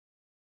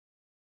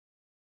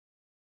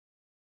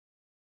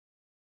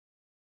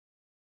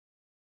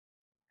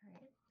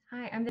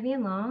Hi, I'm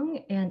Vivian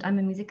Luong, and I'm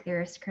a music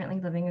theorist currently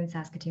living in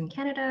Saskatoon,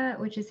 Canada,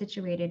 which is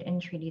situated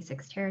in Treaty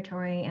 6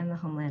 territory and the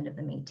homeland of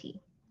the Métis.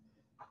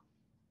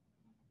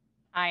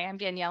 Hi, I'm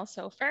Danielle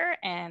Sofer,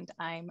 and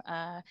I'm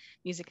a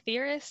music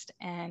theorist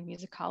and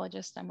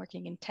musicologist. I'm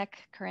working in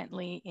tech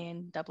currently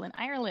in Dublin,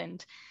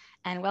 Ireland.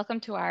 And welcome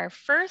to our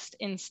first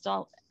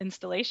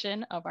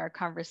installation of our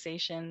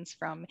conversations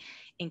from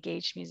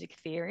Engaged Music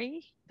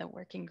Theory, the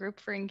working group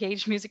for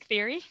Engaged Music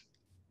Theory.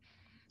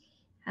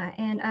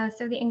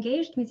 So the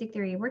Engaged Music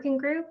Theory Working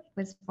Group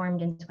was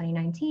formed in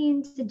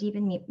 2019 to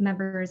deepen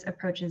members'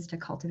 approaches to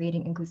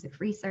cultivating inclusive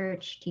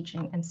research,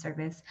 teaching, and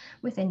service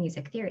within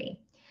music theory.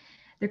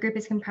 The group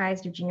is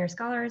comprised of junior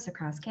scholars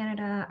across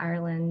Canada,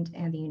 Ireland,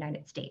 and the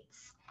United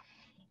States.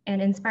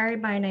 And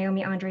inspired by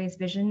Naomi André's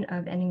vision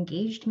of an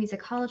engaged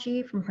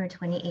musicology from her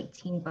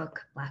 2018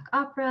 book, Black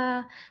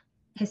Opera,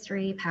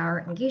 History,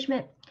 Power,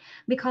 Engagement,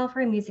 we call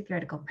for a music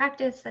theoretical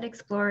practice that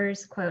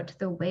explores, quote,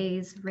 the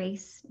ways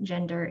race,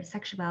 gender,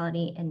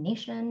 sexuality, and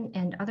nation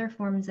and other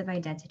forms of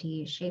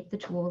identity shape the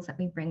tools that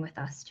we bring with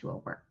us to a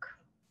work.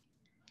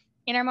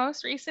 In our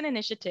most recent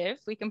initiative,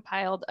 we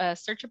compiled a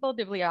searchable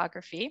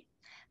bibliography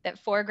that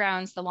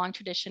foregrounds the long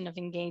tradition of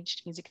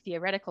engaged music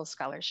theoretical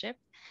scholarship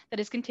that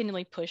has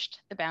continually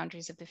pushed the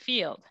boundaries of the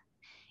field.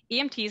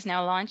 EMT is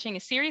now launching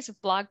a series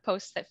of blog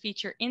posts that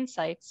feature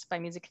insights by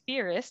music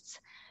theorists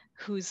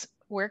whose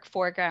work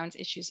foregrounds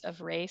issues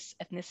of race,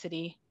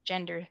 ethnicity,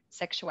 gender,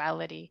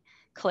 sexuality,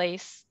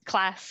 class,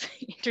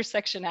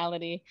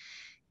 intersectionality,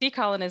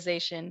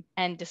 decolonization,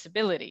 and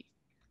disability.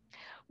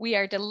 We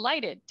are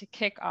delighted to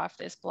kick off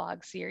this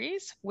blog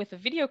series with a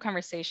video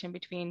conversation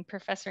between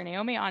Professor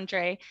Naomi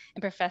André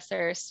and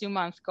Professor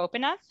Sumanth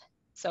Gopinath.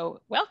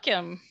 So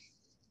welcome.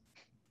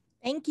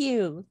 Thank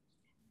you.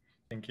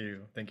 Thank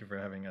you. Thank you for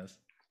having us.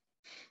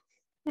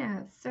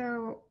 Yeah,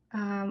 so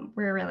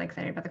we're really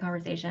excited about the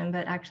conversation,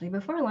 but actually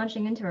before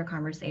launching into our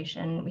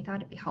conversation, we thought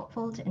it'd be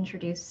helpful to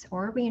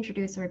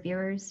reintroduce our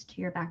viewers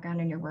to your background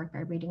and your work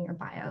by reading your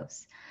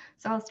bios.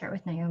 So I'll start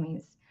with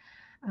Naomi's.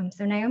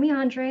 So Naomi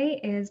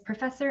André is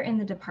professor in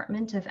the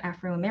Department of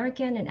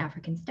Afro-American and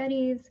African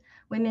Studies,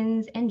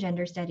 Women's and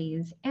Gender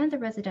Studies, and the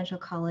Residential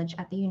College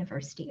at the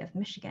University of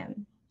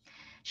Michigan.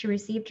 She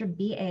received her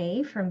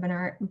BA from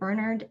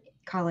Barnard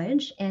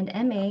College and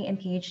MA and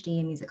PhD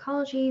in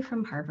musicology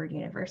from Harvard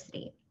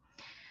University.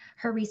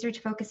 Her research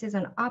focuses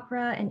on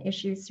opera and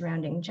issues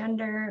surrounding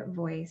gender,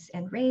 voice,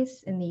 and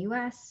race in the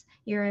US,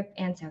 Europe,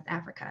 and South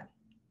Africa.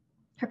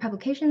 Her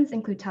publications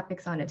include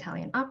topics on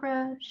Italian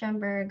opera,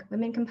 Schoenberg,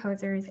 women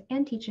composers,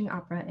 and teaching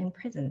opera in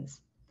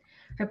prisons.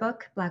 Her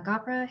book, Black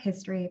Opera,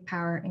 History,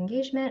 Power,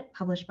 Engagement,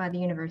 published by the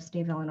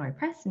University of Illinois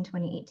Press in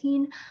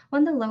 2018,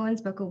 won the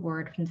Loewens Book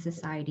Award from the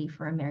Society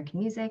for American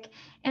Music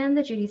and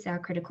the Judy Sow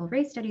Critical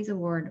Race Studies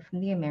Award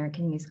from the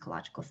American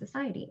Musicological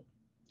Society.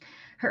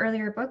 Her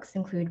earlier books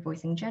include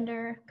Voicing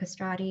Gender,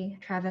 Castrati,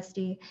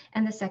 Travesty,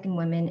 and The Second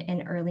Woman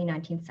in Early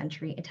 19th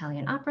Century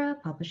Italian Opera,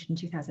 published in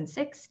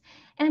 2006,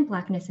 and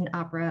Blackness in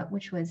Opera,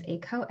 which was a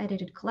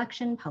co-edited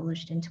collection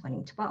published in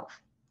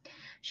 2012.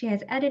 She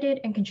has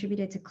edited and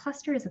contributed to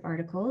clusters of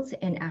articles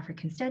in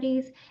African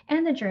Studies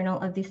and the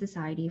Journal of the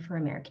Society for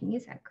American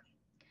Music.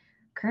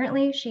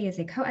 Currently, she is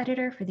a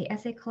co-editor for the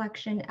essay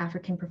collection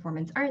African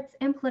Performance Arts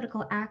and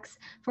Political Acts,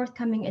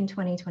 forthcoming in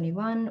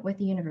 2021 with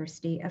the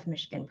University of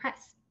Michigan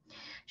Press.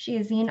 She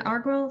is the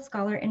inaugural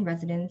scholar in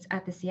residence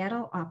at the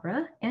Seattle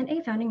Opera and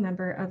a founding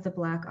member of the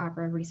Black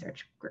Opera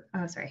Research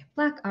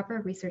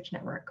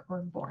Network,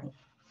 or BORN.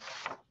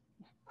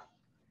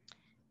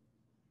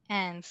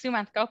 And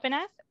Sumanth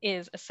Gopinath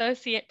is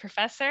Associate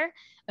Professor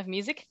of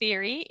Music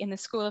Theory in the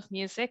School of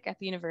Music at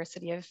the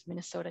University of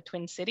Minnesota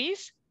Twin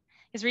Cities.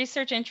 His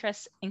research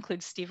interests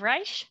include Steve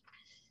Reich,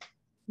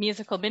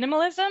 musical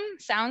minimalism,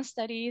 sound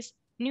studies,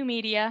 new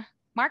media,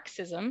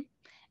 Marxism,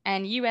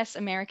 and US,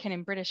 American,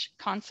 and British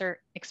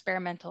concert,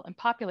 experimental, and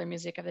popular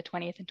music of the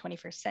 20th and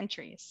 21st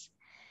centuries.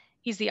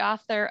 He's the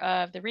author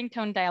of The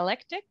Ringtone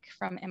Dialectic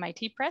from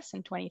MIT Press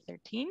in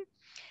 2013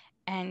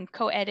 and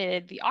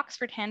co-edited the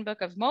Oxford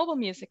Handbook of Mobile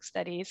Music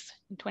Studies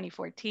in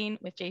 2014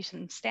 with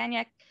Jason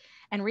Staniak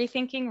and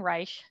Rethinking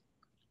Reich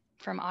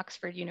from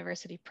Oxford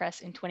University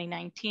Press in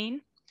 2019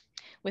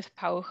 with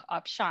Pauh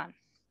Aufsham.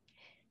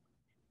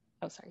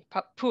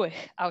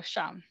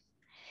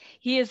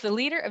 He is the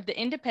leader of the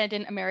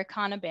independent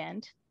Americana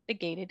band, The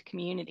Gated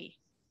Community.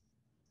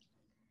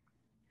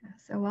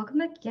 So welcome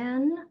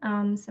again. So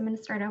I'm going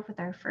to start off with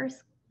our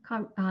first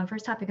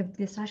topic of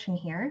this session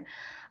here.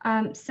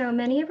 So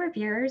many of our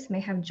viewers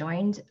may have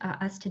joined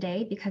us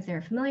today because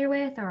they're familiar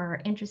with or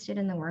are interested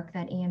in the work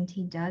that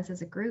EMT does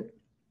as a group.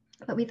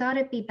 But we thought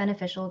it'd be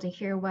beneficial to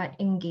hear what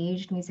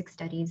engaged music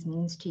studies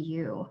means to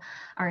you,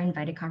 our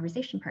invited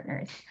conversation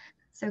partners.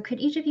 So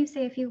could each of you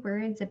say a few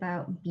words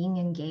about being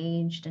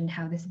engaged and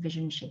how this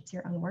vision shapes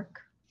your own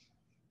work?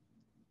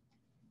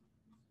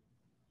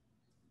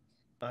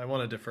 I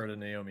want to defer to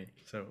Naomi.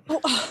 So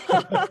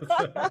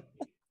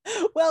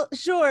Well,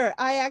 sure.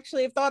 I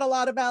actually have thought a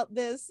lot about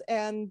this,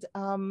 and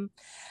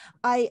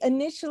I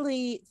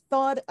initially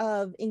thought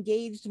of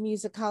engaged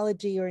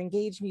musicology or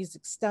engaged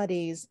music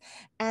studies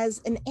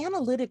as an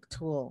analytic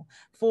tool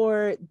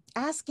for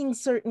asking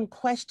certain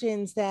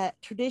questions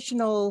that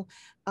traditional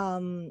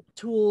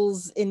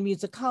tools in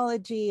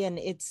musicology and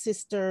its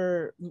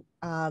sister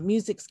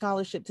music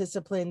scholarship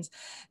disciplines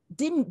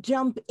didn't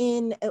jump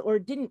in or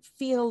didn't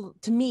feel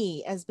to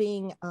me as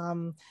being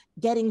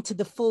getting to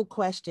the full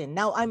question.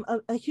 Now, I'm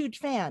a huge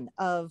fan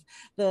of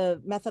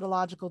the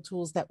methodological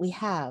tools that we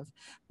have,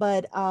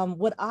 but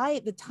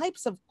the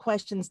types of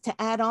questions to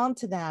add on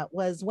to that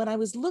was when I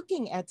was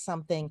looking at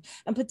something,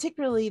 and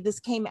particularly this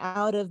came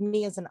out of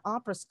me as an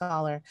opera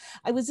scholar,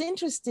 I was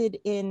interested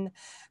in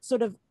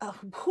sort of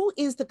who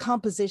is the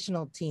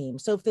compositional team.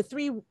 So if the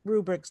three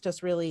rubrics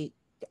just really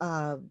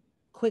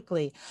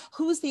quickly,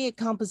 who's the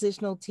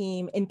compositional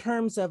team in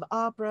terms of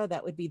opera?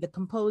 That would be the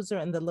composer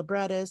and the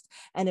librettist,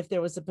 and if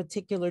there was a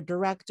particular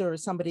director or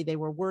somebody they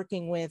were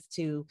working with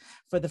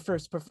for the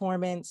first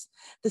performance.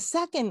 The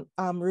second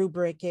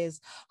rubric is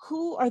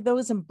who are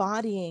those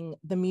embodying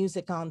the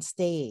music on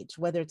stage,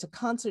 whether it's a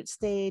concert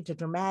stage, a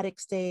dramatic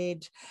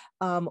stage,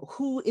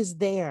 who is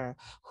there,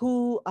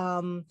 who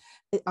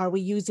are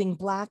we using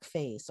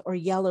blackface or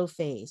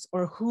yellowface,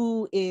 or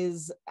who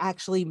is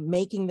actually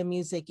making the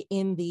music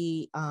in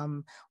the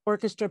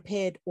orchestra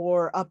pit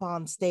or up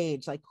on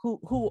stage? Like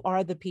who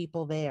are the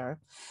people there?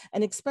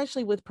 And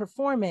especially with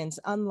performance,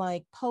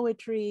 unlike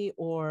poetry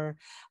or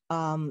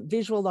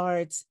visual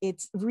arts,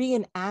 it's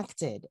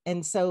reenacted,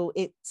 and so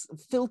it's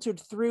filtered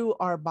through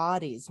our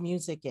bodies.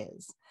 Music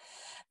is.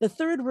 The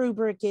third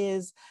rubric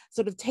is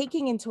sort of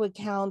taking into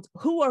account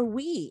who are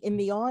we in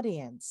the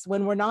audience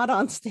when we're not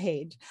on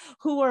stage?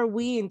 Who are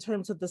we in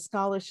terms of the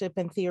scholarship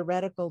and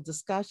theoretical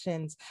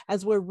discussions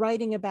as we're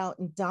writing about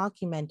and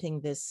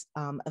documenting this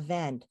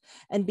event?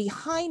 And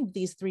behind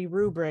these three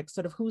rubrics,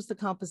 sort of who's the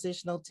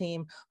compositional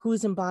team,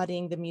 who's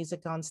embodying the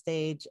music on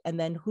stage, and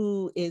then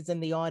who is in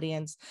the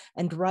audience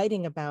and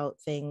writing about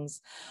things,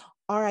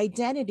 our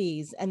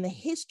identities and the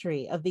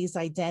history of these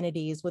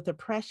identities with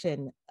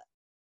oppression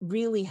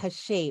really has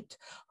shaped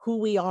who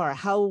we are,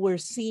 how we're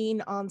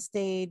seen on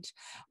stage,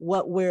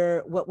 what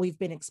we've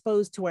been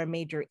exposed to, our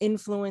major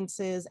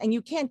influences. And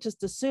you can't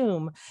just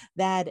assume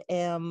that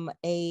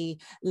a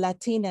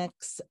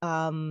Latinx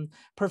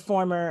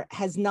performer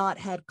has not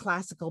had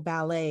classical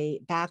ballet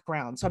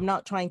background. So I'm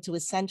not trying to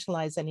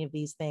essentialize any of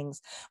these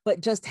things, but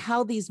just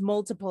how these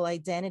multiple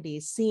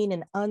identities, seen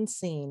and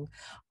unseen,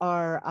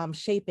 are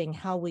shaping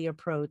how we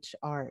approach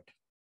art.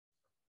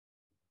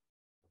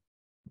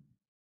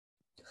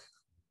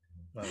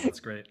 Wow, that's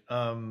great.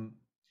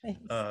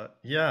 Thanks.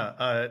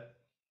 Yeah,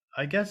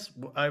 I guess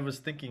I was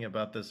thinking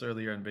about this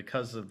earlier, and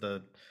because of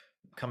the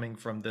coming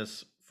from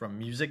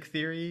music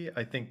theory,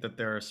 I think that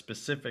there are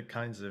specific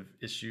kinds of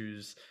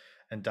issues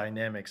and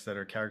dynamics that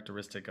are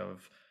characteristic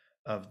of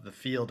the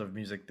field of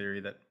music theory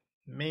that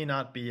may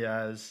not be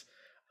as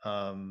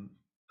I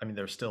mean,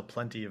 there's still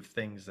plenty of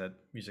things that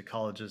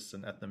musicologists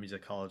and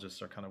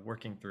ethnomusicologists are kind of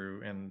working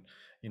through, and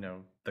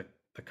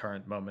the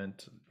current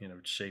moment,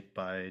 shaped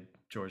by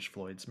George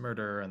Floyd's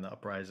murder and the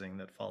uprising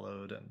that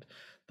followed, and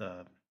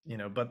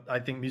but I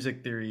think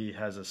music theory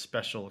has a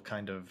special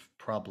kind of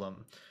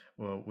problem,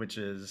 well, which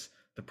is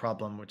the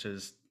problem, which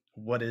is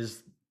what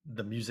is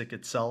the music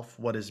itself,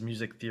 what is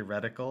music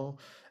theoretical,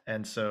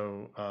 and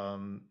so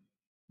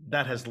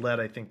that has led,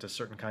 I think, to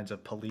certain kinds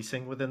of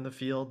policing within the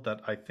field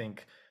that I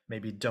think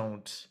maybe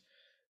don't,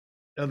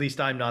 at least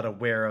I'm not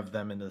aware of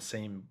them in the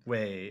same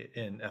way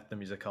in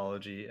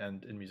ethnomusicology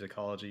and in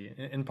musicology,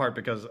 in part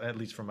because, at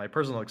least from my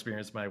personal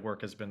experience, my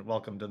work has been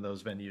welcomed in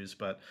those venues,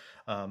 but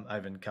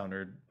I've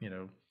encountered,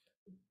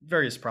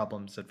 various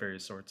problems at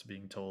various sorts,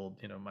 being told,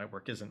 my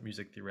work isn't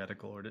music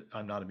theoretical, or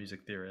I'm not a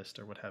music theorist,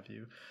 or what have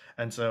you.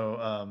 And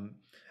so,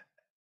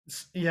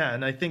 yeah,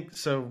 and I think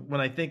so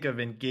when I think of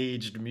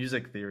engaged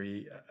music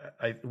theory,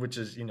 which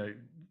is,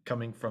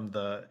 coming from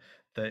the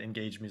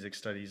engaged music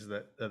studies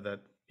that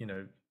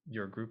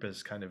your group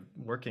is kind of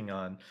working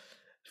on,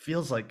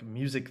 feels like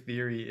music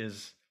theory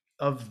is,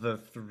 of the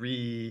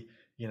three,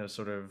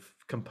 sort of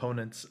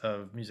components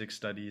of music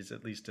studies,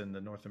 at least in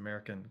the North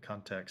American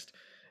context,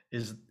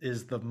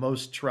 is the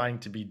most trying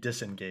to be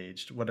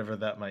disengaged, whatever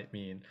that might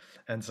mean.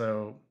 And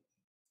so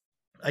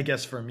I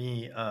guess for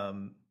me,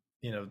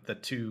 the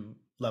two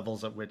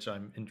levels at which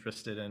I'm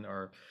interested in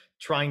are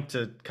trying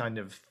to kind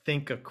of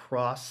think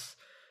across,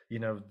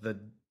 the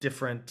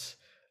different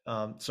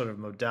sort of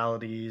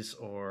modalities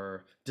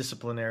or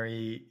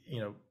disciplinary,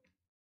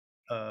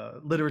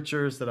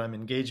 literatures that I'm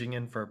engaging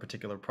in for a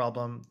particular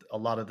problem. A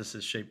lot of this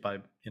is shaped by,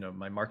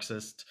 my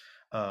Marxist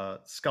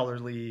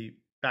scholarly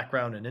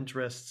background and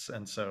interests,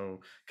 and so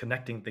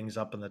connecting things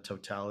up in the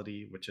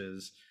totality, which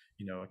is,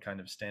 a kind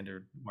of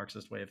standard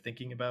Marxist way of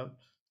thinking about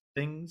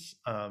things,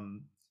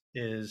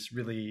 is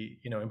really,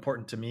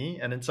 important to me,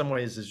 and in some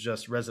ways is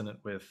just resonant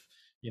with,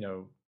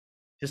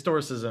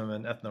 historicism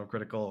and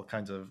ethnocritical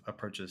kinds of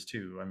approaches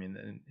too. I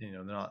mean,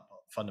 they're not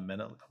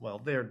fundamental. Well,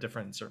 they're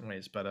different in certain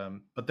ways, but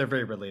they're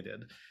very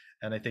related.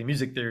 And I think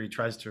music theory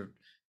tries to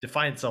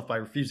define itself by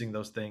refusing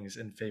those things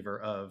in favor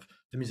of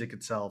the music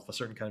itself, a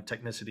certain kind of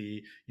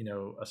technicity,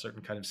 a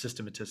certain kind of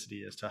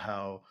systematicity as to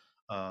how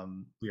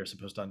we are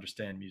supposed to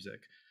understand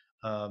music.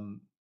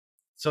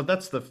 So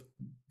that's the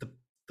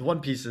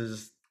one piece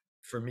is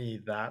for me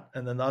that,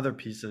 and then the other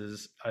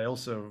pieces I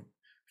also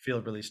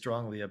feel really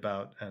strongly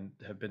about and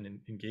have been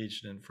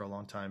engaged in for a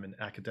long time in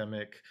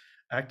academic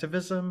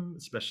activism,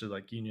 especially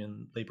like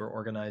union labor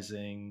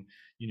organizing,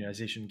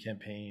 unionization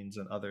campaigns,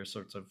 and other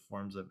sorts of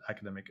forms of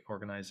academic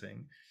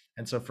organizing.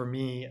 And so for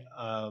me,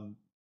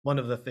 one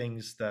of the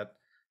things that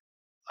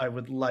I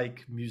would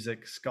like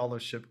music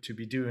scholarship to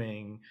be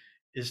doing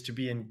is to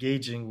be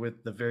engaging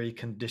with the very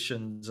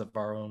conditions of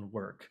our own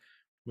work,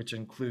 which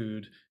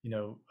include,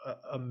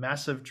 a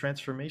massive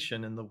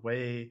transformation in the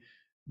way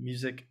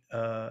music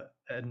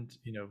and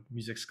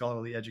music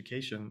scholarly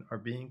education are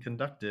being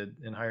conducted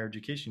in higher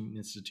education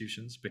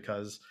institutions,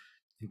 because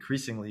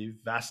increasingly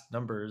vast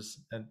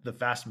numbers and the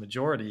vast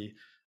majority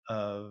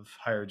of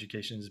higher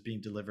education is being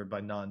delivered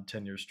by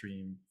non-tenure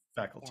stream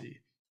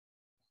faculty.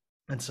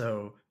 Yeah. And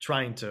so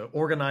trying to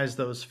organize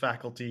those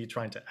faculty,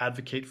 trying to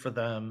advocate for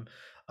them,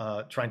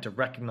 trying to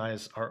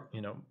recognize our,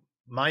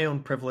 my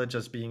own privilege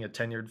as being a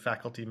tenured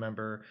faculty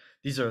member.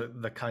 These are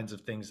the kinds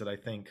of things that I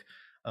think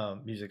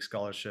music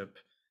scholarship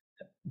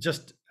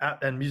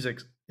and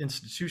music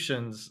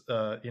institutions,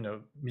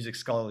 music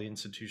scholarly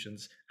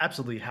institutions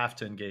absolutely have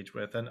to engage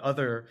with, and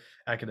other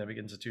academic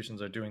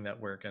institutions are doing that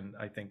work. And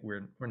I think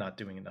we're not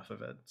doing enough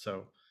of it.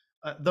 So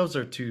those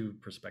are two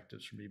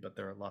perspectives for me, but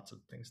there are lots of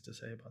things to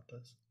say about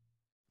this.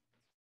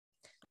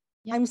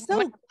 Yeah. I'm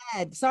so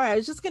glad. Sorry, I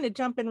was just going to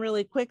jump in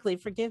really quickly.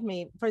 Forgive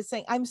me for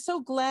saying I'm so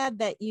glad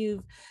that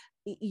you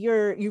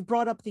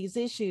brought up these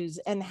issues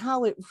and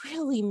how it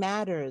really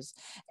matters.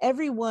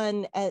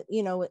 Everyone,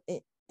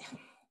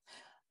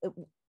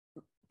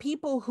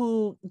 people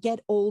who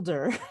get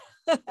older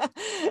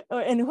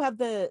and who have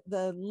the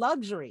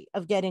luxury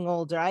of getting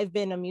older. I've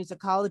been a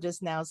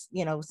musicologist now,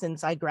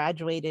 since I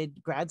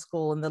graduated grad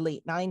school in the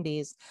late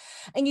 90s.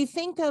 And you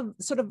think of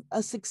sort of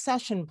a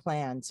succession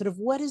plan, sort of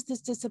what is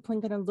this discipline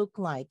going to look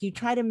like? You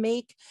try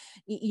to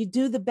you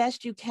do the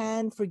best you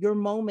can for your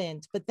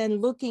moment, but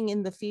then looking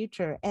in the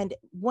future. And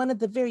one of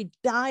the very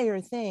dire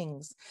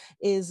things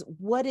is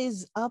what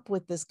is up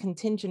with this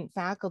contingent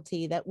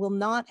faculty that will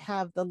not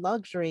have the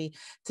luxury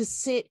to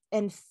sit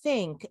and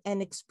think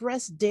and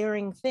express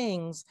daring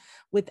things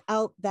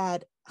without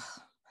that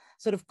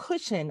sort of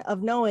cushion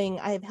of knowing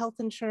I have health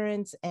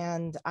insurance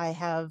and I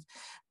have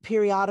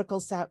periodical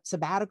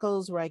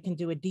sabbaticals where I can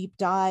do a deep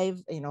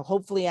dive.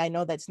 Hopefully I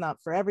know that's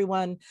not for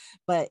everyone,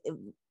 but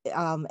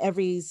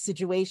every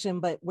situation,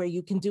 but where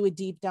you can do a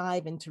deep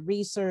dive into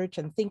research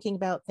and thinking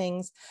about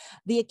things.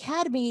 The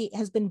academy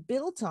has been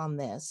built on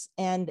this,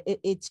 and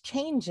it's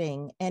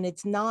changing, and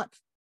it's not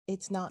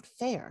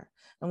fair.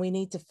 And we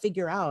need to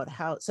figure out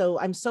how. So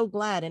I'm so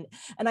glad. And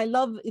I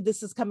love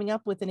this is coming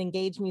up with an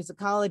engaged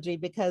musicology,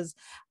 because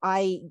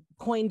I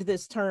coined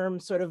this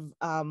term sort of,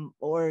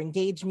 or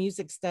engaged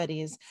music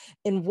studies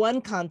in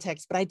one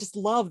context, but I just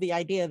love the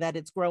idea that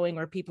it's growing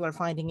or people are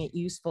finding it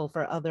useful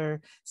for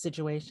other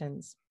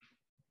situations.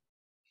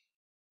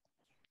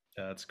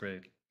 Yeah, that's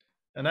great.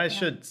 And I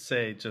should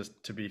say,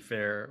 just to be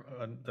fair,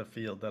 on the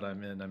field that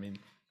I'm in, I mean,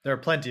 there are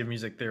plenty of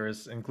music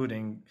theorists,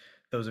 including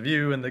those of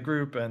you in the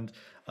group, and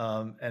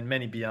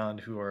many beyond,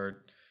 who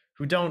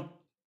don't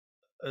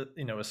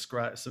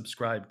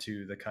subscribe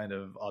to the kind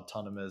of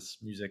autonomous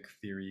music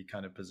theory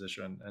kind of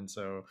position. And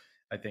so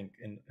I think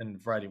in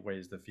a variety of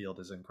ways the field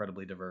is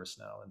incredibly diverse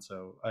now, and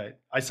so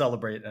I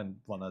celebrate and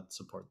want to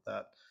support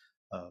that.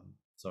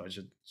 So I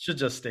should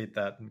just state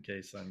that in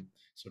case I'm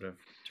sort of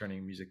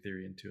turning music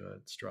theory into a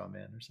straw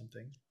man or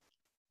something.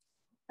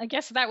 I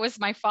guess that was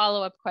my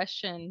follow-up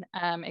question,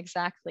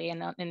 exactly,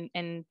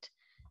 and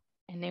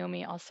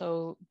Naomi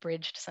also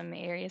bridged some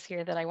areas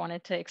here that I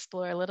wanted to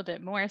explore a little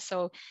bit more.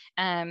 So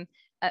I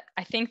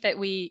think that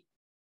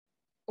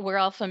we're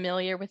all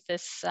familiar with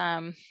this,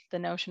 the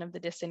notion of the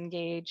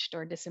disengaged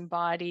or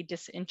disembodied,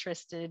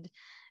 disinterested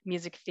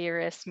music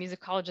theorists.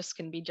 Musicologists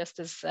can be just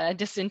as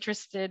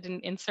disinterested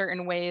in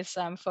certain ways,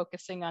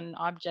 focusing on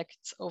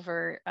objects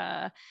over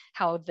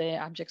how the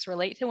objects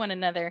relate to one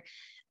another.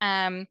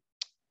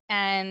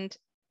 And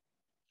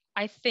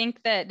I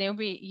think that,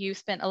 Naomi, you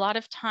spent a lot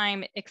of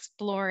time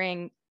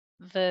exploring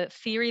the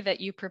theory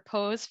that you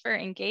propose for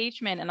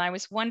engagement. And I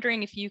was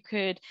wondering if you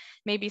could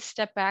maybe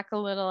step back a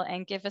little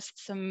and give us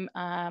some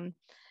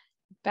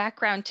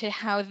background to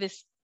how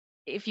this,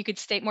 if you could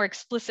state more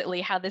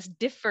explicitly how this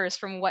differs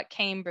from what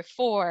came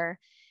before.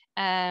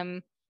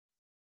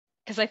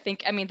 Because I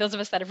think, I mean, those of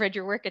us that have read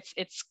your work,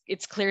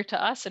 it's clear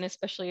to us, and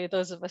especially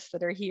those of us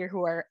that are here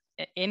who are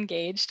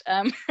engaged.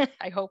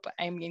 I hope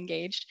I'm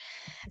engaged.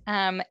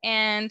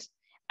 And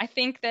I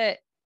think that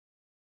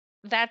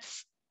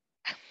that's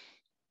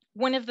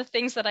one of the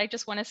things that I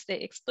just want to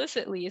state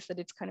explicitly, is that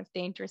it's kind of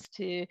dangerous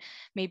to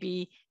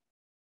maybe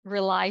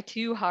rely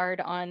too hard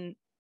on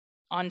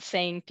on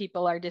saying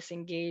people are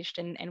disengaged,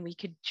 and we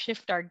could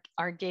shift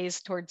our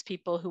gaze towards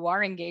people who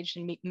are engaged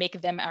and make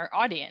them our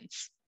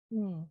audience.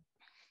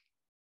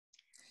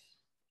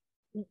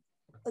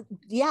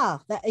 Yeah,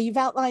 you've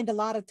outlined a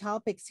lot of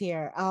topics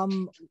here.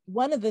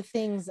 One of the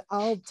things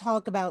I'll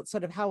talk about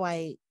sort of how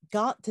I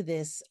got to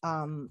this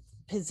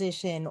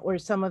position, or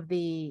some of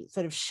the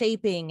sort of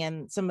shaping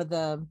and some of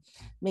the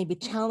maybe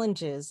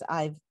challenges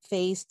I've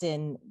faced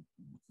in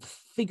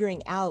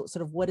figuring out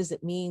sort of what does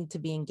it mean to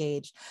be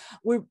engaged.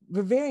 We're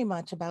very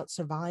much about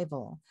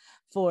survival.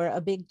 For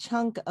a big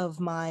chunk of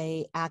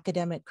my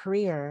academic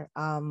career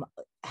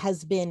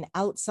has been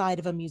outside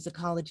of a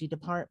musicology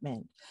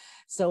department.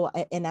 So,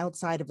 and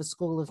outside of a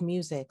school of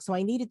music. So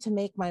I needed to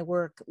make my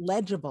work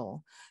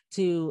legible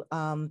to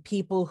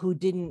people who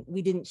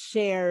we didn't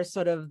share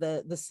sort of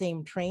the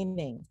same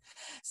training.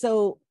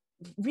 So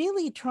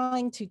really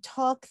trying to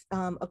talk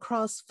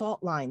across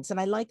fault lines. And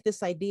I like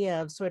this idea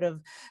of sort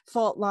of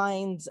fault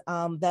lines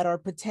that are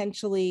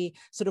potentially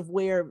sort of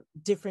where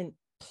different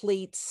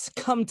plates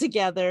come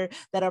together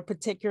that are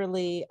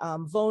particularly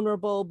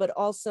vulnerable, but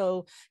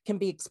also can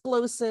be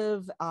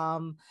explosive.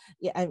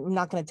 Yeah, I'm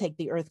not going to take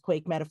the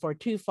earthquake metaphor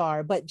too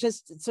far, but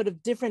just sort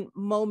of different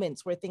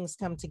moments where things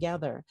come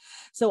together.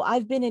 So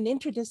I've been in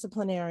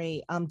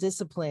interdisciplinary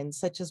disciplines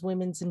such as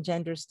women's and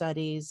gender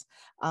studies,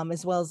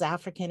 as well as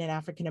African and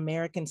African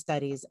American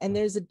studies. And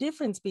there's a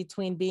difference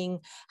between being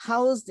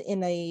housed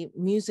in a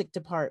music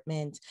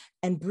department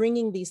and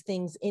bringing these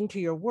things into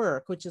your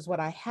work, which is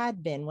what I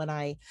had been when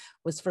I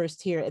was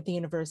first here at the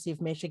University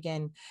of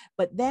Michigan,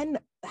 but then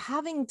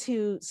having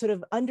to sort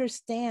of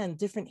understand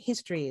different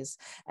histories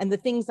and the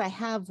things I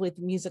have with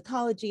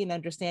musicology and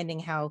understanding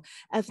how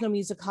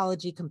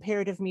ethnomusicology,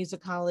 comparative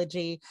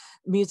musicology,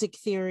 music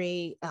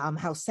theory,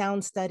 how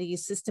sound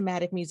studies,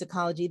 systematic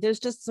musicology, there's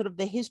just sort of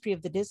the history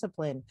of the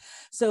discipline.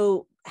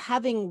 So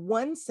having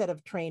one set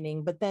of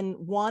training, but then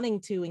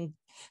wanting to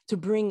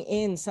bring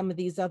in some of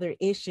these other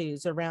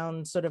issues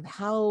around sort of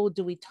how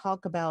do we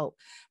talk about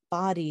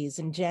bodies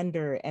and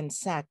gender and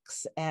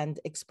sex and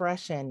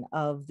expression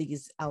of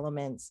these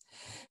elements.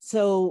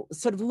 So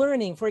sort of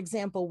learning, for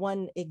example,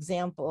 one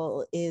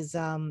example is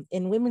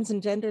in women's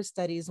and gender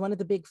studies, one of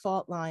the big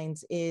fault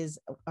lines is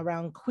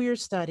around queer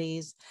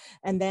studies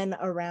and then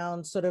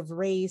around sort of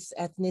race,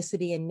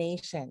 ethnicity, and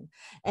nation.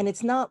 And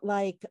it's not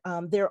like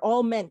they're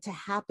all meant to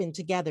happen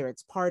together.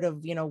 It's part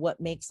of, you know, what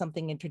makes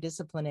something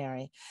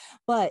interdisciplinary.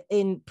 But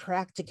in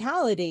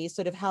practicality,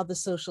 sort of how the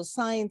social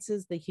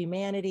sciences, the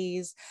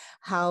humanities,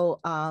 how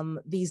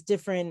these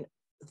different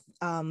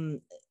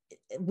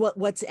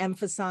what's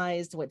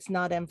emphasized, what's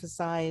not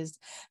emphasized.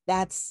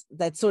 That's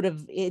sort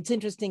of, it's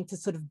interesting to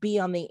sort of be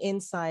on the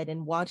inside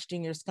and watch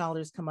junior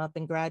scholars come up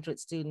and graduate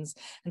students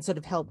and sort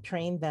of help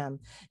train them.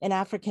 In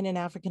African and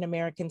African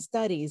American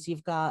studies,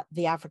 you've got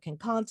the African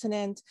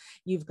continent,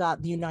 you've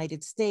got the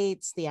United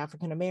States, the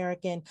African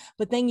American,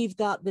 but then you've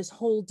got this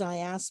whole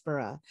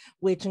diaspora,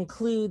 which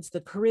includes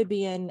the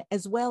Caribbean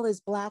as well as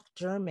Black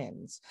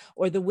Germans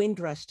or the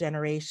Windrush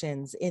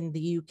generations in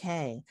the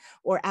UK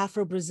or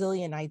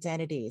Afro-Brazilian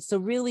identities.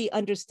 So really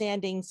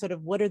understanding sort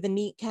of what are the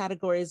neat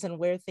categories and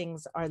where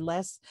things are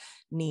less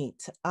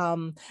neat. I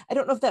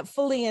don't know if that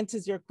fully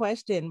answers your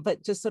question,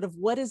 but just sort of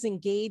what is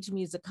engaged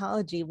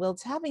musicology? Well,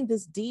 it's having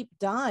this deep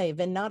dive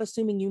and not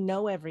assuming you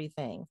know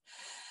everything.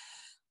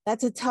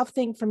 That's a tough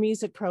thing for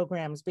music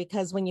programs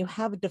because when you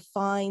have a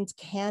defined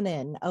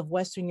canon of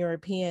Western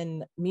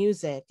European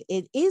music,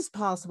 it is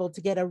possible to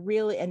get a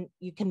really, and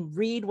you can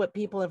read what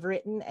people have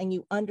written and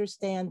you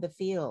understand the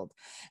field.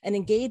 And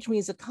engaged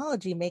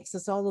musicology makes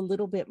us all a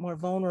little bit more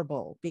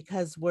vulnerable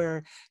because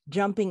we're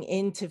jumping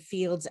into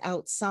fields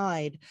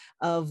outside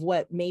of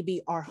what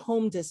maybe our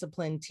home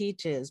discipline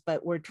teaches,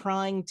 but we're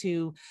trying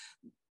to,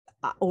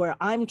 or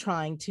I'm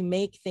trying to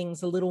make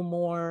things a little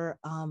more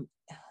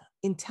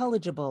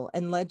intelligible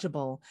and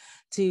legible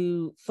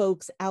to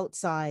folks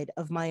outside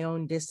of my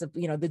own discipline,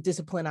 you know, the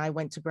discipline I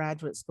went to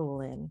graduate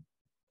school in.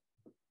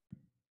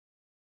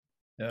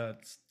 Yeah,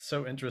 it's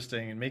so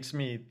interesting. It makes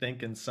me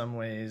think in some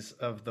ways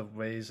of the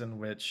ways in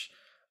which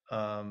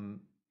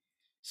Susan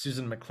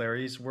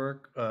McClary's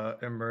work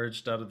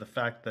emerged out of the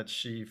fact that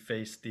she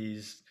faced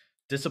these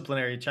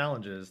disciplinary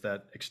challenges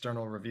that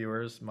external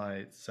reviewers,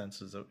 my sense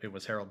is it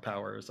was Harold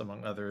Powers,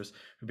 among others,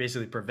 who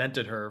basically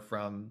prevented her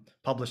from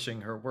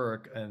publishing her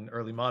work in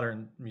early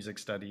modern music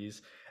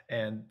studies.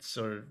 And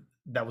so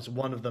that was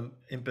one of the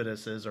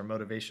impetuses or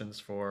motivations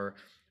for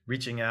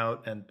reaching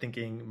out and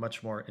thinking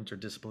much more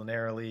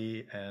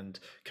interdisciplinarily and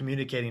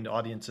communicating to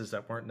audiences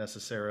that weren't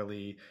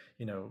necessarily,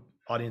 you know,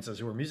 audiences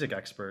who were music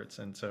experts.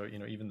 And so, you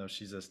know, even though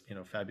she's a, you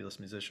know,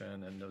 fabulous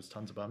musician and knows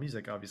tons about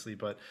music, obviously,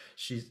 but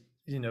she's,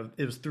 you know,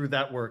 it was through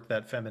that work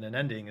that Feminine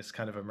Ending has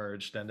kind of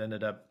emerged and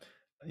ended up,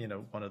 you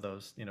know, one of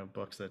those, you know,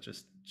 books that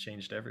just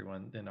changed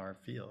everyone in our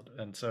field.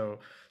 And so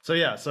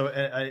yeah, so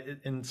I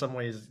in some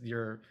ways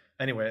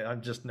anyway,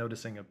 I'm just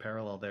noticing a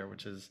parallel there,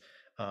 which is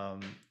I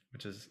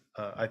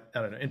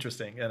don't know,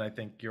 interesting. And I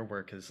think your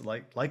work has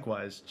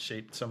likewise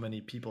shaped so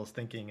many people's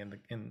thinking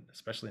in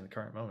especially in the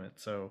current moment.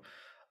 So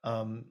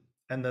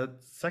And the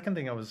second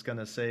thing I was going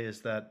to say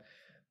is that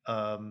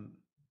um,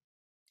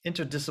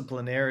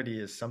 interdisciplinarity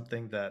is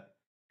something that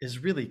is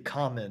really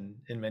common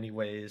in many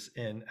ways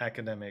in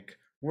academic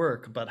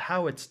work, but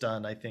how it's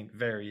done, I think,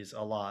 varies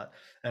a lot.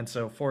 And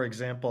so, for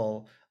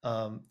example,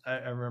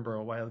 I remember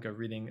a while ago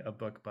reading a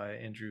book by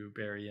Andrew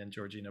Barry and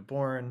Georgina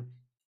Bourne,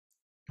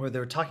 where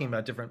they're talking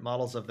about different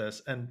models of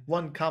this. And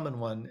one common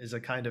one is a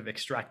kind of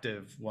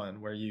extractive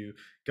one where you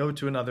go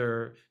to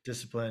another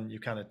discipline, you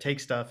kind of take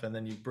stuff and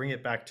then you bring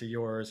it back to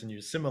yours and you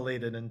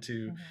assimilate it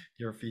into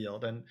your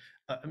field. And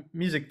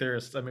music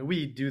theorists, I mean,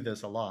 we do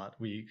this a lot.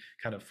 We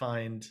kind of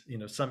find,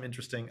 some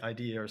interesting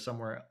idea or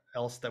somewhere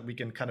else that we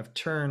can kind of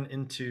turn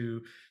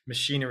into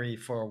machinery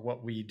for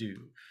what we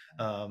do.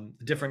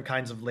 Different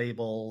kinds of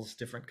labels,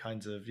 different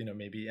kinds of,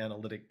 maybe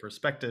analytic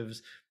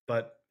perspectives,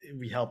 but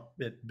we help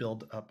it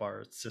build up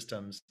our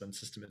systems and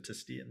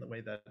systematicity in the way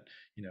that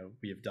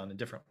we have done in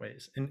different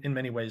ways. In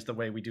many ways, the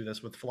way we do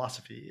this with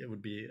philosophy, it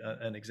would be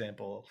an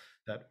example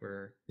that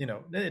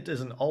it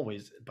isn't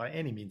always by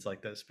any means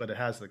like this, but it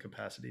has the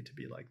capacity to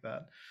be like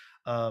that.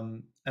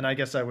 And I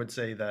guess I would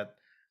say that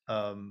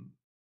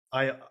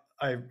I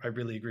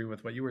really agree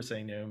with what you were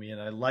saying, Naomi,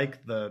 and I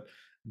like the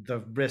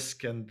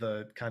risk and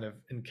the kind of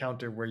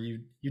encounter where you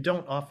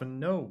don't often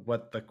know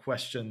what the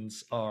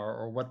questions are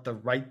or what the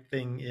right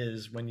thing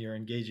is when you're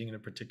engaging in a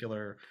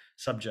particular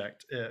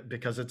subject,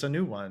 because it's a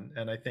new one.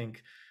 And I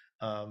think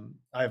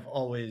I've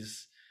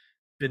always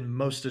been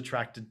most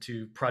attracted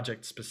to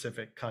project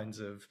specific kinds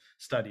of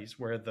studies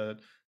where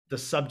the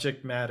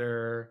subject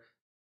matter,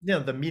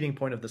 the meeting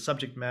point of the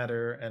subject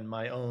matter and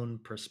my own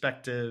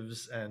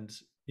perspectives and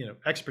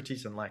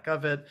expertise and lack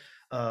of it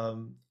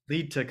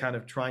lead to kind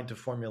of trying to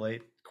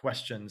formulate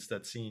questions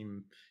that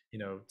seem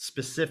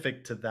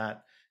specific to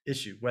that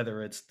issue,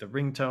 whether it's the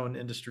ringtone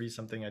industry,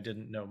 something I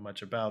didn't know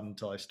much about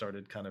until I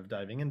started kind of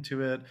diving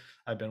into it.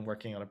 I've been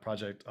working on a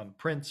project on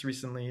prints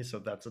recently, so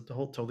that's a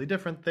whole totally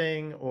different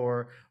thing,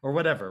 or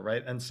whatever,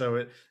 right? And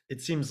so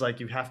it seems like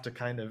you have to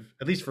kind of,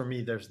 at least for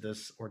me, there's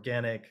this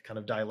organic kind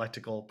of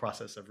dialectical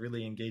process of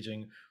really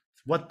engaging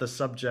what the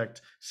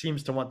subject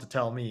seems to want to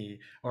tell me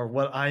or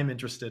what I'm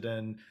interested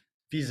in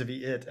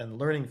vis-a-vis it and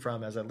learning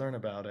from as I learn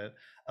about it,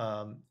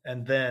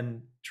 and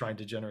then trying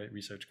to generate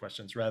research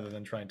questions rather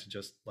than trying to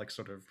just like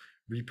sort of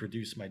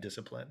reproduce my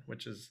discipline,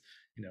 which is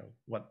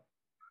what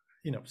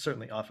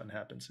certainly often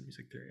happens in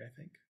music theory, I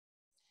think.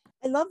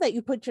 I love that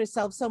you put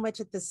yourself so much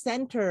at the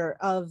center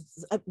of,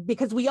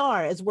 because we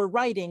are, as we're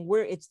writing,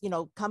 it's,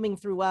 coming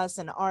through us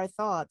and our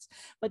thoughts,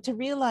 but to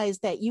realize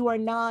that you are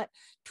not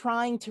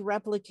trying to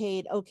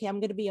replicate, okay, I'm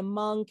going to be a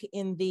monk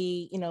in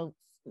the,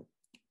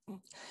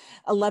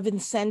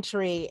 11th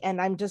century and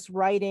I'm just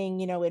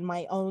writing, in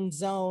my own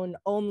zone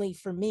only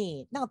for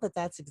me. Not that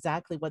that's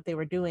exactly what they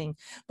were doing,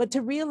 but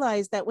to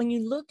realize that when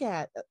you look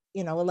at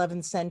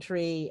 11th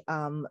century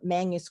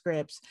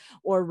manuscripts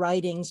or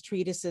writings,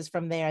 treatises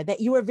from there,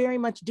 that you are very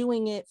much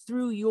doing it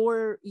through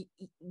your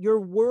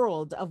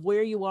world of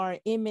where you are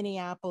in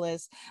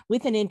Minneapolis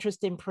with an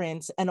interest in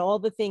Prince and all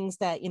the things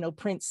that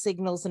Prince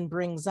signals and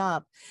brings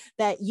up,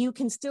 that you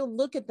can still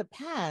look at the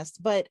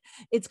past, but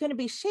it's going to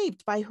be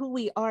shaped by who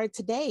we are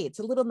today. It's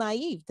a little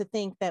naive to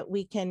think that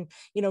we can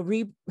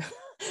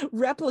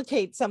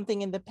replicate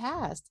something in the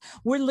past.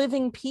 We're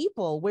living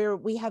people where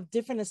we have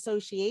different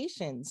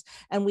associations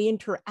and we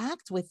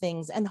interact with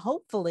things, and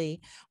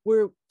hopefully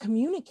we're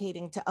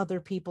communicating to other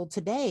people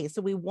today.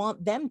 So we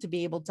want them to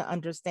be able to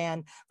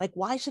understand, like,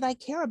 why should I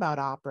care about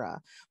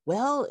opera?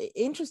 Well,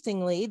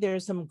 interestingly,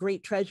 there's some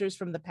great treasures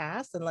from the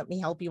past, and let me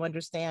help you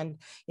understand,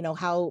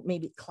 how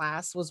maybe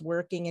class was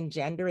working in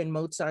gender in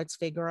Mozart's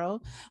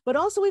Figaro. But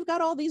also we've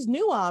got all these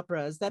new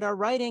operas that are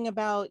writing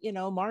about,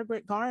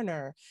 Margaret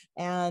Garner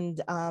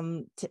and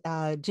Janine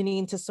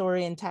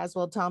Tesori and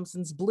Tazewell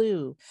Thompson's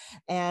Blue,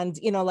 and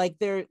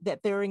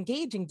they're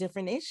engaging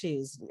different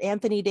issues.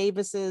 Anthony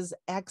Davis's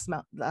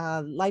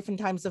Life and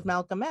Times of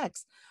Malcolm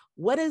X.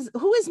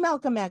 Who is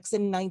Malcolm X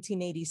in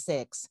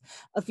 1986,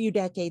 a few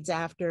decades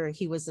after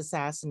he was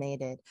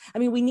assassinated? I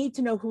mean, we need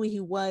to know who he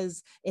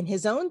was in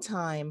his own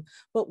time,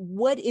 but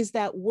what is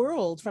that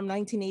world from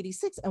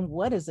 1986? And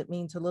what does it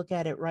mean to look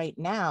at it right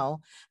now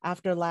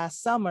after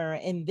last summer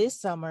and this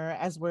summer,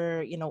 as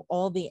we're,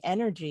 all the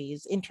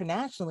energies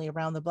internationally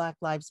around the Black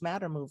Lives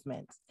Matter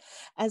movement,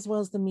 as well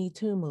as the Me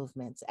Too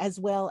movements, as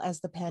well as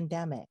the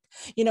pandemic?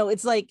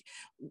 It's like,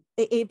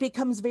 it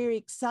becomes very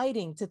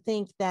exciting to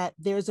think that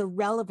there's a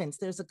relevance,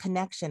 there's a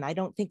connection. I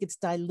don't think it's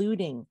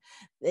diluting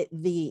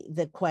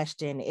the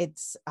question.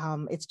 It's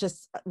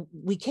just,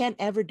 we can't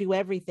ever do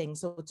everything.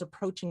 So it's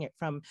approaching it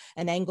from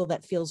an angle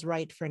that feels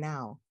right for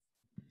now.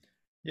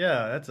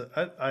 Yeah,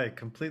 I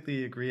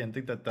completely agree and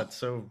think that that's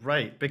so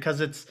right, because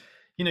it's,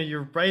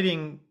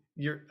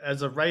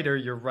 as a writer,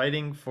 you're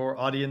writing for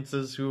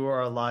audiences who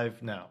are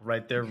alive now,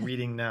 right? They're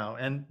reading now.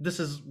 And this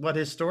is what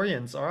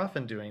historians are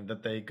often doing,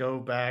 that they go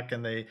back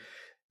and they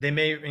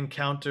may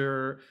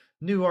encounter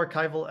new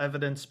archival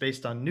evidence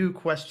based on new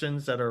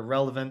questions that are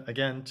relevant,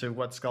 again, to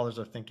what scholars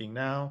are thinking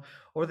now.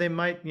 Or they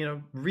might,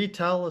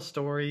 retell a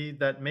story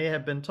that may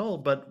have been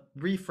told, but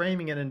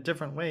reframing it in a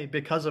different way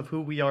because of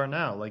who we are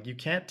now. Like, you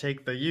can't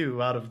take the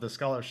you out of the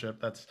scholarship.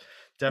 That's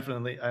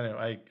definitely, I know,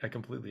 I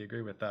completely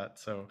agree with that.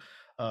 So,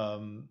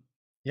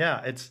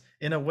 yeah, it's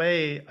in a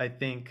way, I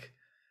think,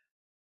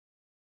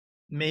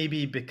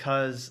 maybe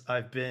because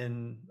I've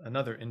been,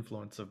 another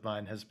influence of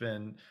mine has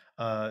been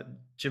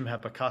Jim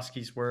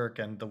Hepakoski's work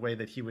and the way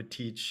that he would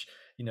teach,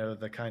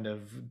 the kind of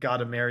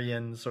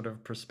Gadameryan sort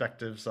of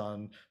perspectives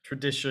on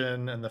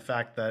tradition, and the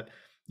fact that,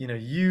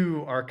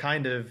 you are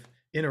kind of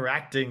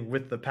interacting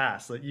with the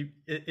past. That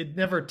it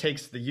never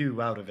takes the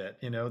you out of it,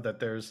 that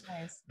there's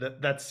Nice.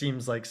 that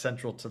seems like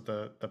central to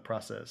the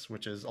process,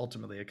 which is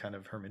ultimately a kind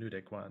of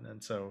hermeneutic one.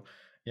 And so,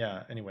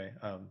 yeah, anyway,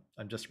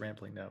 I'm just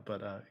rambling now,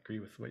 but agree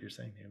with what you're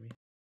saying, Naomi.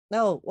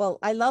 No, well,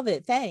 I love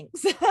it.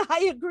 Thanks.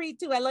 I agree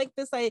too. I like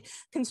this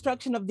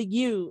construction of the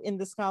you in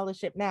the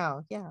scholarship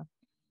now. Yeah.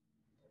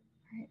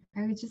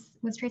 I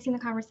was tracing the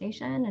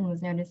conversation and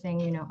was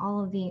noticing,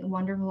 all of the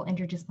wonderful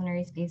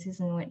interdisciplinary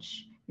spaces in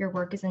which your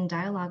work is in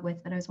dialogue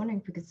with, but I was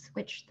wondering if we could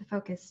switch the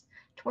focus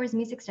towards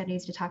music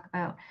studies to talk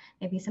about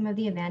maybe some of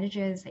the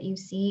advantages that you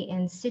see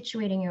in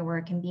situating your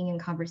work and being in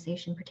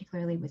conversation,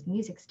 particularly with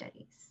music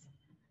studies.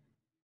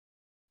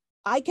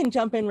 I can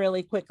jump in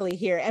really quickly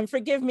here, and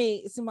forgive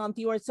me, Sumanth,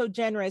 you are so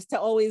generous to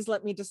always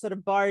let me just sort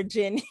of barge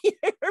in here.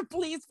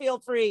 Please feel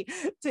free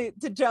to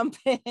jump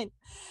in.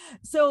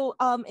 So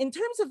in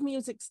terms of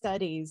music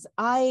studies,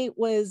 I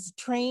was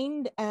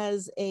trained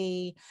as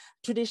a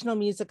traditional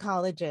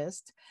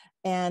musicologist,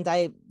 and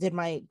I did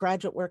my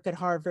graduate work at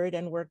Harvard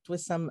and worked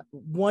with some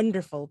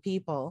wonderful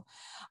people.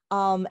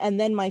 And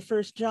then my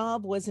first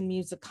job was in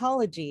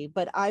musicology,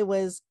 but I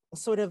was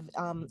sort of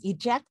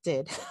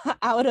ejected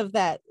out of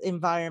that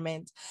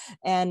environment.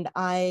 And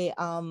I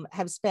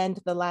have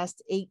spent the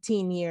last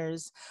 18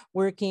 years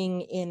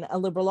working in a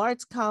liberal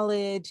arts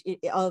college,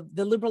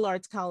 the Liberal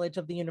Arts College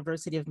of the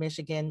University of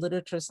Michigan,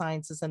 Literature,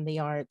 Sciences, and the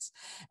Arts.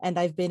 And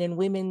I've been in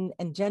women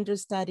and gender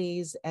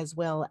studies, as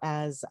well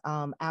as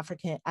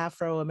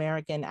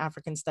Afro-American,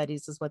 African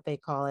studies is what they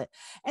call it.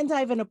 And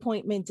I have an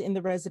appointment in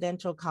the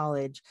residential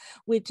college,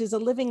 which is a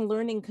living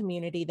learning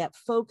community that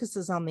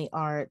focuses on the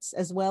arts,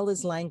 as well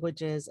as languages,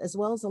 as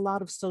well as a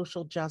lot of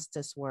social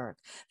justice work.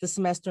 The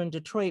Semester in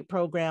Detroit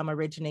program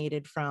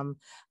originated from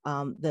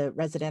the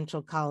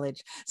residential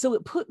college. So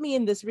it put me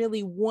in this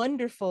really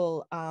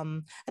wonderful, I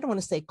don't want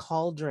to say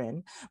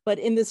cauldron, but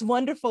in this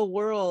wonderful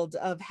world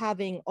of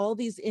having all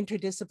these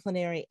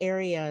interdisciplinary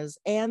areas,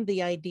 and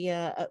the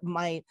idea,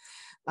 my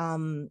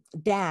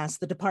DAS,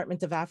 the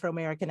Department of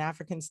Afro-American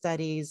African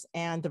Studies,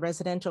 and the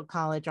residential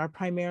college are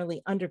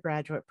primarily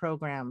undergraduate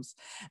programs.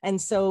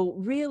 And so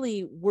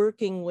really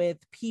working with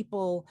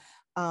people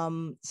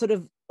sort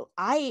of,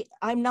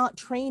 I'm not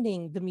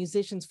training the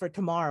musicians for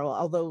tomorrow,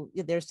 although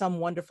there's some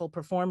wonderful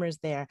performers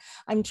there.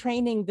 I'm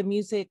training the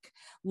music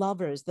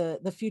lovers,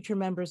 the future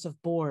members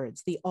of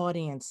boards, the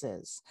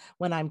audiences,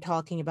 when I'm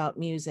talking about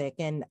music,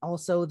 and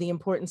also the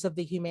importance of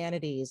the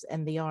humanities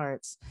and the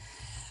arts.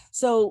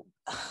 So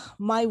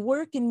my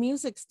work in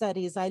music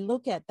studies, I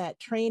look at that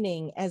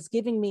training as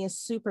giving me a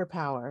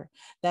superpower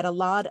that a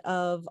lot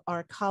of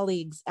our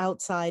colleagues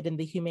outside in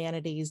the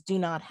humanities do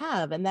not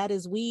have. And that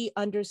is, we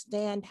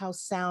understand how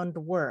sound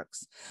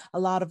works. A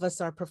lot of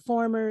us are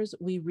performers,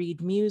 we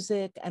read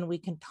music, and we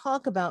can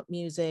talk about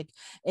music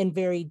in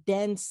very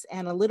dense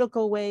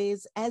analytical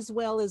ways, as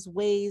well as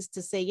ways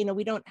to say,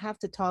 we don't have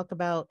to talk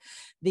about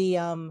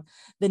the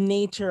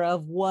nature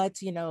of what,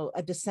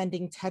 a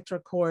descending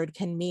tetrachord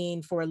can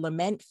mean for a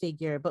lament figure,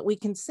 but we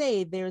can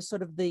say there's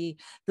sort of the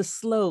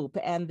slope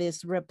and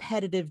this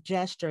repetitive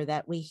gesture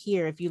that we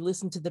hear. If you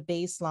listen to the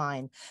bass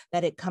line,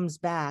 that it comes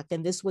back.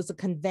 And this was a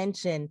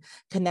convention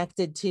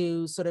connected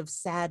to sort of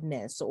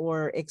sadness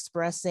or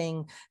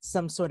expressing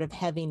some sort of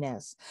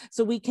heaviness.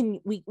 So we can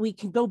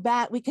go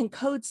back, we can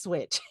code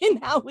switch in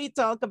how we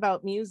talk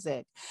about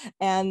music.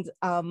 And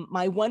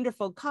my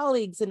wonderful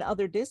colleagues in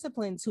other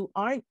disciplines who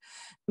aren't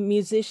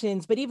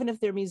musicians, but even if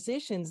they're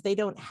musicians, they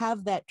don't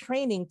have that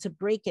training to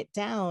break it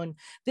down.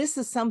 This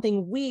is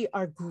something we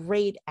are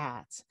great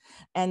at.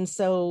 And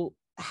so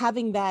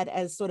having that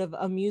as sort of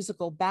a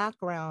musical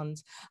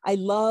background, I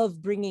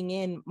love bringing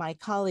in my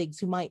colleagues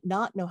who might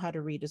not know how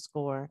to read a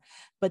score,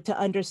 but to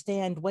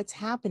understand what's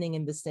happening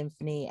in the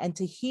symphony, and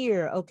to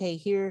hear, okay,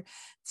 here,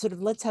 sort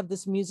of, let's have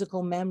this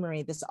musical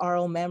memory, this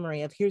oral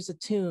memory of here's a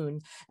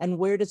tune, and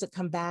where does it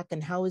come back,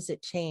 and how is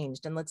it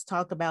changed? And let's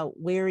talk about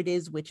where it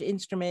is, which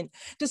instrument,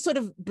 just sort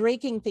of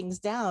breaking things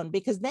down,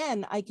 because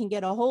then I can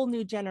get a whole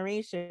new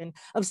generation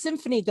of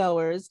symphony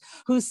goers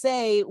who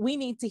say, we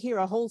need to hear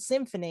a whole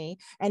symphony,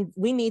 and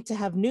we need to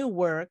have new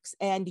works.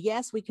 And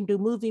yes, we can do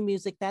movie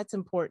music, that's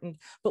important,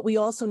 but we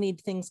also need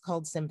things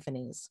called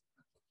symphonies.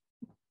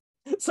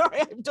 Sorry,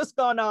 I've just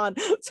gone on.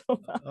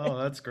 Oh,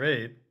 that's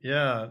great.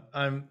 Yeah,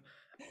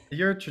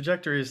 your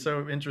trajectory is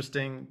so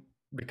interesting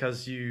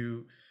because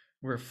you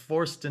were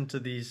forced into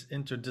these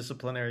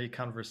interdisciplinary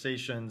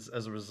conversations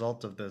as a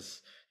result of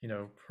this,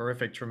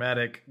 horrific,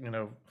 traumatic,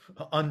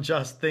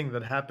 unjust thing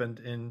that happened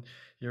in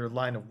your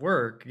line of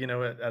work, at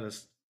a,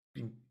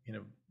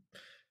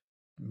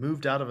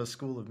 moved out of a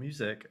school of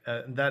music,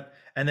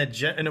 and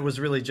it was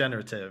really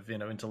generative,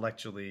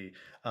 intellectually.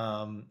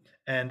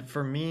 And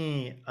for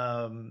me,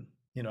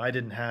 I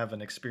didn't have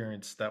an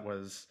experience that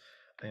was,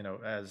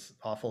 as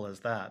awful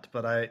as that,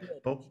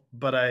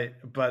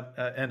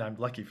 and I'm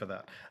lucky for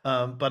that.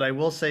 But I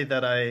will say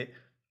that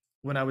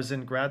when I was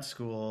in grad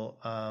school,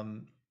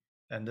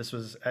 and this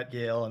was at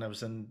Yale, and I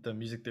was in the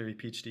music theory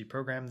PhD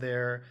program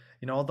there.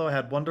 Although I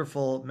had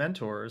wonderful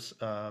mentors,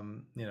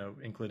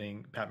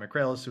 including Pat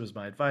McCrails, who was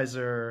my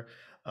advisor,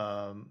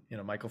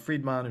 Michael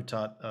Friedman, who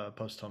taught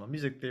post-tonal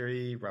music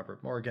theory,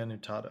 Robert Morgan, who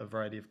taught a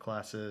variety of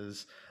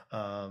classes,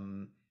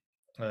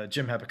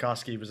 Jim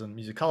Hapikoski was in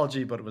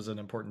musicology, but was an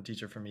important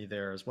teacher for me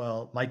there as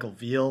well. Michael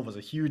Veal was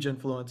a huge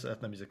influence,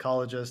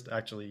 ethnomusicologist.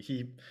 Actually,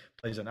 he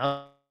plays an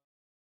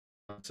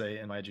say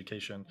in my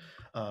education,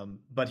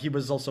 but he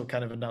was also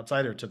kind of an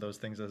outsider to those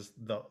things as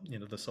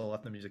the sole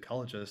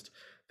ethnomusicologist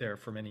there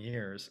for many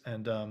years,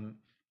 and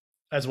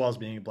as well as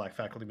being a Black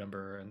faculty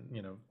member, and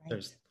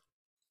there's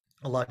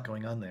a lot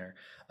going on there.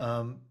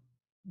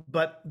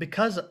 But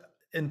because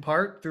in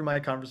part through my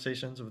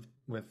conversations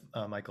with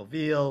Michael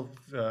Veal,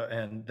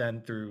 and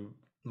then through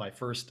my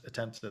first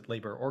attempts at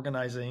labor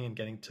organizing and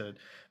getting to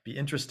be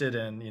interested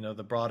in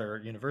the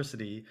broader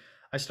university,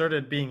 I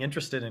started being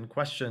interested in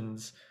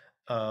questions,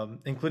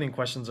 including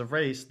questions of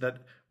race, that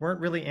weren't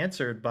really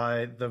answered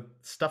by the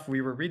stuff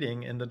we were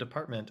reading in the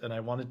department. And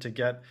I wanted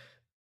to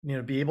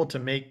be able to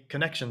make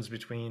connections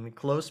between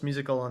close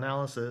musical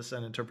analysis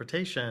and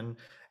interpretation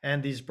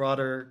and these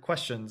broader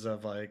questions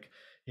of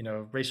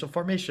racial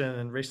formation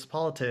and race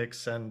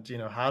politics, and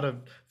how to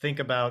think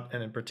about,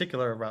 and in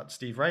particular about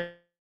Steve Reich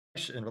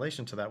in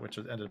relation to that, which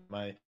ended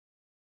my,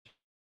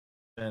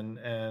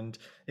 and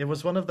it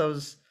was one of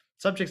those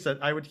subjects that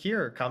I would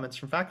hear comments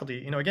from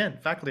faculty, again,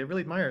 faculty I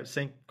really admire,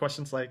 saying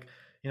questions like,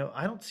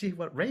 I don't see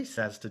what race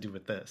has to do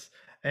with this.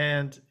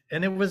 And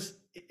it was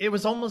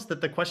almost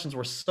that the questions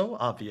were so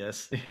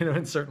obvious,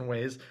 in certain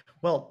ways.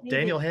 Well,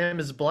 Daniel Ham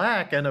is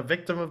Black and a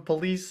victim of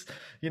police,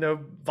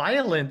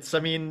 violence. I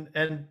mean,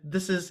 and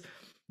this is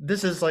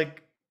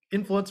like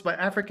influenced by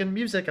African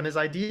music and his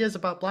ideas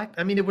about Black.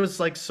 I mean, it was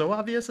like so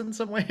obvious in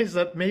some ways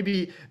that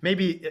maybe,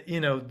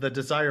 the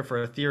desire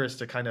for a theorist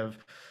to kind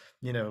of,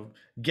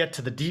 get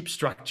to the deep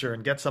structure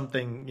and get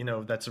something,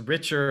 that's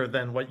richer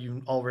than what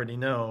you already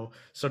know,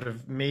 sort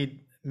of made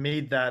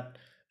that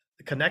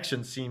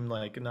connection seem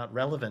like not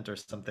relevant or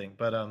something.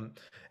 But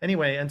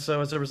anyway, and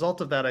so as a result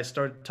of that, I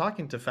started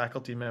talking to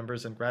faculty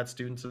members and grad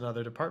students in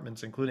other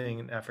departments,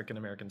 including African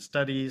American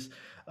Studies.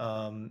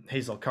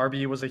 Hazel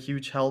Carby was a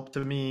huge help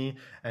to me,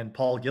 and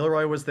Paul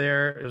Gilroy was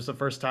there. It was the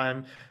first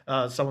time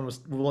someone was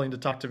willing to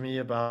talk to me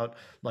about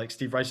like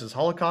Steve Reich's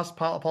Holocaust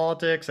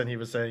politics, and he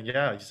was saying,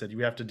 yeah, he said, you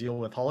have to deal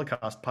with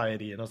Holocaust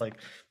piety. And I was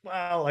like,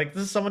 wow, like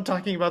this is someone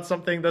talking about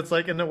something that's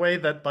like in a way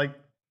that like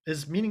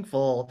is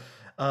meaningful,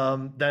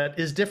 that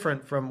is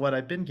different from what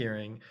I'd been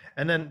hearing.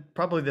 And then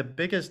probably the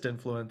biggest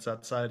influence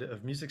outside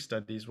of music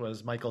studies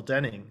was Michael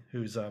Denning,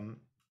 who's a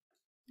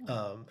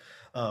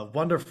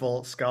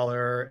wonderful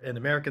scholar in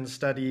American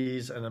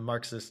studies and a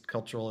Marxist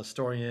cultural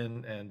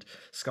historian and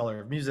scholar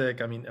of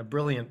music. I mean, a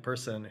brilliant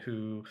person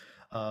who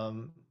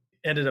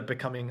ended up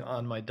becoming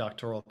on my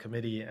doctoral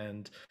committee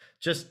and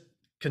just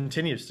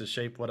continues to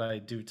shape what I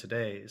do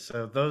today.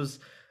 So those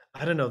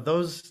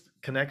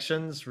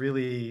connections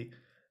really,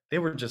 they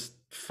were just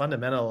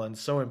fundamental and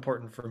so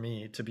important for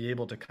me to be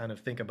able to kind of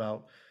think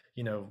about,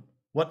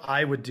 what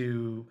I would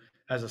do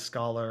as a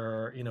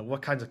scholar,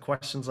 what kinds of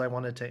questions I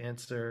wanted to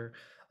answer.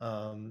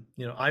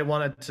 I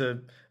wanted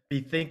to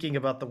be thinking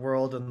about the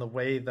world in the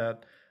way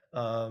that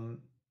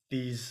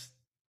these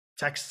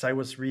texts I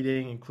was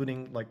reading,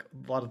 including like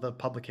a lot of the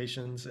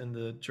publications in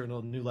the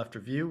journal New Left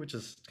Review, which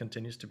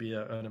continues to be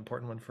an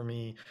important one for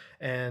me,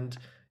 and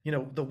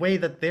the way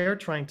that they're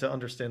trying to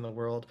understand the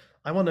world,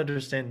 I want to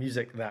understand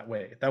music that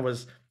way. That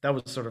was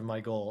sort of my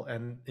goal,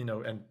 and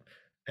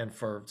and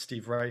for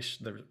Steve Reich,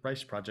 the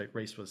Reich Project,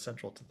 race was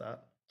central to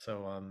that.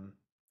 So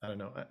I don't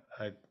know.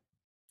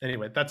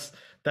 Anyway, that's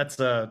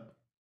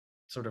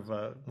sort of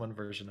one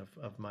version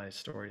of my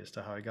story as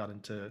to how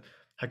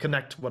I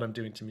connect what I'm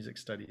doing to music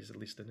studies, at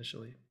least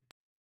initially.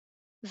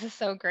 This is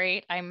so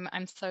great. I'm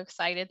so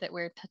excited that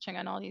we're touching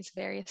on all these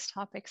various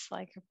topics.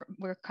 Like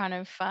we're kind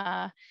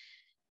of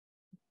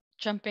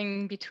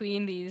jumping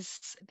between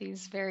these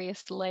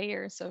various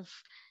layers of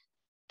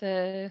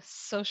the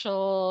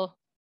social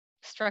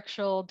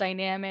structural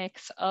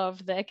dynamics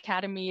of the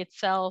academy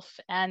itself,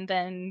 and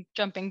then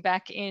jumping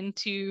back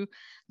into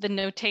the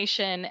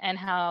notation and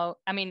how,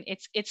 I mean,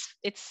 it's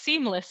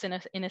seamless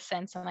in a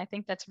sense, and I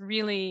think that's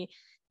really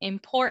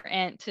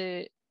important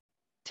to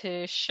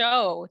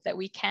show that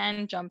we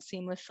can jump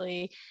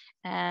seamlessly,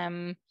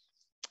 and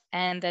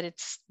that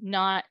it's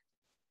not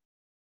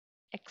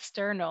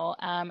external,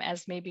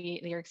 as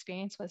maybe your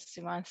experience was,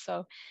 Sumanth.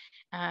 So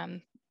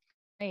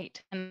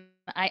great. And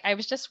I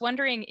was just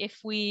wondering if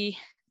we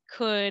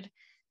could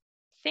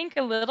think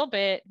a little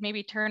bit,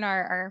 maybe turn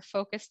our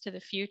focus to the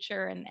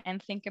future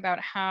and think about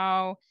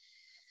how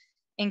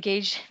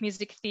engaged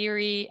music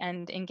theory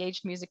and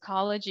engaged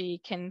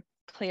musicology can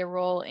play a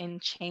role in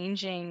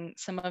changing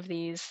some of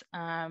these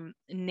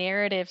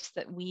narratives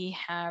that we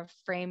have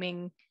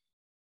framing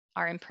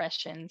our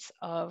impressions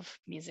of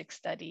music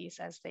studies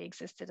as they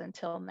existed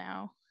until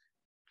now.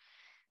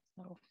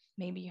 So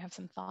maybe you have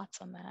some thoughts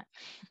on that.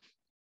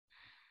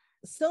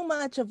 So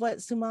much of what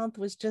Sumanth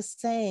was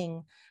just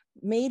saying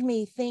made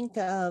me think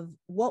of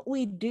what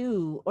we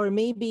do, or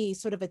maybe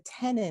sort of a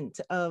tenet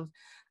of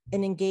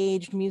an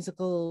engaged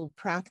musical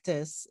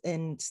practice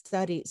and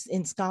studies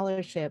in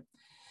scholarship,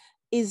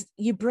 is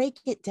you break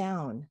it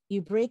down.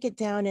 You break it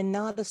down and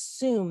not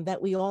assume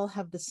that we all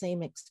have the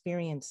same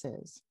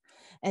experiences.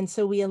 And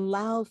so we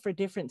allow for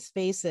different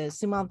spaces.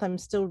 Sumanth, I'm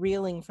still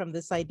reeling from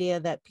this idea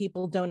that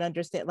people don't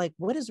understand, like,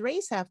 what does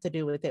race have to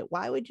do with it?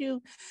 Why would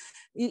you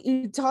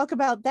talk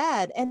about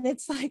that? And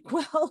it's like,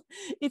 well,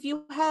 if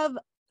you have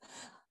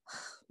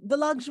the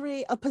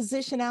luxury of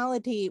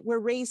positionality where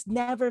race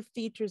never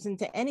features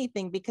into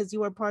anything because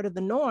you are part of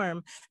the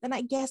norm, then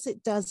I guess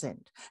it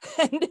doesn't.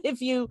 And if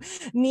you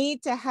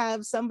need to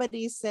have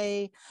somebody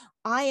say,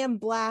 I am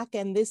Black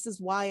and this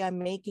is why I'm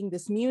making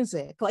this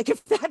music, like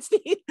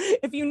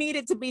if you need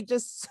it to be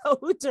just so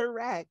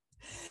direct,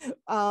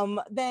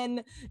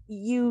 then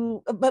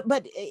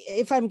but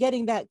if I'm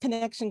getting that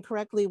connection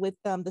correctly with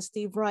the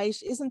Steve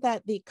Reich, isn't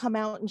that the come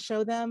out and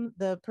show them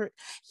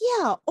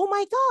yeah, oh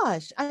my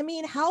gosh, I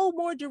mean, how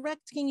more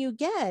direct can you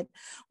get,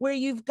 where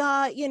you've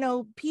got,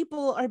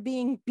 people are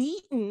being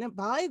beaten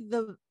by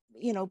the,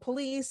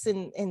 police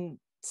and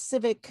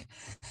civic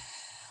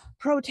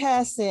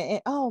protests, and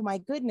oh my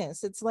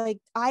goodness, it's like,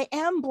 I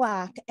am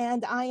Black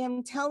and I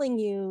am telling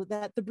you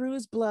that the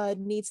bruised blood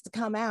needs to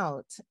come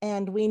out,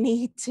 and we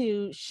need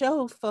to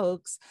show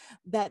folks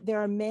that there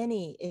are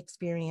many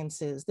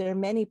experiences, there are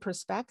many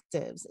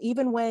perspectives,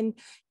 even when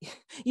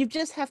you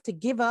just have to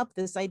give up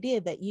this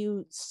idea that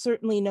you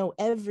certainly know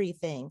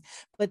everything,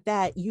 but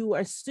that you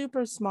are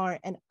super smart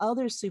and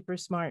other super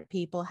smart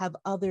people have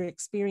other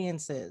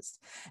experiences,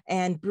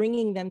 and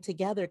bringing them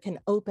together can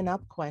open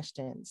up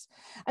questions.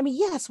 I mean,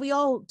 yes, we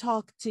all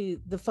talk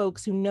to the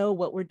folks who know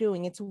what we're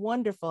doing. It's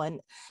wonderful.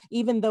 And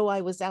even though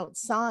I was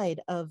outside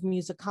of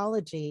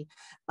musicology,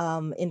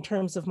 in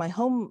terms of my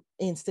home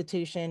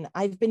institution,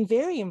 I've been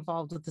very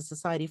involved with the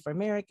Society for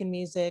American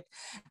Music,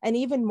 and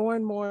even more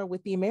and more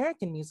with the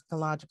American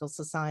Musicological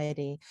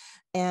Society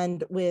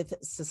and with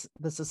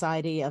the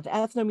Society of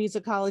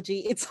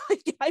Ethnomusicology. It's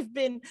like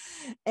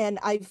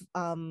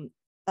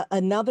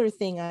another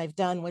thing I've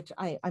done, which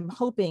I'm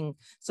hoping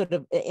sort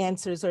of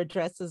answers or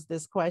addresses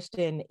this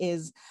question,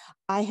 is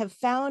I have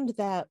found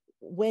that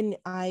when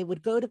I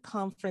would go to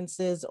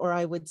conferences or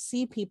I would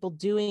see people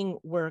doing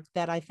work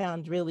that I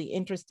found really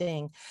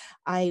interesting,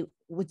 I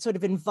would sort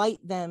of invite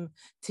them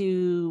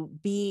to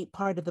be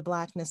part of the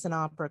Blackness in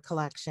Opera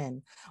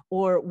collection.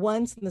 Or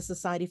once in the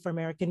Society for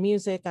American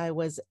Music, I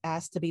was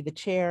asked to be the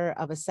chair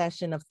of a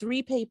session of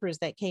 3 papers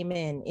that came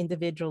in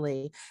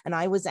individually, and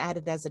I was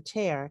added as a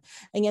chair.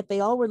 And yet they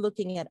all were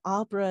looking at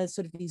opera as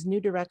sort of these new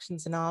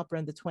directions in opera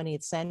in the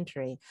 20th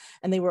century.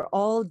 And they were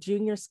all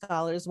junior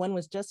scholars. One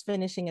was just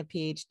finishing a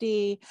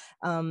PhD,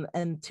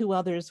 and 2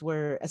 others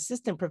were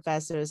assistant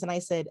professors. And I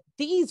said,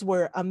 these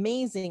were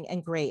amazing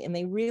and great, and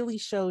they really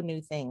show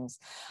new things.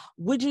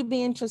 Would you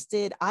be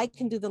interested? I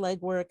can do the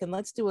legwork, and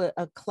let's do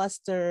a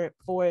cluster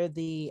for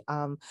the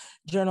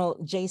journal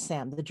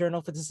JSAM, the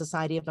Journal for the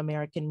Society of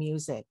American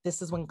Music.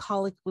 This is when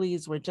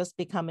colloquies were just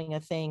becoming a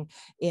thing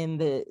in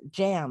the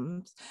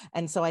jams.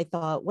 And so I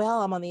thought,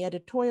 well, I'm on the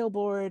editorial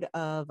board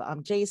of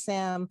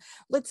JSAM.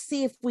 Let's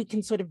see if we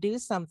can sort of do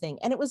something.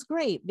 And it was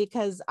great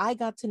because I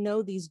got to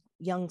know these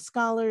young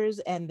scholars,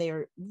 and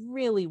they're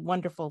really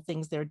wonderful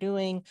things they're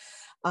doing.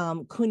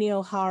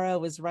 Kunio Hara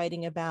was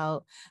writing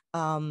about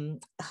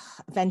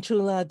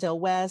Fanciulla del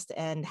West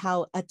and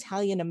how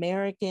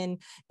Italian-American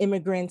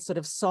immigrants sort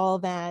of saw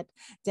that.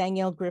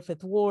 Danielle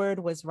Griffith Ward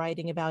was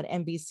writing about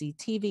NBC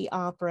TV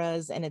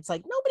operas, and it's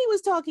like nobody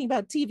was talking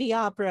about TV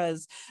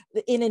operas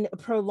in a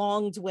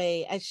prolonged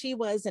way as she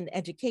was in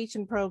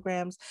education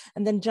programs.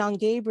 And then John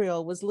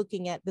Gabriel was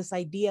looking at this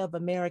idea of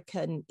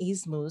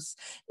Americanismus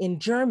in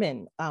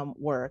German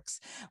works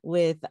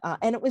with,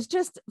 and it was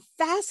just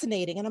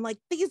fascinating. And I'm like,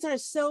 these are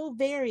so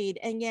varied,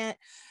 and yet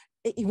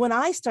when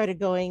I started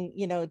going,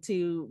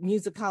 to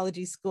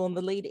musicology school in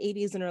the late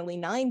 80s and early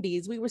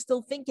 90s, we were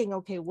still thinking,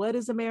 okay, what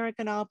is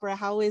American opera?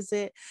 How is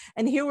it?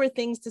 And here were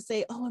things to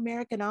say, oh,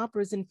 American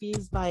opera is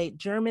infused by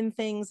German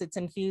things. It's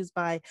infused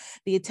by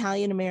the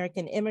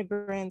Italian-American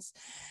immigrants.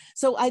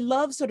 So I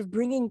love sort of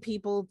bringing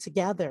people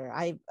together.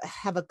 I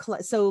have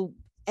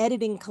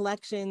editing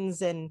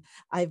collections, and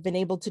I've been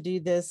able to do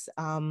this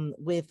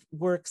with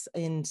works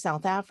in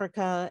South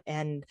Africa,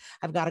 and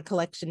I've got a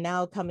collection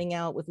now coming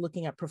out with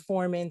looking at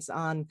performance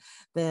on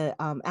the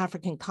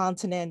African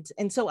continent.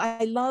 And so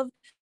I love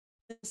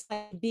this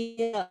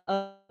idea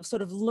of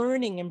sort of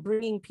learning and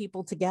bringing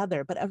people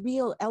together, but a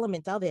real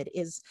element of it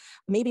is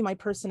maybe my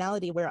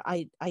personality, where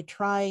I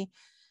try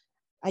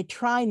I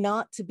try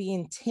not to be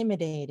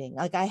intimidating.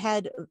 Like I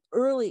had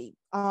early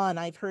on,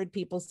 I've heard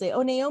people say,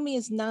 oh, Naomi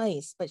is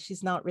nice, but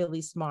she's not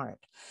really smart,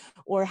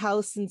 or how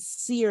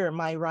sincere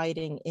my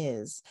writing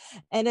is.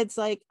 And it's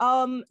like,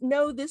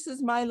 no, this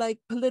is my like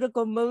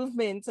political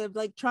movement of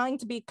like trying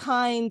to be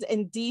kind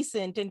and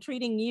decent and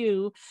treating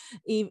you,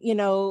 you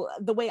know,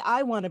 the way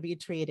I want to be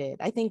treated.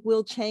 I think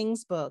Will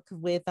Chang's book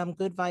with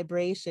Good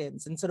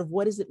Vibrations and sort of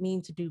what does it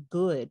mean to do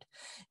good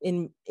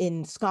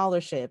in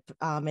scholarship,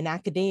 in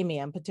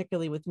academia, and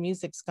particularly with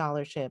music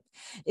scholarship.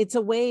 It's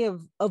a way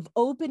of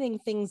opening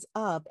things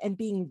up and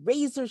being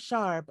razor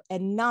sharp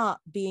and not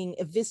being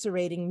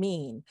eviscerating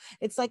mean.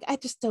 It's like, I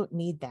just don't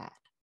need that.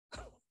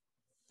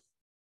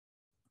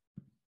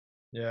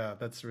 Yeah,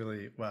 that's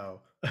really, wow.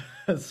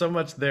 So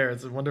much there.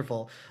 It's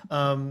wonderful.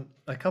 A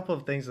couple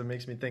of things that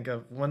makes me think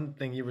of one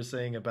thing you were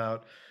saying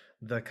about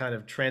the kind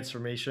of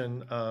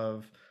transformation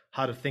of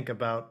how to think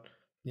about,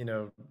 you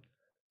know,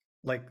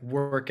 like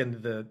work in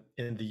the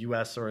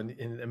US or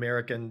in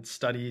American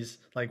studies,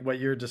 like what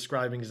you're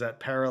describing is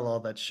that parallel,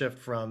 that shift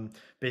from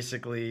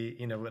basically,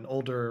 you know, an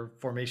older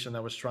formation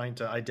that was trying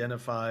to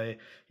identify,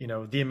 you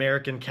know, the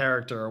American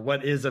character or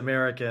what is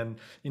American,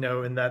 you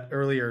know, in that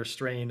earlier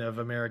strain of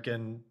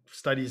American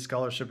studies,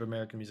 scholarship,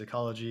 American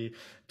musicology,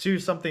 to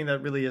something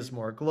that really is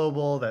more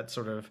global, that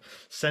sort of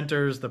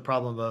centers the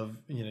problem of,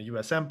 you know,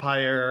 US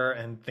empire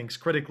and thinks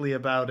critically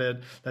about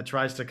it, that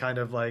tries to kind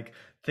of like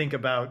think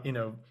about, you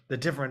know, the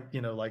different, you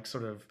know, like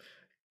sort of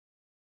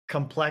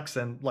complex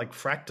and like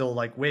fractal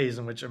like ways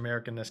in which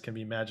Americanness can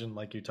be imagined,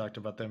 like you talked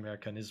about the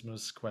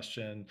Americanismus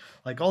question,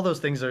 like all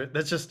those things are,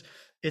 that's just,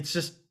 it's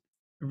just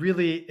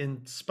really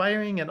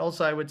inspiring. And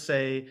also I would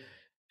say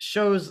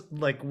shows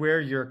like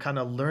where you're kind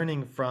of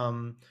learning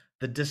from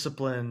the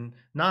discipline,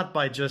 not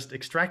by just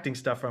extracting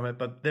stuff from it,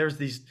 but there's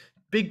these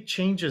big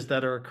changes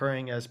that are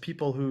occurring as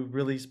people who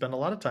really spend a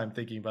lot of time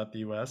thinking about the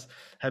US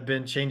have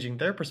been changing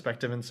their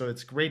perspective. And so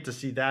it's great to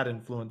see that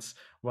influence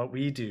what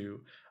we do.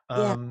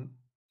 Yeah.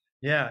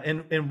 Yeah,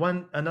 and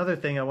one another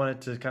thing I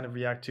wanted to kind of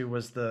react to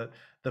was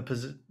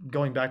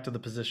going back to the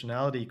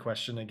positionality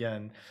question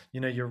again.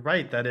 You know, you're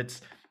right that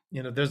it's,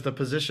 you know, there's the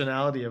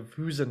positionality of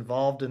who's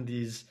involved in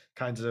these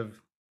kinds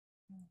of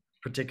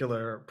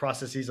particular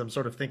processes. I'm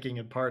sort of thinking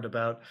in part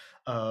about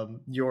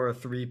your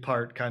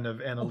three-part kind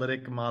of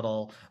analytic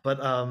model,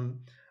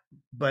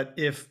 but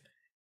if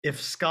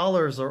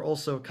scholars are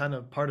also kind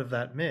of part of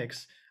that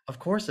mix, of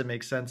course it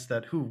makes sense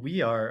that who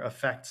we are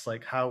affects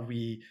like how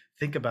we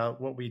think about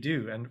what we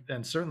do.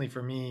 And certainly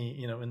for me,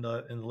 you know, in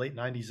the late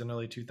 90s and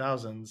early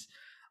 2000s,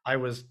 I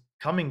was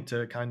coming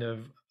to kind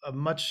of a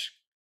much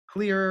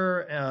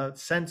clearer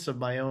sense of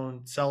my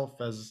own self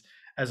as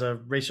a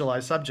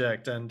racialized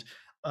subject. And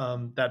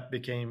that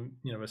became,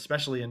 you know,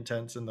 especially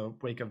intense in the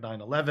wake of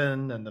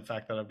 9/11 and the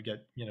fact that I would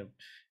get, you know,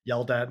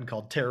 yelled at and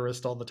called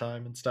terrorist all the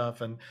time and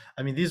stuff. And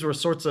I mean, these were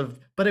sorts of,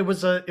 but it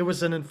was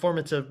an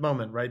informative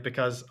moment, right?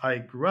 Because I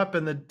grew up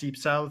in the Deep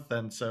South,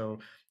 and so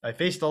I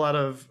faced a lot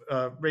of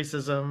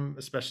racism,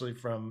 especially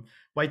from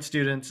white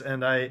students,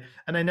 and I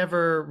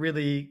never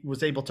really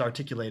was able to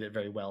articulate it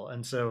very well.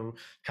 And so,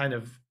 kind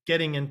of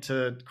getting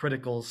into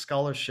critical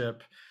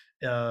scholarship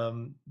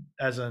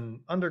as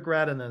an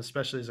undergrad and then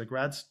especially as a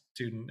grad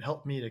student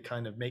helped me to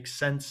kind of make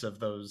sense of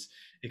those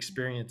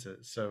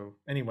experiences. So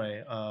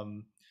anyway,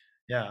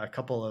 yeah, a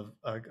couple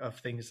of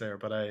things there,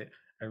 but I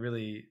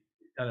really,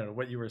 I don't know,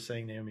 what you were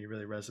saying, Naomi,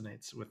 really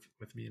resonates with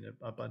me in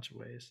a bunch of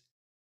ways.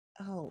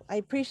 Oh, I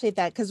appreciate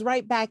that, because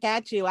right back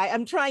at you.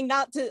 I'm trying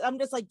not to, I'm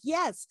just like,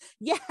 yes,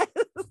 yes.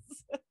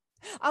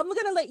 I'm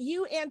gonna let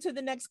you answer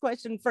the next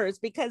question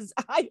first, because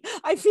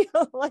I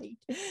feel like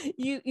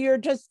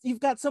you've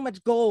got so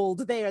much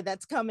gold there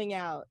that's coming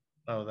out.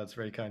 Oh, that's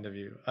very kind of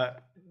you.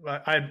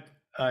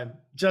 I'm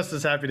just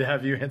as happy to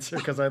have you answer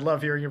because I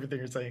love hearing everything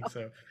you're saying.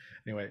 So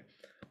anyway.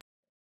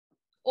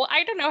 Well,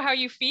 I don't know how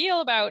you feel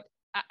about,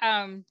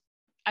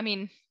 I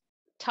mean,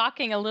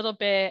 talking a little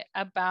bit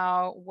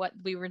about what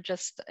we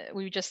just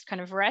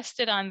kind of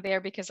rested on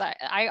there, because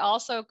I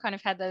also kind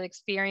of had that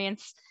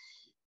experience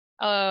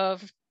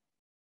of,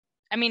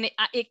 I mean,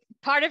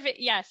 part of it,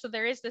 yeah. So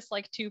there is this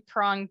like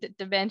two-pronged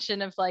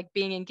dimension of like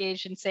being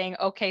engaged and saying,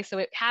 okay, so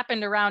it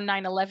happened around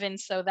 9/11,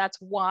 so that's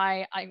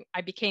why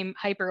I became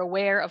hyper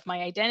aware of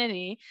my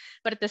identity.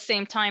 But at the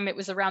same time, it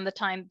was around the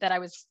time that I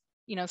was,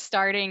 you know,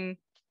 starting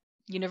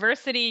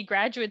university,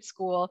 graduate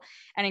school,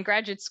 and in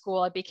graduate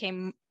school, it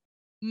became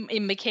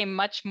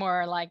much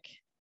more like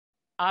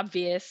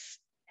obvious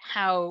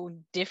how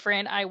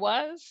different I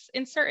was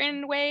in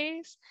certain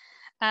ways.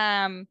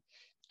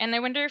 And I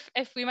wonder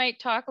if we might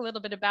talk a little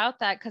bit about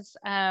that, because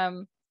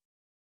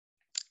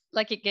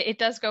like it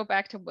does go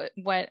back to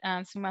what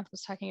Sumanth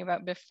was talking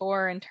about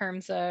before in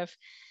terms of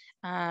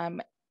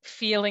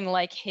feeling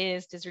like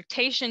his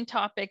dissertation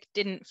topic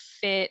didn't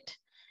fit.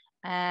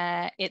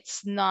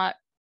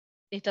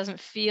 It doesn't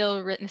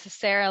feel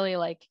necessarily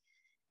like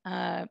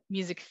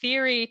music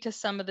theory to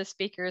some of the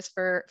speakers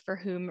for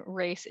whom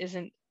race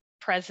isn't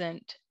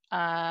present,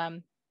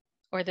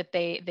 or that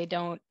they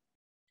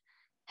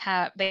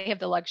have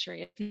the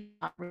luxury of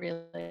not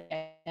really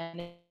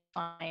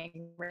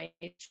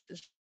race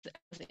as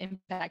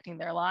impacting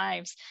their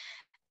lives,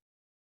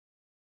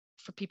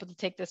 for people to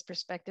take this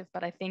perspective.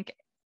 But I think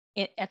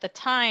at the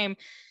time,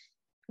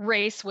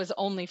 race was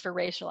only for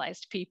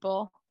racialized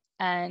people.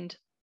 And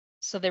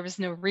so there was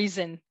no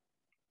reason.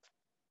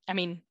 I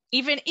mean,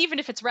 even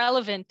if it's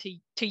relevant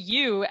to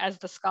you as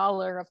the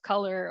scholar of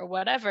color or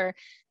whatever,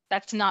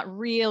 that's not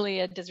really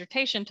a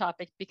dissertation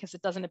topic because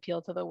it doesn't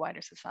appeal to the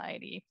wider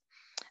society.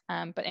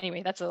 But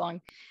anyway, that's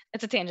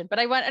a tangent. But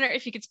I wonder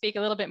if you could speak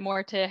a little bit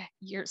more to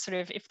your sort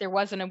of, if there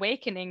was an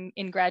awakening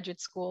in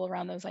graduate school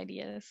around those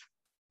ideas.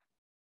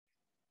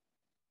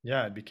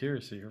 Yeah, I'd be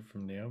curious to hear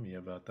from Naomi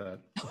about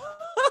that.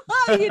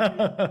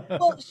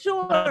 Well,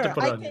 sure. Not to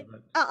put on you,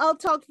 but... I'll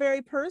talk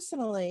very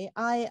personally.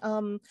 I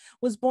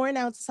was born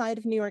outside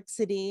of New York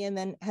City and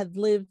then had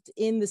lived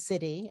in the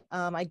city.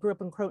 I grew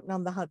up in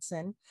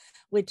Croton-on-the-Hudson,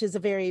 which is a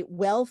very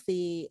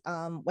wealthy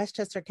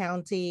Westchester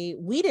County.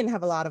 We didn't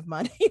have a lot of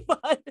money,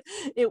 but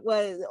it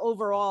was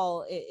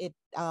overall, it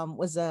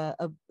was a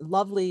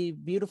lovely,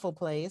 beautiful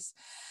place.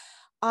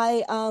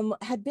 I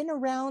had been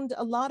around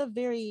a lot of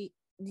very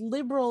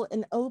liberal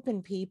and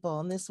open people,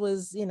 and this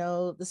was, you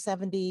know, the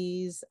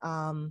 70s.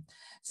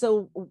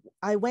 So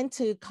I went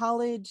to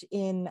college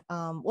in,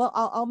 well,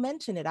 I'll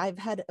mention it. I've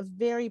had a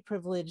very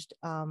privileged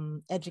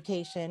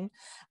education.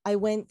 I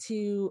went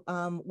to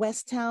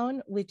Westtown,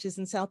 which is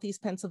in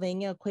Southeast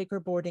Pennsylvania, a Quaker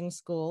boarding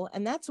school.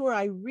 And that's where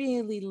I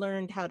really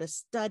learned how to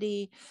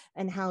study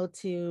and how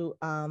to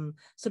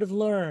sort of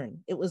learn.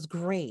 It was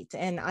great.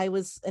 And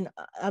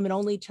I'm an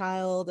only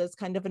child. I was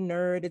kind of a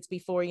nerd. It's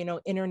before, you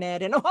know,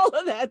 internet and all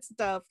of that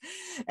stuff.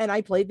 And I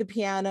played the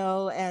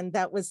piano, and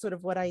that was sort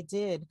of what I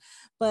did.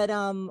 But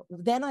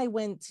then I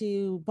went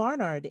to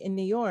Barnard in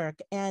New York,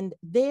 and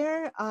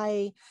there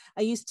I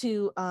used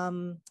to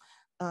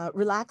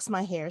relax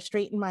my hair,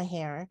 straighten my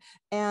hair,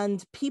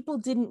 and people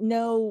didn't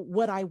know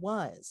what I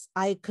was.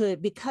 I could,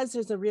 because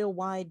there's a real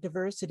wide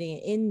diversity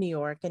in New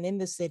York and in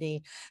the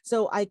city.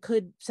 So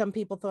some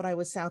people thought I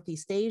was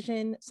Southeast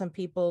Asian. Some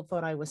people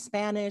thought I was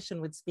Spanish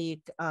and would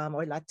speak,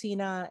 or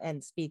Latina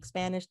and speak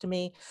Spanish to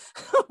me.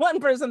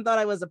 One person thought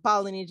I was a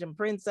Polynesian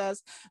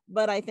princess,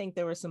 but I think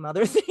there were some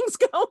other things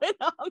going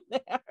on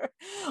there.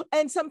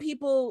 And some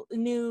people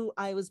knew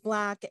I was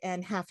Black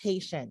and half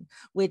Haitian,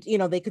 which, you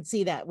know, they could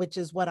see that, which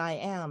is what I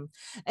am.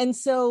 And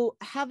so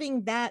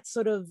having that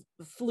sort of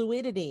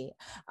fluidity,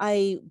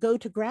 I go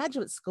to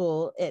graduate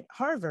school at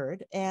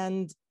Harvard,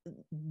 and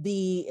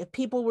the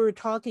people were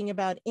talking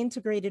about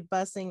integrated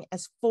busing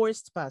as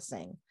forced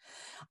busing.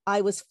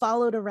 I was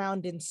followed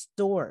around in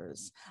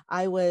stores.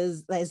 I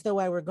was as though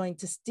I were going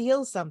to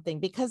steal something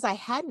because I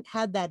hadn't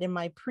had that in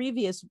my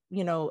previous,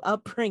 you know,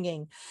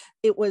 upbringing.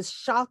 It was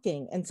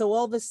shocking. And so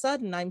all of a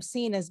sudden I'm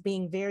seen as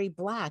being very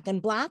Black,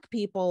 and Black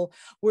people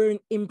were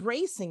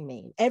embracing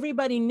me.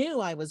 Everybody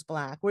knew I was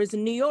Black. Whereas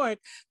in New York,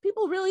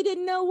 people really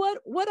didn't know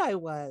what I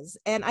was.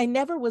 And I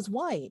never was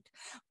white,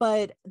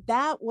 but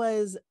that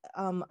was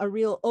a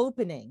real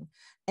opening.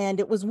 And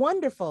it was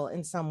wonderful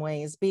in some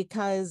ways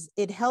because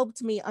it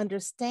helped me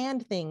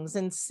understand things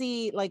and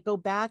see, like, go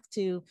back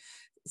to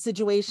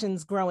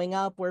situations growing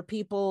up where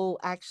people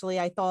actually,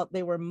 I thought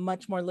they were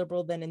much more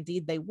liberal than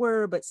indeed they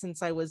were. But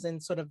since I was in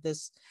sort of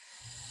this,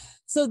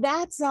 so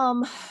that's,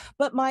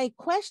 but my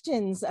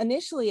questions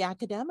initially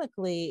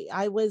academically,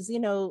 I was, you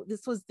know,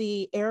 this was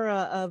the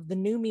era of the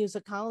new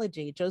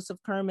musicology. Joseph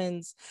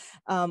Kerman's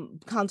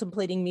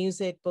Contemplating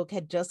Music book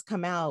had just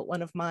come out.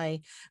 One of my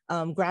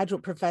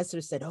graduate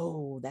professors said,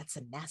 "Oh, that's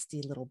a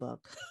nasty little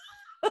book."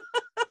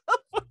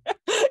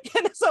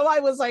 And so I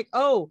was like,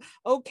 oh,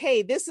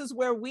 okay, this is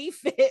where we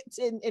fit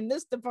in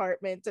this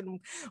department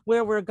and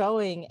where we're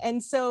going.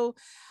 And so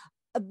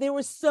there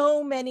were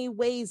so many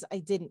ways I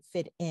didn't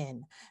fit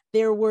in.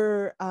 There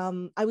were,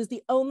 I was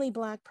the only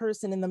Black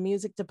person in the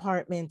music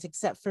department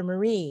except for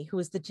Marie, who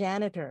was the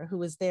janitor, who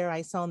was there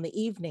I saw in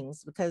the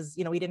evenings because,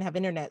 you know, we didn't have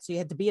internet, so you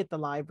had to be at the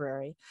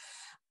library.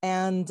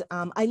 And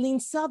Eileen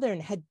Southern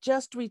had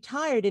just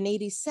retired in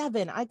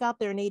 '87. I got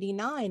there in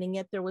 '89, and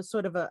yet there was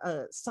sort of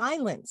a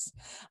silence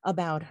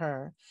about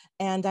her.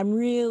 And I'm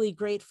really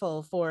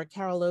grateful for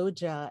Carol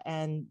Oja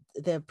and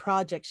the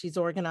project she's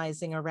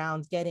organizing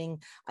around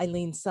getting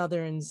Eileen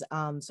Southern's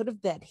sort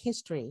of that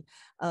history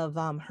of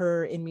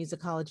her in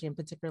musicology, and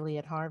particularly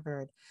at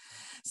Harvard.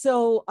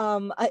 So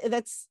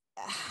that's,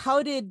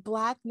 how did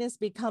Blackness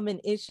become an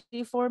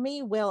issue for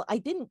me? Well, I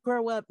didn't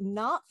grow up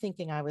not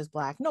thinking I was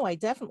Black. No, I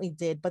definitely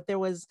did. But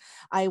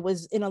I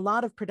was in a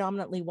lot of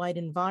predominantly white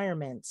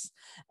environments.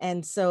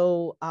 And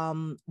so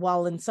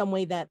while in some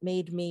way that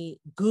made me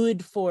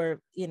good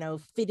for, you know,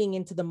 fitting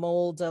into the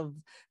mold of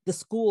the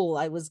school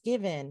I was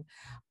given,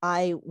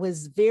 I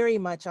was very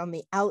much on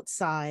the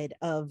outside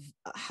of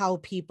how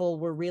people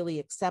were really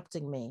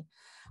accepting me.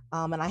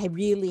 And I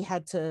really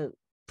had to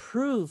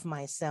prove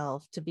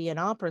myself to be an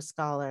opera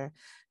scholar.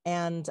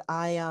 And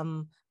I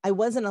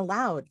wasn't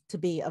allowed to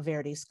be a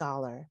Verdi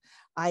scholar.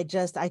 I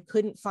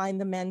couldn't find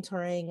the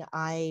mentoring.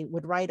 I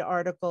would write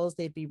articles,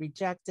 they'd be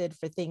rejected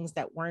for things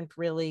that weren't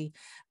really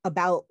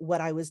about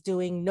what I was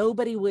doing.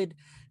 Nobody would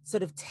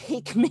sort of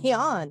take me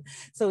on.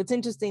 So it's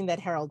interesting that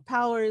Harold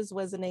Powers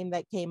was a name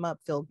that came up,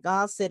 Phil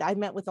Gossett. I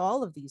met with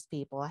all of these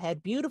people. I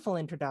had beautiful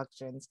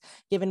introductions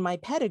given my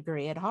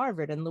pedigree at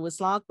Harvard, and Lewis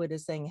Lockwood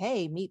is saying,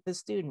 hey, meet the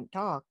student,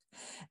 talk.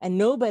 And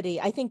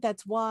nobody, I think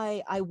that's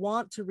why I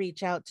want to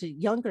reach out to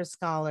younger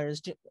scholars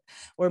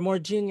or more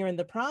junior in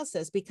the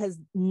process, because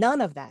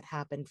none of that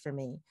happened for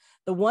me.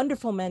 The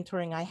wonderful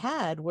mentoring I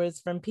had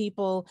was from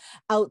people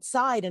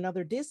outside in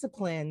other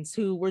disciplines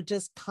who were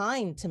just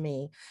kind to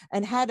me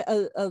and had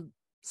a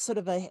sort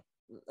of a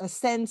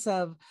sense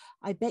of,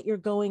 I bet you're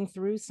going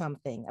through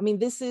something. I mean,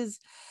 this is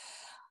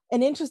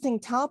an interesting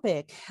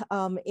topic,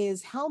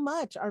 is how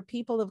much are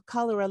people of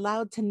color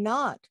allowed to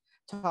not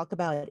talk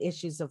about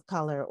issues of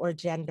color or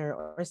gender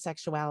or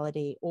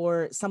sexuality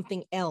or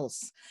something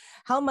else?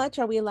 How much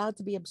are we allowed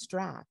to be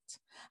abstract?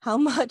 How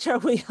much are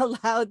we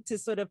allowed to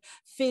sort of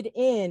fit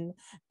in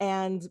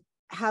and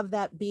have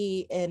that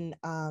be an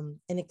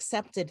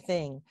accepted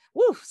thing?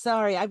 Woo,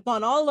 sorry, I've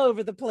gone all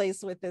over the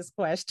place with this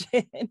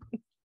question.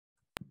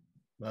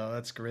 Well,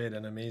 that's great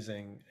and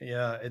amazing.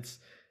 Yeah,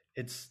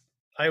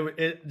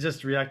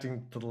 just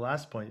reacting to the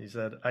last point you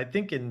said, I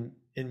think in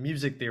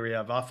music theory,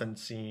 I've often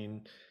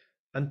seen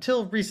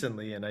until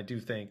recently, and I do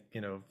think,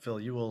 Phil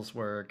Ewell's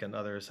work and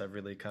others have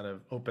really kind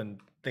of opened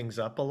things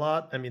up a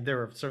lot. I mean, there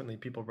were certainly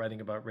people writing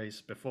about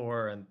race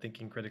before and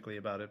thinking critically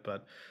about it,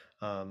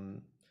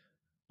 um,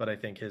 but I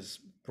think his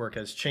work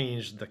has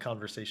changed the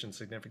conversation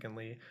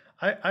significantly.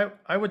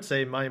 I would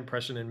say my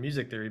impression in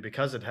music theory,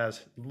 because it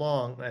has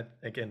long,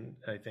 again,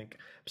 I think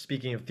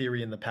speaking of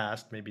theory in the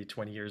past, maybe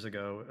 20 years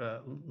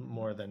ago,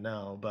 more than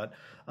now, but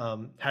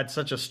had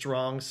such a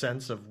strong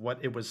sense of what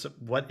it was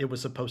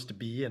supposed to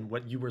be and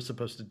what you were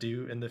supposed to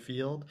do in the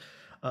field.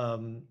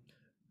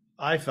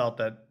 I felt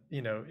that,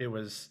 it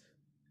was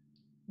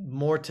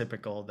more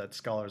typical that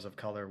scholars of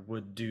color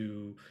would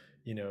do,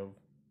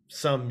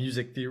 some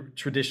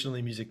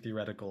traditionally music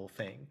theoretical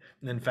thing.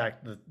 And in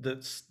fact,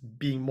 the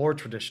being more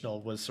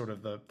traditional was sort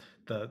of the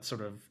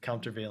sort of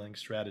countervailing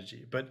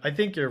strategy. But I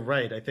think you're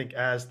right. I think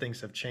as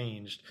things have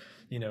changed,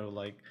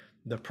 like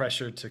the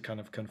pressure to kind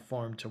of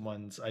conform to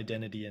one's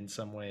identity in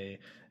some way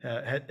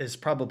is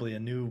probably a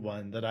new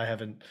one that I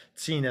haven't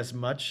seen as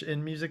much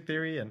in music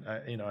theory, and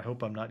I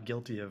hope I'm not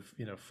guilty of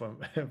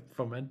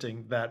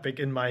fomenting that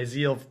in my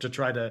zeal to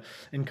try to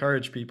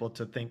encourage people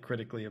to think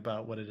critically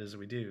about what it is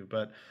we do.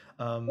 But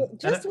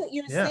just what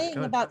you're yeah,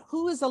 saying about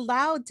who is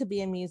allowed to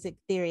be in music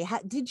theory,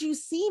 did you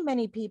see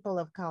many people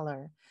of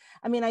color?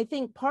 I mean, I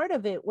think part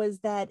of it was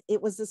that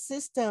it was a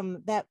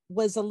system that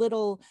was a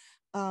little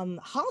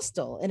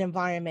hostile an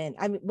environment.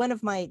 I mean, one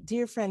of my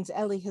dear friends,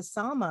 Ellie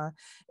Hassama,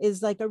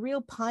 is like a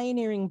real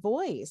pioneering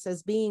voice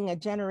as being a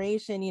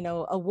generation,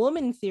 a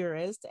woman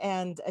theorist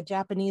and a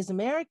Japanese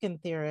American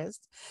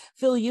theorist.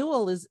 Phil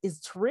Ewell is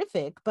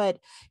terrific, but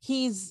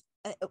he's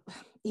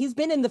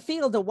been in the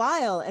field a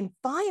while, and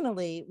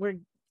finally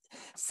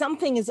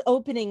something is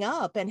opening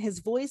up and his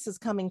voice is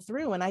coming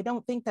through. And I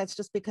don't think that's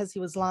just because he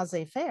was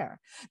laissez-faire.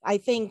 I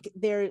think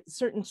there are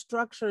certain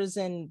structures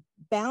and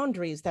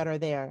boundaries that are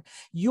there.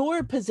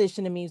 Your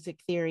position in music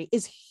theory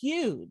is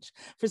huge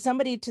for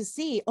somebody to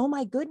see, oh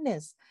my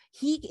goodness,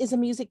 he is a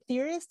music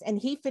theorist and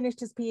he finished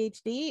his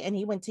PhD and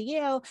he went to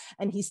Yale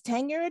and he's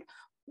tenured.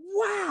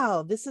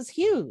 Wow, this is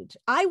huge.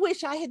 I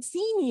wish I had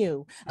seen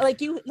you,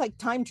 like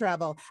time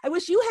travel. I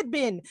wish you had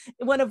been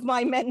one of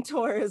my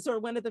mentors or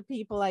one of the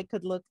people I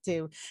could look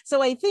to.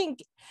 So I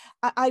think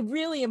I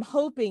really am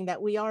hoping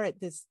that we are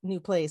at this new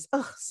place.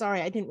 Oh,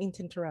 sorry, I didn't mean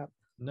to interrupt.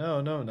 No,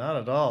 not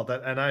at all.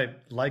 And I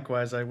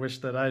likewise, I wish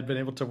that I had been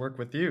able to work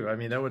with you. I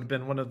mean, that would have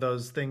been one of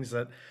those things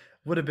that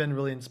would have been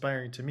really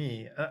inspiring to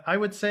me. I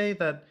would say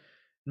that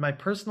in my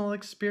personal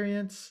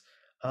experience,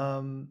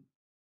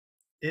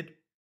 it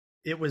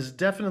it was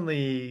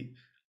definitely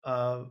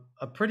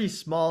a pretty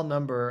small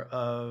number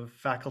of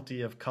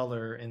faculty of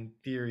color in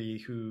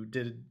theory who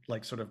did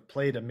sort of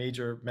played a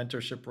major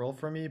mentorship role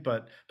for me,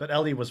 but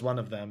Ellie was one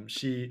of them.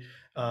 She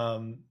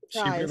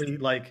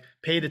really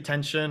paid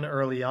attention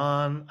early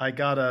on. I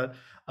got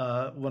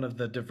one of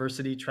the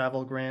diversity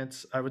travel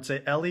grants. I would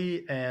say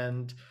Ellie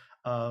and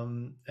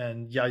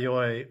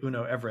Yayoi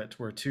Uno Everett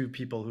were two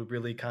people who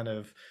really kind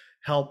of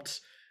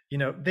helped.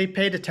 They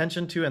paid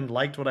attention to and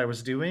liked what I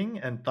was doing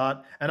and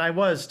thought, and I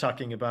was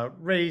talking about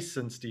race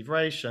and Steve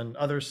Reich and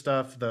other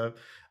stuff.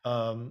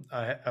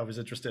 I was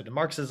interested in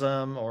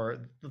Marxism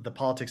or the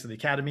politics of the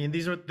academy, and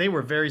they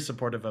were very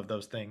supportive of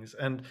those things,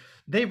 and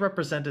they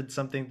represented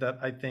something that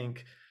I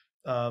think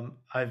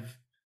I've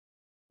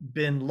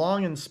been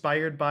long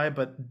inspired by,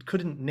 but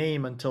couldn't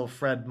name until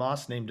Fred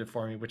Moss named it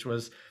for me, which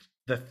was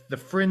the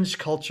fringe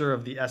culture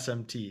of the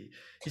SMT.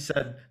 He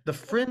said, the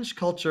fringe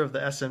culture of the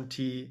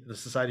SMT, the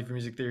Society for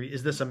Music Theory,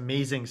 is this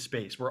amazing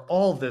space where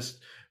all this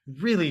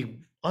really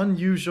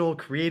unusual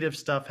creative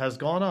stuff has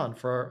gone on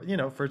for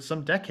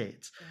some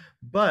decades.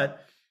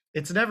 But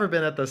it's never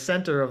been at the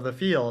center of the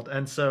field.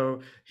 And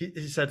so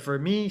he said, for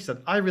me, he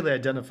said, I really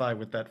identify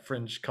with that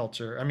fringe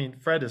culture. I mean,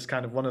 Fred is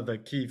kind of one of the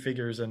key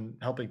figures in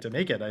helping to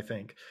make it, I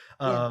think,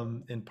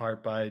 in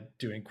part by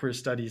doing queer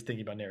studies,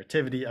 thinking about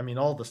narrativity. I mean,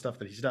 all the stuff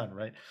that he's done,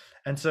 right?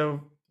 And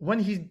so when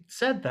he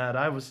said that,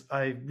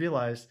 I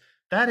realized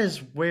that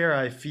is where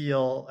I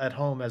feel at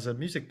home as a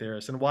music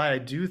theorist, and why I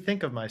do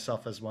think of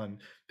myself as one,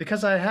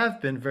 because I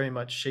have been very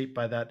much shaped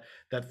by that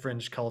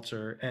fringe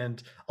culture.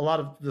 And a lot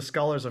of the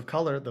scholars of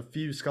color, the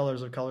few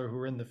scholars of color who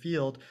are in the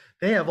field,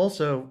 they have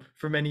also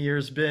for many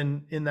years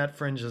been in that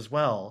fringe as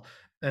well.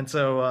 And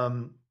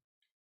so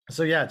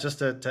yeah, just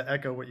to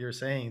echo what you're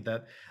saying,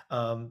 that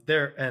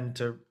there, and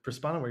to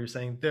respond to what you're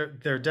saying,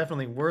 there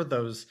definitely were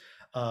those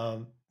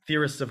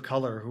theorists of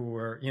color who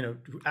were,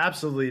 who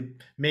absolutely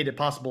made it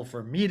possible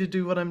for me to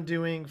do what I'm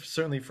doing,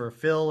 certainly for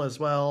Phil as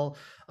well.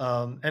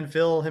 And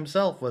Phil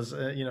himself was,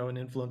 an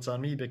influence on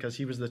me, because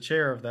he was the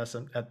chair of this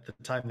at the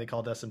time they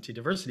called SMT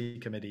Diversity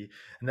Committee.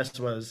 And this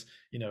was,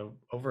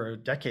 over a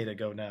decade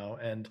ago now.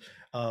 And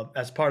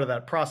as part of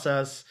that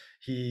process,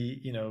 he's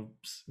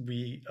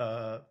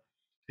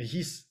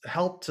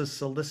helped to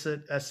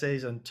solicit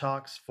essays and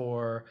talks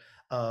for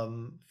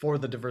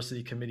the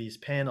diversity committee's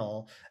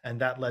panel, and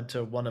that led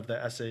to one of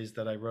the essays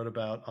that I wrote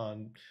about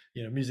on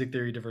music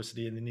theory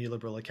diversity in the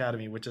Neoliberal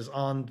Academy, which is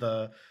on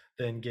the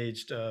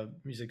Engaged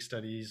Music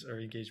Studies or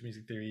Engaged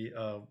Music Theory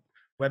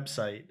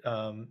website.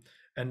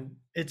 And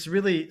it's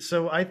really,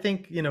 so I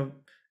think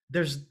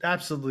there's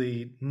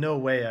absolutely no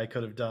way I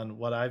could have done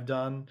what I've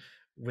done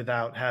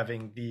without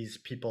having these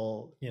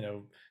people,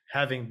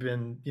 having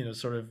been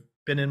sort of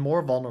been in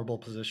more vulnerable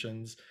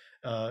positions,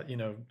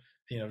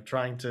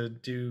 trying to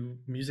do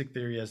music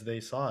theory as they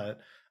saw it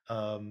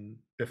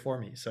before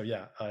me. So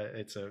yeah,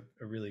 it's a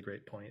really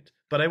great point.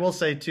 But I will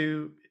say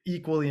too,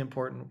 equally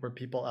important were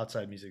people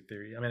outside music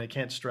theory. I mean, I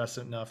can't stress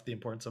enough the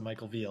importance of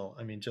Michael Veal.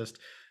 I mean, just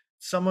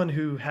someone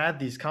who had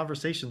these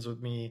conversations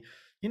with me,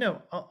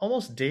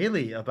 almost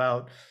daily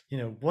about,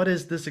 what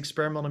is this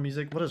experimental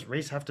music? What does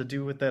race have to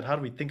do with it? How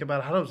do we think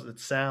about it? How does it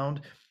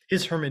sound?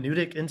 His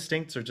hermeneutic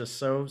instincts are just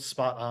so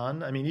spot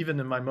on. I mean, even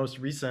in my most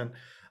recent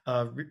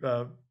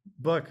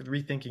book,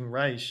 Rethinking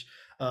Reich,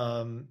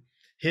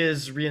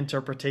 his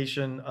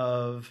reinterpretation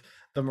of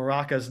the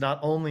maracas, not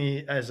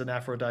only as an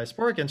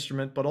Afro-diasporic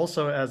instrument, but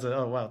also as a,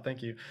 oh wow,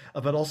 thank you,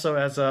 but also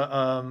as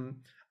a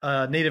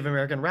Native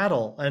American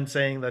rattle, and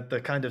saying that the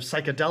kind of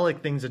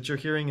psychedelic things that you're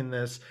hearing in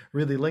this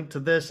really link to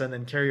this. And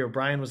then Carrie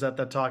O'Brien was at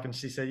that talk, and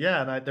she said,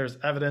 yeah, and there's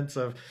evidence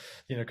of,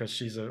 because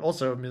she's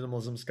also a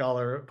minimalism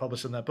scholar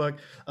published in that book,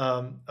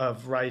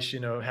 of Reich,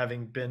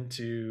 having been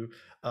to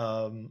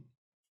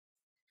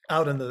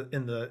out in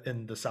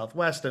the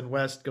Southwest and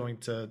West, going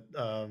to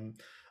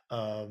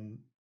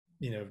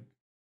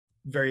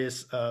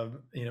various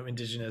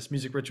indigenous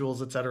music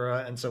rituals,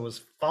 etc. And so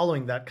was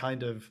following that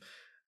kind of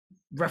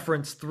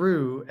reference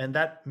through, and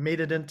that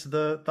made it into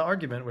the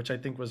argument, which I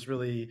think was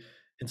really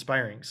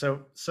inspiring.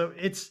 So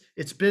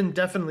it's been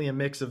definitely a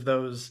mix of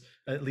those,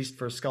 at least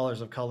for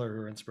scholars of color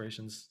who are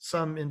inspirations,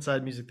 some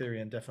inside music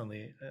theory and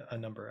definitely a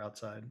number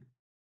outside.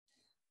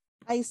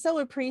 I so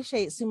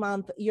appreciate,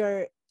 Sumanth,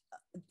 your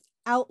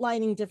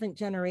outlining different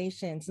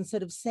generations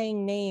instead of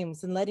saying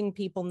names and letting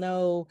people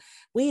know,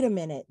 wait a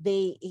minute,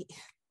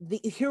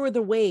 here are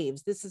the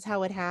waves. This is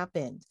how it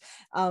happened.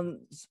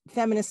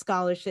 Feminist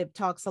scholarship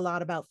talks a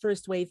lot about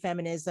first wave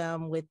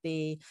feminism with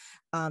the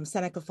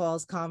Seneca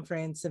Falls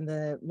Conference in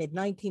the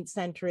mid-19th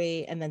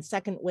century, and then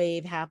second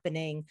wave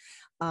happening,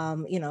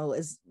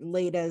 as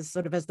late as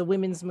sort of as the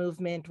women's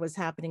movement was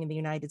happening in the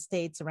United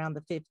States around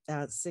the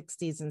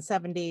 60s and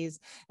 70s,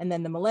 and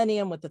then the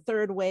millennium with the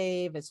third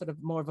wave is sort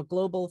of more of a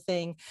global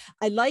thing.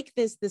 I like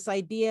this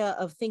idea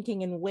of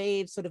thinking in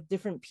waves, sort of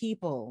different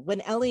people.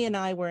 When Ellie and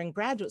I were in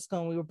graduate school,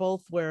 and we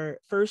were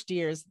first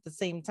years at the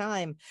same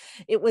time,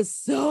 it was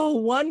so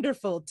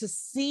wonderful to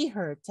see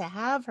her, to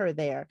have her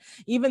there,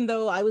 even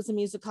though I was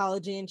in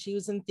musicology and she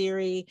was in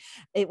theory.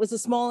 It was a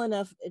small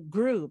enough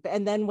group.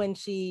 And then when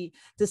she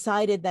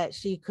decided that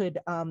she could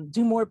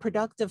do more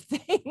productive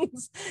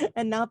things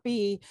and not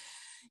be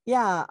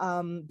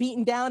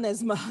beaten down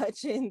as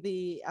much in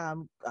the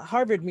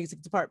Harvard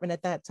music department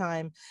at that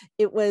time,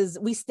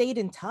 we stayed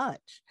in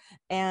touch.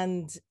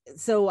 And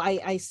so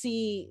I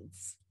see,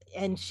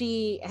 and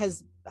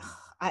she's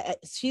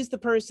the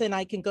person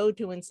I can go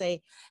to and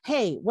say,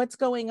 hey, what's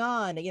going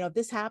on?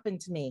 This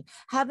happened to me.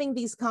 Having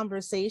these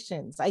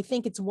conversations, I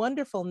think it's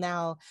wonderful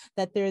now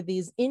that there are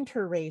these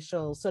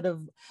interracial sort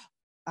of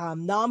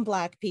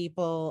non-Black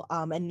people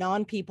and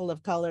non-people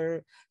of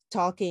color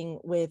talking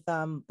with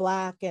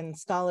Black and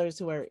scholars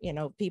who are,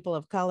 people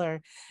of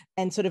color,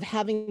 and sort of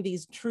having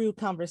these true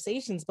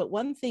conversations. But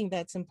one thing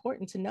that's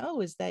important to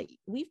know is that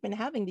we've been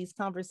having these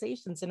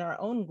conversations in our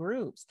own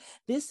groups.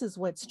 This is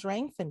what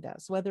strengthened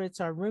us, whether it's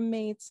our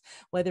roommates,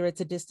 whether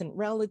it's a distant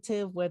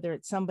relative, whether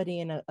it's somebody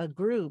in a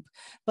group,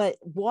 but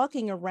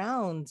walking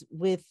around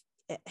with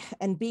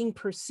and being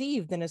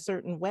perceived in a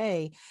certain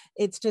way,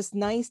 it's just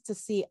nice to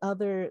see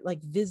other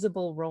like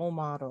visible role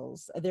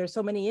models. There's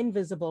so many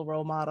invisible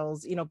role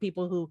models, you know,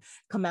 people who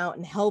come out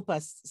and help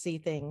us see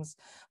things,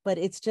 but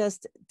it's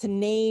just to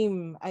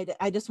name,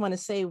 I just want to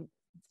say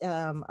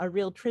a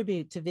real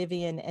tribute to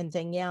Vivian and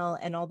Danielle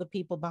and all the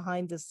people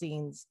behind the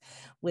scenes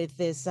with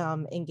this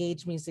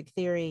engaged music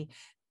theory,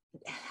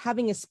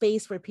 having a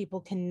space where people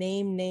can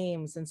name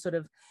names and sort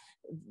of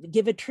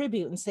give a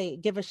tribute and say,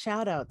 give a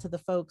shout out to the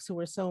folks who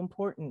were so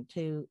important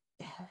to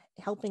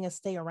helping us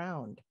stay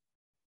around.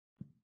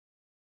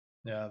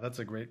 Yeah, that's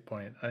a great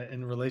point.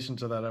 In relation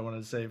to that, I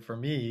want to say for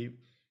me,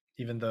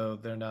 even though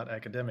they're not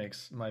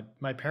academics,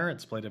 my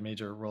parents played a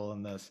major role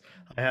in this.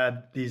 I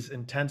had these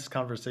intense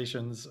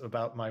conversations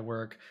about my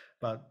work,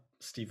 about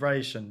Steve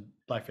Reich and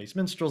blackface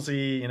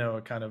minstrelsy, you know,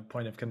 a kind of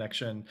point of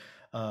connection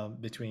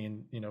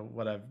between, you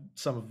know,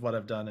 some of what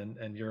I've done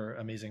and your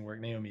amazing work,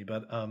 Naomi.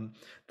 But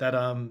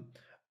and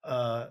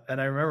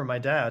I remember my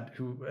dad,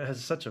 who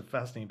has such a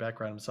fascinating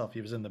background himself.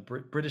 He was in the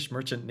British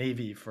Merchant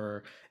Navy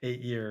for 8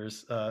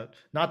 years.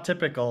 Not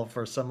typical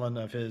for someone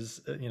of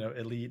his, you know,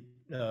 elite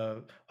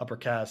upper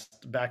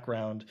caste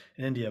background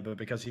in India, but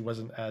because he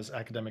wasn't as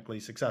academically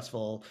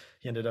successful,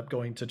 he ended up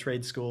going to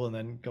trade school and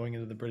then going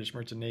into the British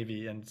Merchant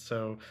Navy. And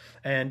so,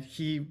 and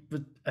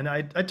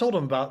I told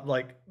him about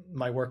like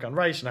my work on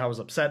Reich and how I was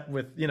upset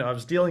with, you know, I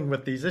was dealing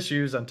with these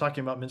issues and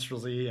talking about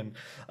minstrelsy,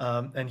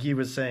 and he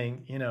was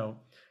saying, you know,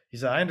 he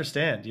said, I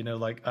understand, you know,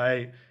 like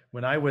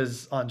when I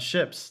was on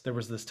ships, there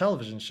was this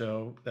television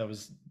show that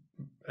was,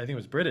 I think it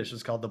was British. It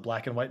was called The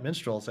Black and White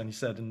Minstrels. And he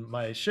said, and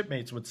my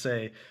shipmates would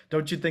say,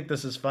 don't you think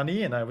this is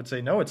funny? And I would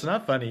say, no, it's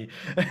not funny.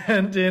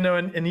 And, you know,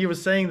 and he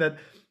was saying that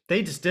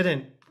they just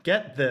didn't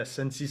get this.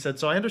 And he said,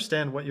 so I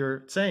understand what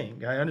you're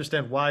saying. I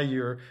understand why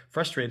you're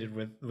frustrated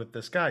with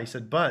this guy. He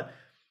said, but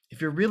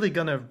if you're really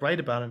going to write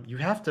about him, you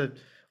have to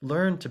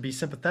learn to be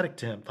sympathetic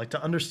to him, like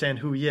to understand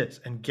who he is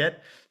and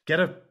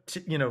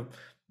you know,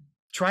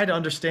 try to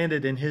understand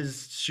it in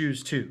his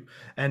shoes too.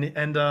 And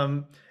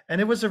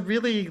it was a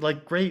really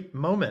like great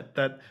moment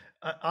that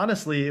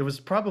honestly, it was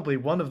probably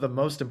one of the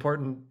most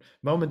important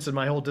moments in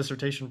my whole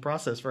dissertation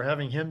process. For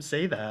having him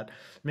say that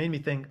made me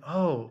think,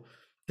 oh,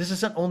 this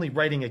isn't only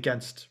writing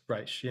against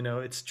Reich, you know,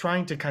 it's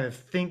trying to kind of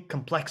think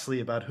complexly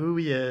about who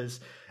he is,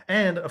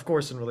 and of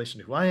course in relation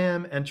to who I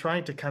am, and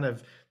trying to kind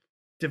of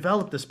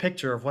develop this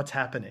picture of what's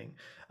happening.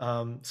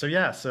 So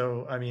yeah,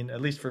 so I mean,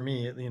 at least for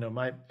me, you know,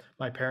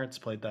 my parents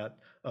played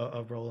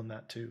a role in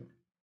that too.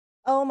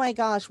 Oh my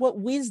gosh, what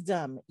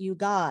wisdom you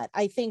got.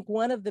 I think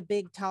one of the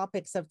big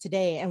topics of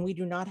today, and we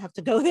do not have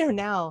to go there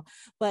now,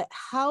 but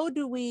how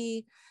do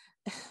we,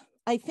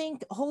 I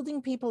think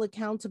holding people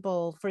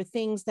accountable for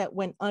things that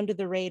went under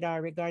the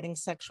radar regarding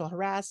sexual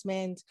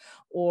harassment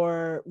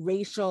or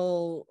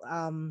racial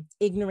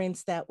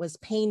ignorance that was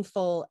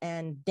painful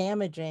and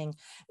damaging,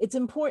 it's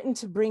important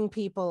to bring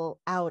people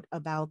out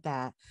about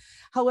that.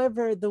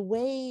 However, the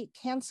way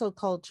cancel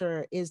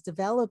culture is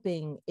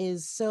developing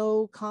is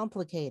so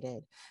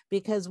complicated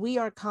because we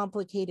are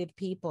complicated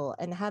people,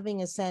 and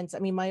having a sense, I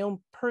mean, my own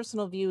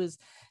personal view is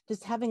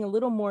just having a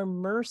little more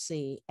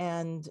mercy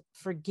and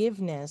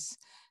forgiveness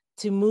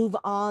to move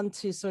on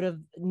to sort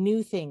of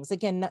new things.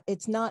 Again,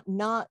 it's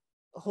not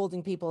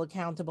holding people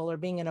accountable or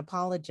being an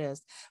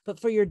apologist, but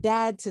for your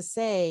dad to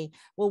say,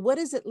 well, what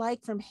is it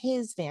like from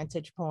his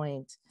vantage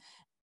point?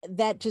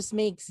 That just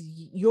makes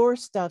your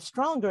stuff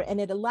stronger,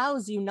 and it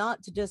allows you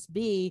not to just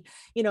be,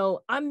 you know,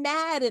 I'm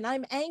mad and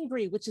I'm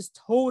angry, which is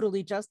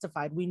totally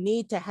justified. We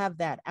need to have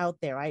that out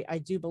there. I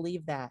do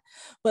believe that.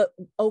 But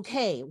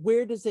okay,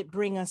 where does it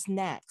bring us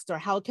next? Or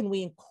how can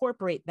we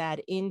incorporate that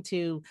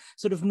into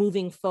sort of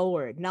moving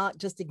forward, not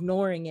just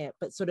ignoring it,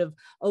 but sort of,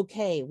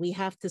 okay, we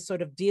have to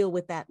sort of deal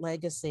with that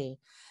legacy.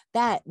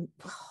 That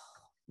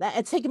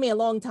it's taken me a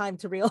long time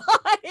to realize.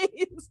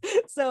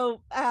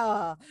 So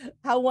how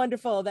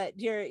wonderful that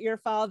your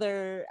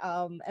father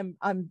and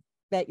I'm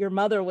that your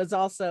mother was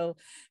also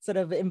sort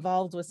of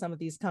involved with some of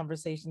these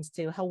conversations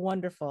too. How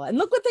wonderful. And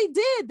look what they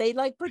did. They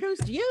like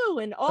produced you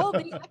and all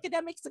the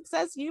academic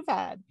success you've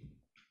had.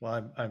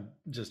 Well, I'm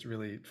just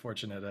really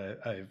fortunate.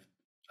 I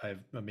have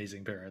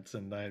amazing parents,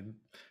 and I'm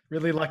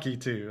really lucky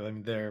too. I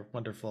mean, they're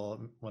wonderful,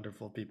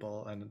 wonderful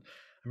people, and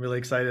I'm really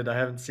excited. I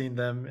haven't seen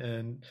them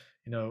in,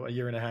 you know, a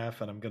year and a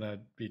half, and I'm gonna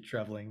be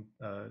traveling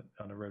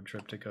on a road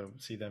trip to go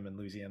see them in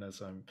Louisiana.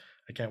 So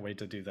I can't wait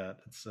to do that.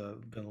 It's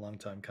been a long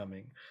time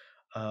coming.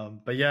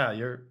 But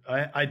yeah,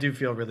 I do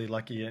feel really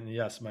lucky, and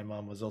yes, my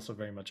mom was also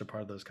very much a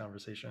part of those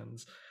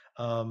conversations.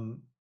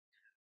 Um,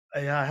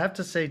 yeah, I have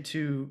to say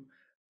too,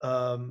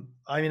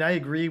 I mean, I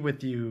agree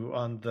with you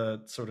on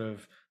the sort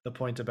of the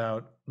point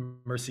about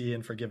mercy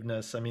and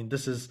forgiveness. I mean,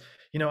 this is,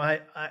 you know,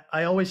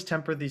 I always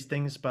temper these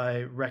things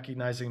by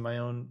recognizing my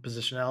own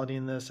positionality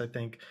in this. I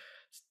think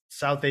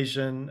South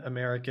Asian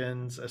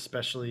Americans,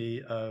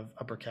 especially of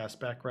upper caste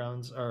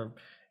backgrounds, are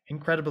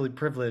incredibly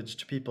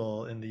privileged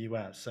people in the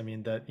US. I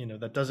mean, that, you know,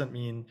 that doesn't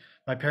mean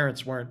my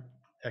parents weren't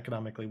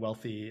economically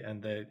wealthy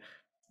and that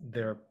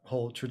their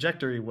whole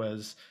trajectory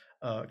was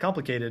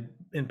complicated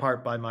in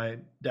part by my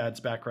dad's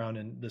background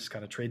in this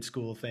kind of trade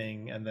school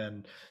thing, and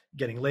then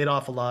getting laid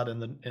off a lot in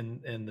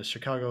the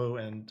Chicago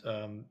and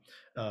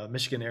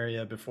Michigan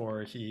area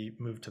before he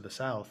moved to the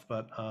South.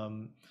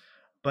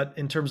 But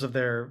in terms of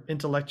their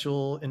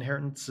intellectual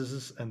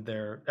inheritances and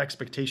their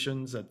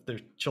expectations that their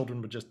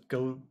children would just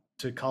go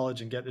to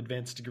college and get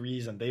advanced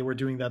degrees, and they were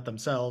doing that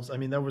themselves. I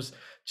mean, that was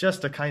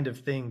just a kind of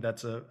thing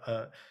that's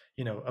a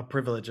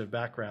privilege of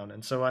background.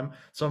 And so I'm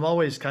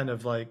always kind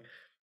of like,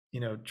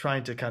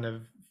 trying to kind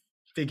of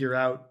figure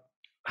out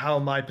how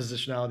my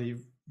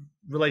positionality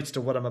relates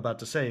to what I'm about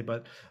to say,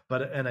 but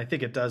and I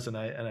think it does, and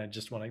I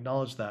just want to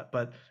acknowledge that.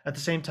 But at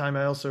the same time,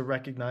 I also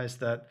recognize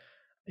that,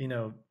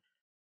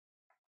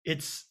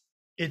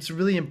 it's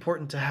really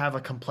important to have a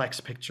complex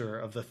picture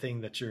of the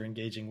thing that you're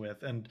engaging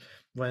with. And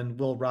when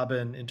Will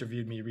Robin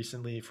interviewed me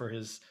recently for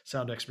his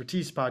Sound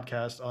Expertise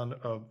podcast on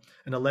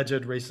an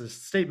alleged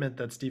racist statement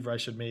that Steve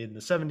Reich had made in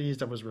the 70s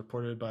that was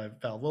reported by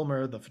Val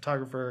Wilmer, the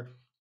photographer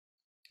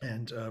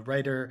and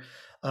writer,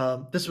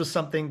 this was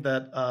something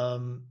that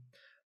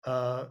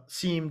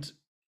seemed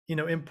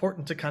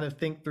important to kind of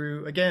think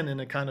through, again, in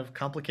a kind of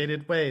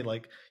complicated way.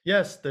 Like,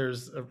 yes,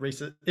 there's a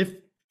racist, if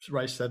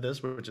Reich said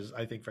this, which is,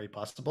 I think, very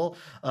possible.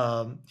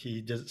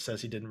 He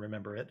says he didn't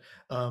remember it,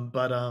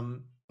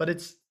 but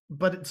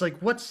it's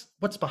like,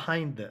 what's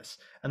behind this?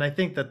 And I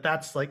think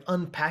that's like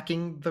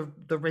unpacking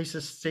the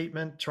racist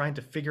statement, trying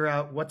to figure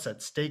out what's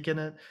at stake in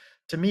it.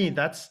 To me,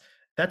 that's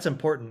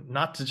important,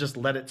 not to just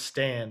let it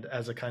stand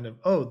as a kind of,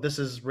 oh, this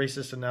is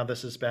racist and now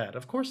this is bad.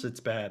 Of course it's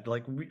bad.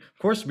 Like, of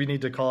course we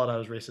need to call it out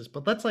as racist,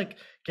 but let's like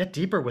get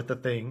deeper with the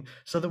thing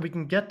so that we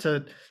can get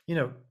to,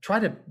 try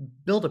to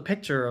build a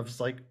picture of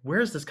like, where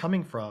is this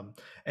coming from?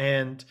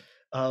 And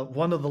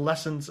one of the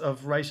lessons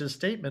of Reich's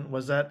statement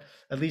was that,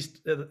 at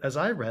least as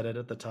I read it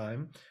at the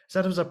time, is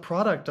that it was a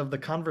product of the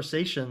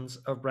conversations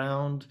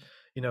around,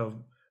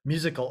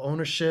 musical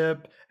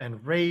ownership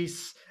and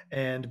race,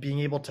 and being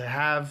able to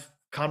have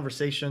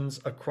conversations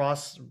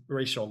across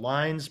racial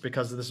lines,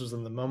 because this was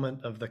in the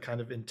moment of the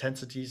kind of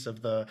intensities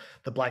of the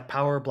Black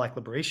Power, Black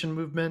Liberation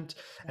movement.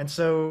 And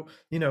so,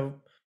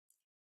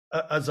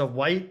 as a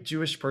white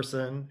Jewish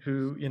person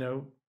who,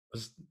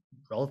 was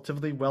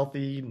relatively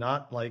wealthy,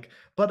 not like,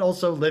 but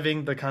also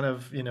living the kind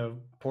of,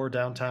 poor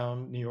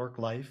downtown New York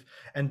life,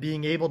 and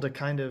being able to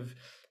kind of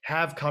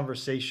have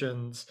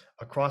conversations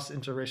across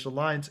interracial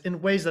lines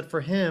in ways that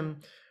for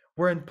him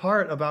were in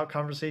part about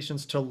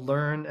conversations to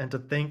learn and to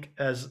think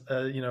as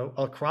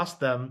across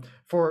them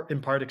for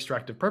in part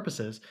extractive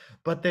purposes,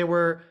 but they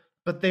were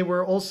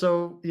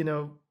also,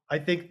 I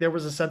think there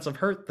was a sense of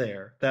hurt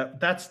there.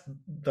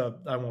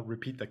 I won't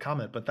repeat the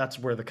comment, but that's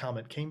where the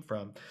comment came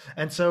from.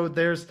 And so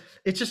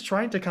it's just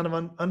trying to kind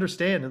of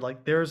understand, and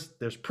like there's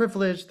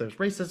privilege, there's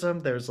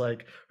racism, there's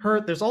like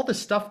hurt, there's all this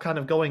stuff kind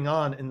of going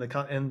on in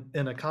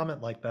a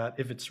comment like that,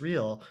 if it's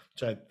real,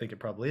 which I think it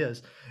probably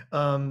is.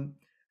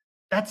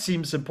 That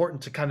seems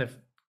important to kind of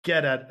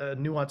get at a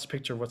nuanced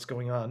picture of what's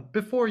going on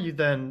before you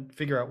then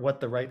figure out what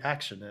the right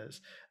action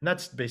is. And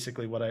that's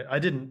basically what I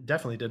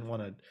definitely didn't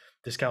want to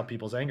discount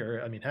people's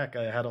anger. I mean, heck,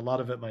 I had a lot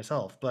of it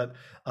myself, but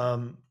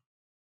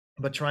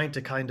trying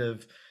to kind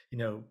of,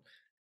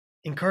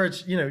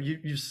 encourage,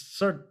 you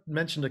sort of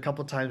mentioned a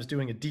couple of times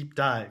doing a deep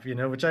dive,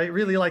 which I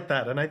really like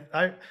that. And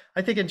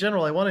I think in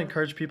general, I want to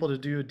encourage people to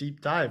do a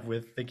deep dive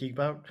with thinking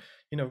about,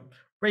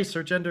 race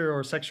or gender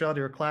or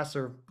sexuality or class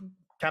or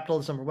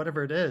capitalism or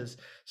whatever it is,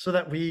 so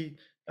that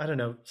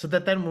so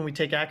that then when we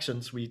take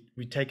actions, we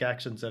take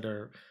actions that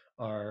are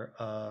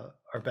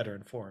better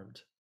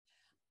informed.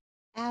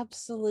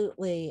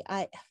 Absolutely.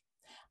 I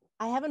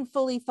haven't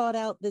fully thought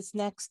out this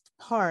next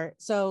part,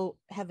 so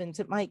heavens,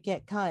 it might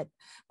get cut.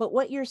 But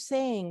what you're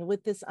saying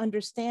with this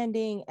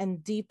understanding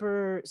and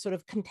deeper sort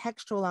of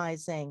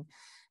contextualizing,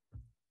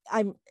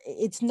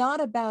 it's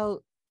not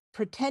about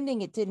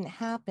pretending it didn't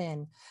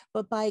happen,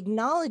 but by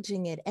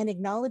acknowledging it and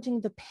acknowledging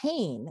the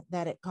pain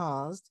that it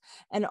caused,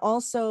 and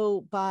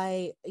also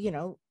by,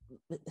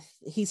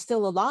 he's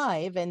still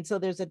alive, and so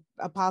there's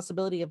a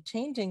possibility of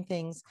changing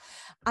things.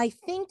 I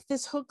think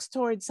this hooks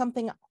towards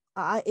something,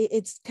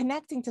 it's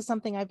connecting to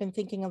something I've been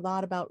thinking a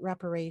lot about: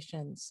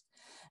 reparations.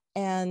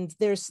 And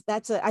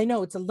I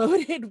know it's a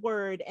loaded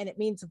word and it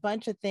means a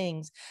bunch of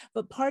things,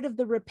 but part of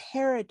the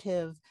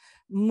reparative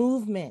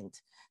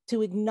movement,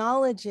 to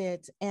acknowledge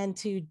it and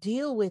to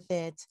deal with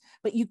it,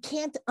 but you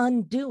can't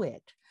undo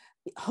it.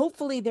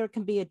 Hopefully there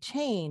can be a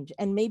change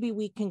and maybe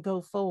we can go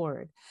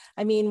forward.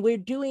 I mean,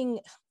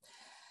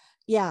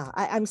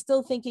 I'm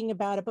still thinking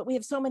about it, but we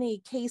have so many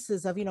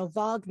cases of,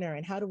 Wagner,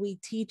 and how do we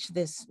teach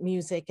this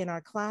music in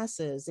our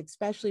classes,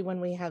 especially when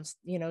we have,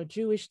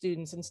 Jewish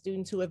students and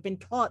students who have been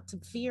taught to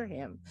fear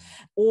him?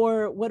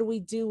 Or what do we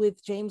do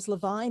with James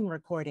Levine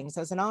recordings?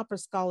 As an opera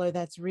scholar,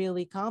 that's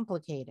really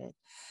complicated.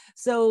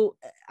 So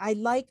I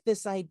like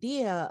this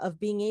idea of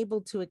being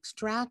able to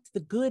extract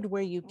the good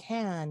where you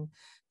can,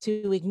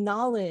 to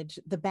acknowledge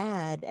the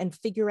bad and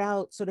figure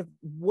out sort of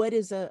what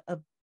is a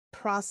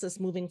process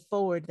moving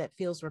forward that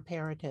feels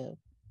reparative.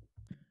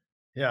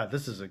 Yeah,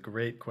 this is a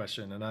great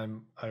question, and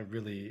I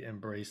really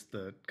embrace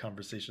the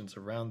conversations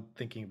around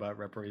thinking about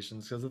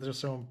reparations because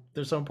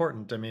they're so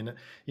important. I mean,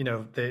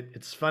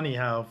 it's funny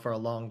how for a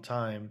long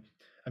time,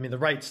 I mean, the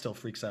right still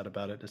freaks out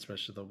about it,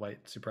 especially the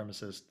white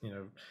supremacist,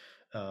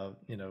 uh,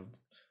 you know,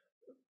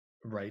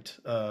 right.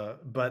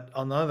 But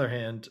on the other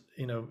hand,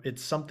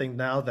 it's something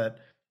now that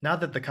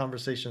the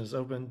conversation is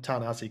open.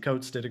 Ta-Nehisi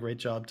Coates did a great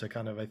job to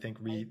kind of, I think,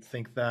 Right.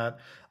 rethink that.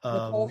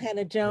 Nicole Yeah,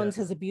 Hannah-Jones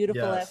has a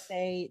beautiful yes.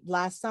 essay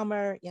last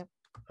summer. Yep,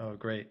 Oh,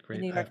 great, the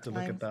great. New I have York to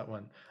look at Times. that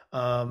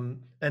one.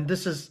 And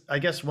this is, I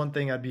guess, one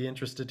thing I'd be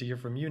interested to hear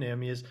from you,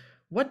 Naomi, is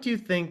what do you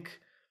think,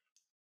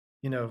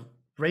 you know,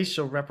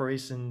 racial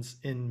reparations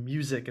in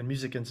music and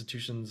music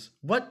institutions,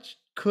 what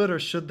could or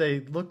should they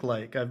look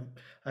like?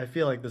 I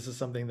feel like this is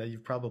something that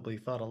you've probably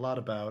thought a lot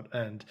about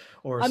and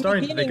or I'm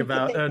starting to think beginning to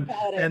about, think and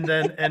about it. and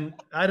then and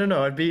I don't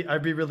know, I'd be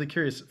really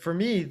curious. For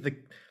me,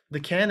 the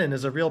canon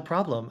is a real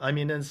problem. I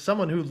mean, as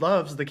someone who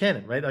loves the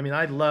canon, right? I mean,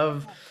 I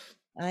love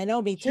I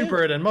know, me too.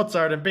 Schubert and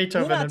Mozart and Do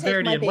Beethoven not and take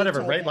Verdi my and whatever,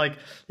 right? Beethoven. Like,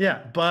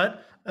 yeah,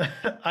 but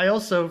I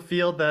also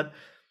feel that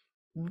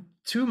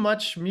too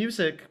much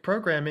music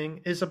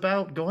programming is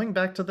about going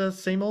back to the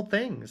same old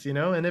things,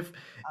 and if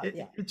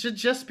Yeah. it should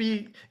just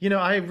be,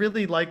 I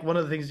really like one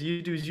of the things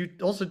you do is you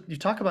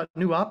talk about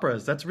new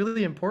operas. That's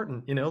really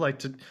important, like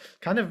to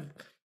kind of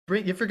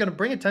bring, if you're going to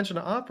bring attention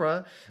to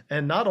opera,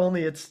 and not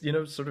only its,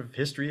 sort of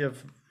history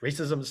of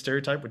racism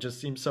stereotype, which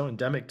just seems so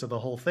endemic to the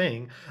whole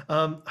thing.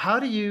 How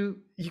do you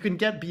can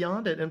get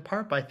beyond it in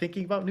part by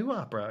thinking about new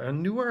opera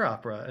and newer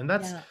opera, and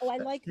that's Yeah. Oh, I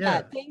like yeah.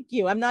 that. Thank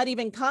you. I'm not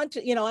even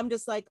conscious, I'm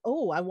just like,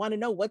 oh, I want to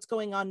know what's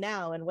going on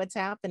now and what's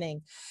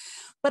happening.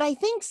 But I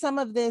think some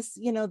of this,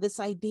 this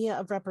idea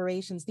of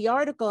reparations, the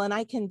article, and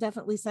I can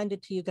definitely send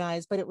it to you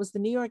guys, but it was the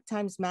New York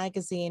Times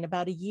Magazine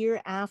about a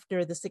year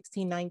after the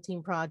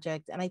 1619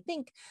 Project. And I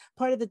think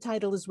part of the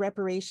title is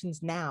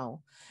Reparations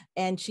Now.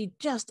 And she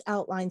just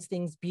outlines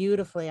things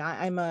beautifully.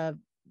 I'm a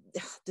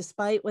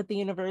despite what the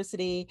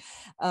University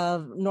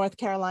of North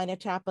Carolina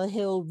Chapel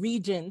Hill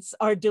regents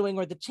are doing,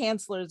 or the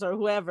chancellors or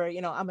whoever,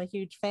 I'm a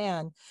huge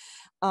fan.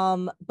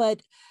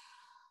 But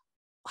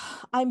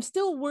I'm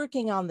still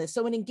working on this.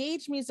 So an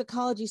engaged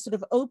musicology sort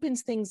of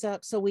opens things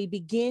up. So we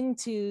begin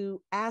to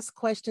ask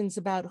questions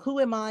about who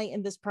am I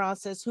in this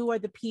process? Who are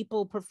the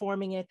people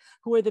performing it?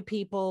 Who are the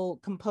people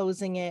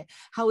composing it?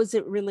 How is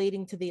it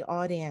relating to the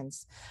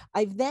audience?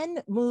 I've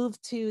then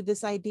moved to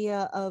this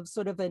idea of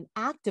sort of an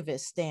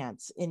activist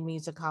stance in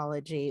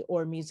musicology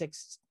or music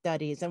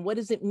studies. And what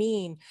does it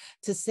mean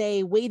to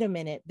say, wait a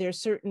minute,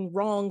 there's certain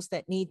wrongs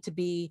that need to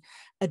be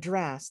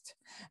addressed?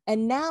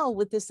 And now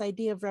with this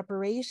idea of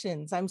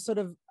reparations,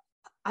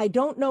 I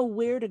don't know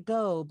where to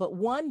go, but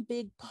one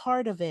big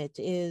part of it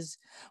is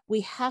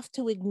we have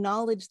to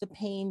acknowledge the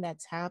pain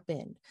that's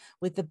happened.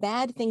 With the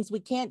bad things,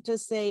 we can't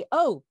just say,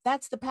 oh,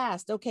 that's the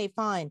past. Okay,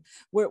 fine.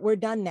 We're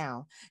done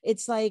now.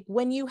 It's like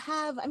when you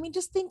have, I mean,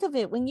 just think of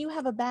it, when you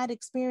have a bad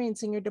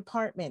experience in your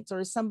department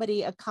or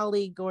somebody, a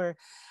colleague or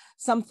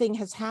something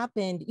has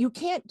happened, you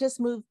can't just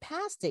move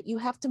past it. You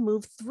have to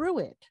move through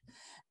it.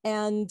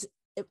 And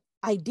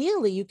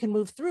ideally you can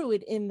move through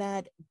it in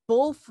that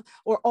both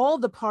or all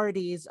the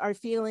parties are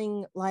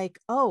feeling like,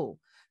 oh,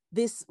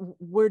 this,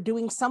 we're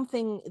doing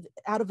something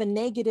out of a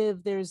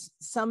negative, there's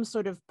some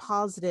sort of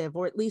positive,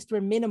 or at least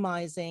we're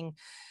minimizing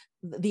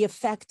the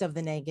effect of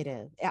the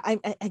negative.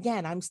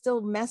 I'm still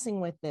messing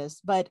with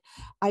this, but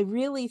I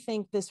really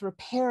think this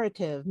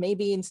reparative,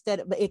 maybe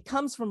instead of, it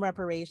comes from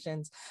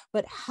reparations,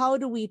 but how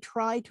do we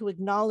try to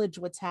acknowledge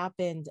what's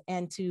happened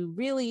and to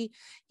really,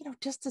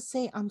 just to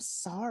say, I'm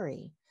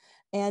sorry.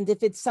 And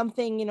if it's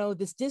something,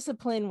 this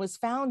discipline was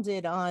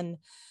founded on,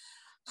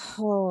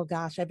 oh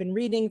gosh, I've been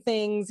reading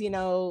things,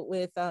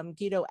 with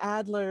Guido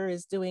Adler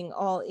is doing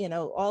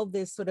all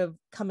this sort of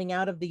coming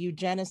out of the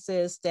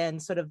eugenicist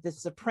and sort of the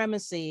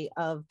supremacy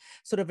of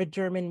sort of a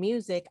German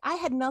music. I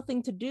had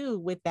nothing to do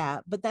with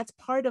that, but that's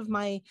part of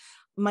my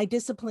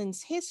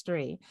discipline's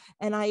history.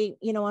 And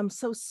I'm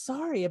so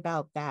sorry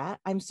about that.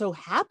 I'm so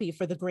happy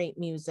for the great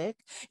music.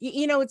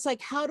 It's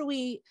like, how do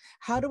we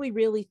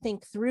really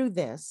think through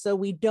this so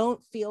we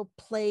don't feel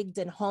plagued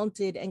and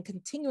haunted and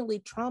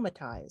continually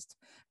traumatized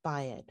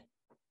by it?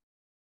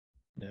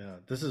 Yeah,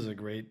 this is a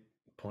great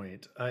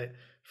point.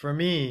 For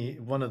me,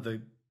 one of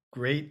the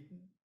great,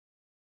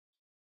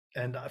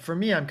 and for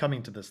me, I'm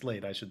coming to this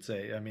late, I should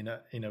say. I mean,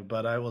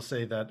 but I will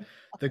say that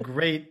the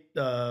great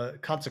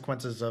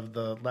consequences of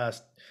the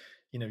last,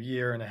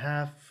 year and a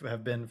half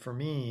have been for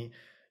me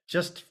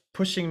just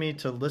pushing me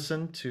to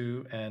listen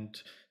to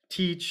and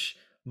teach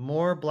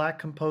more Black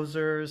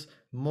composers,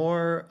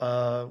 more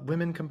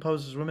women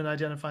composers, women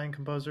identifying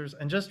composers,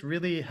 and just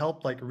really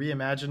help like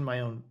reimagine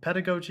my own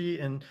pedagogy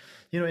and,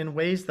 in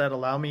ways that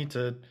allow me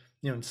to,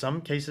 in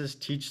some cases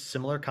teach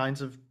similar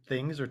kinds of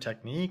things or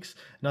techniques.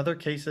 In other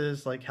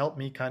cases, like help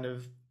me kind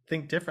of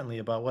think differently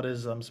about what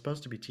is I'm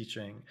supposed to be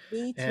teaching.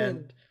 Me too.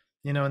 And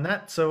and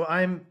that, so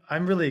I'm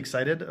really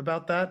excited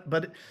about that.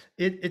 But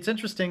it's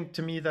interesting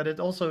to me that it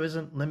also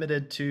isn't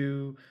limited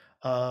to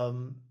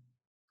um,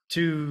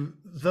 to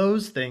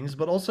those things,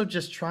 but also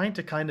just trying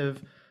to kind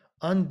of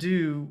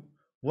undo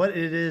what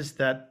it is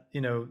that,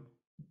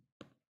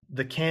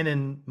 the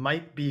canon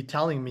might be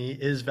telling me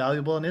is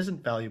valuable and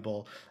isn't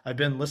valuable. I've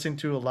been listening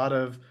to a lot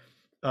of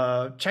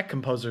Czech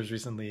composers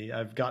recently.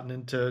 I've gotten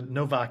into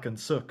Novak and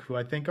Suk, who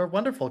I think are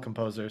wonderful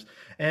composers.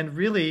 And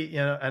really,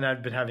 and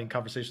I've been having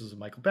conversations with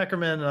Michael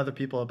Beckerman and other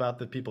people about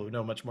the people who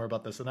know much more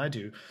about this than I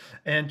do,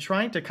 and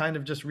trying to kind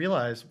of just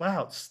realize,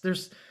 wow,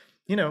 there's,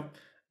 you know,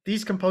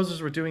 these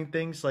composers were doing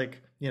things like,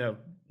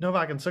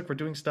 Novak and Suk were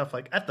doing stuff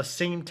like at the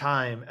same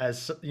time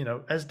as,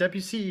 as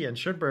Debussy and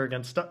Schoenberg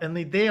and stuff. And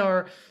they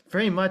are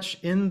very much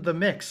in the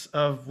mix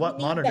of what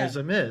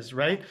modernism is,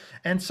 right?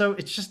 And so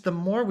it's just the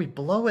more we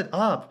blow it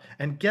up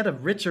and get a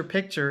richer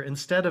picture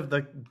instead of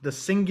the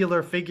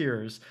singular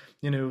figures,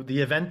 the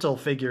evental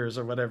figures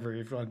or whatever,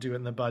 if you want to do it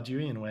in the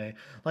Badiouian way.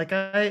 Like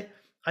I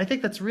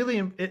think that's really,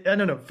 I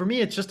don't know, for me,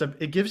 it's just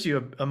it gives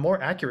you a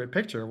more accurate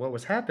picture of what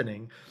was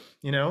happening,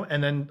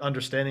 and then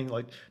understanding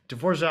like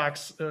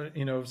Dvorak's,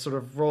 sort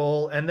of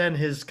role, and then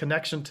his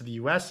connection to the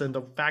US and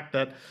the fact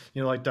that,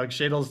 like Doug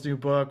Shadle's new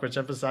book, which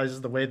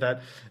emphasizes the way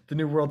that the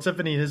New World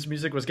Symphony, his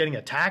music was getting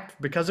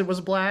attacked because it was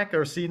Black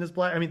or seen as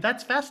Black. I mean,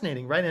 that's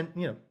fascinating, right?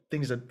 And,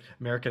 things that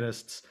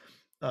Americanists,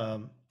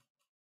 oh,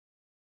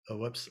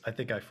 whoops, I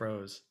think I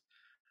froze.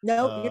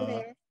 No, you're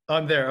there.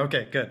 I'm there.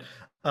 Okay, good.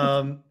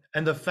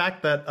 And the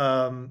fact that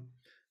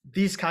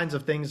these kinds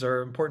of things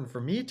are important for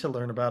me to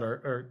learn about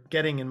or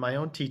getting in my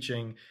own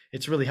teaching,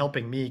 it's really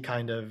helping me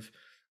kind of,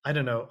 I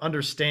don't know,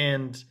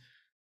 understand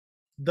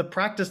the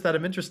practice that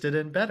I'm interested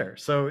in better.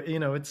 So,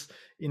 it's,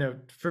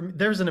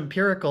 there's an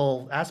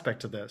empirical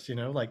aspect to this,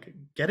 like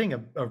getting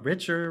a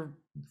richer,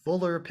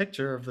 fuller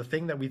picture of the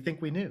thing that we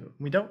think we knew.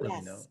 We don't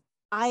really know.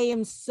 I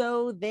am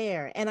so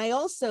there. And I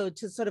also,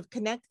 to sort of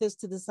connect this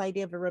to this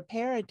idea of a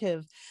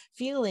reparative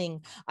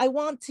feeling, I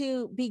want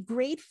to be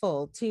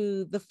grateful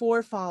to the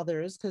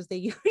forefathers, because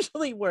they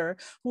usually were,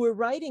 who were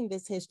writing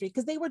this history,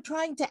 because they were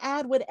trying to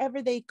add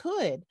whatever they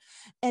could.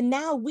 And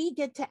now we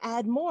get to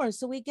add more.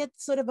 So we get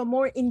sort of a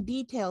more in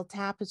detail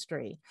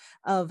tapestry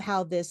of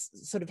how this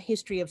sort of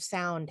history of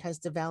sound has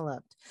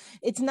developed.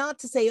 It's not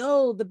to say,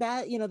 oh, the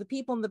bad, the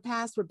people in the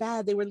past were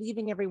bad, they were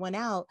leaving everyone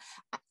out.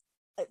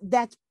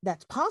 That's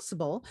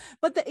possible,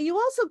 but you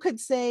also could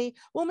say,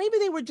 well, maybe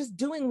they were just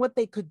doing what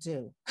they could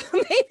do.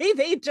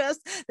 Maybe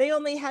they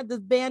only had the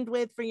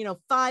bandwidth for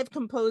 5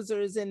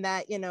 composers in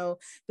that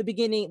the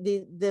beginning,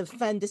 the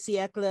fin de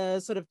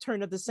siècle, sort of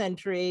turn of the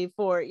century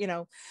for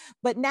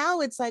but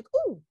now it's like,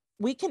 oh,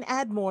 we can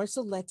add more,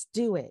 so let's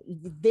do it.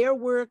 Their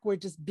work, we're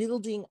just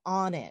building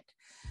on it.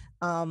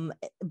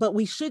 But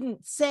we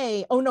shouldn't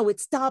say, oh no, it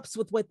stops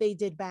with what they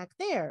did back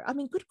there. I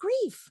mean, good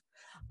grief.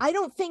 I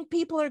don't think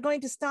people are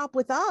going to stop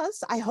with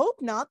us. I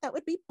hope not. That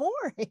would be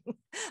boring.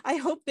 I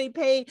hope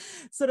they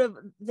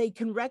they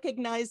can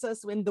recognize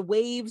us in the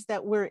waves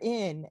that we're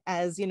in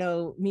as,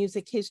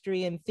 music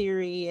history and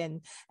theory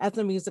and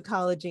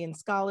ethnomusicology and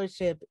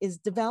scholarship is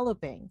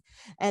developing,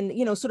 and,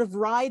 sort of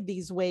ride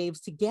these waves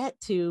to get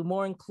to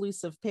more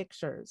inclusive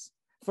pictures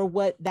for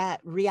what that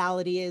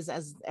reality is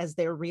as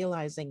they're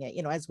realizing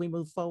it, as we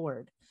move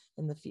forward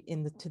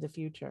to the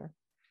future.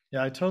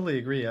 Yeah, I totally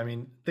agree. I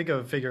mean, think of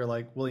a figure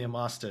like William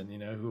Austin,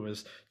 who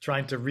was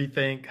trying to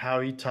rethink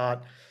how he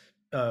taught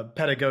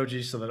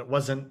pedagogy so that it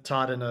wasn't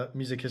taught in a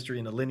music history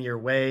in a linear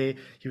way.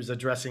 He was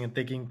addressing and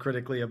thinking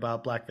critically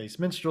about blackface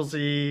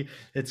minstrelsy,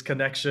 its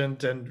connection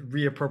and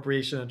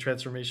reappropriation and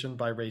transformation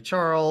by Ray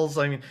Charles.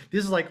 I mean,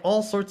 this is like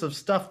all sorts of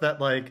stuff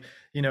that like,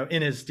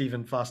 in his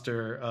Stephen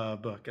Foster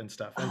book and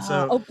stuff. And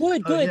so,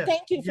 good. Yeah.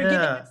 Thank you for giving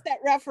us that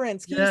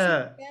reference. Can you say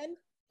it again?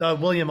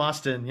 William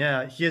Austin,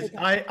 yeah, he is.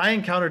 Okay. I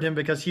encountered him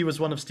because he was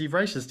one of Steve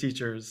Reich's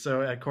teachers,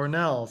 so at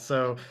Cornell.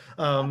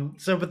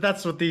 But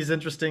that's what these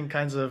interesting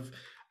kinds of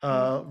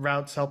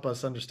routes help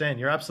us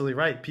understand. You're absolutely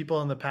right.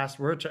 People in the past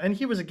were, and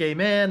he was a gay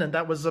man, and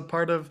that was a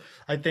part of,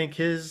 I think,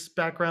 his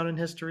background in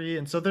history.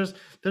 And so there's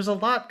a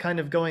lot kind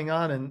of going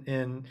on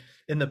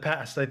in the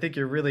past. I think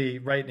you're really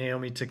right,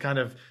 Naomi, to kind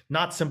of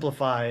not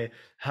simplify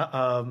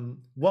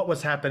what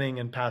was happening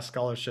in past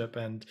scholarship.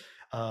 And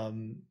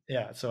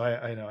so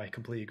I know I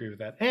completely agree with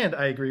that, and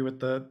I agree with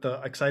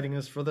the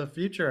excitingness for the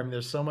future. I mean,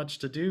 there's so much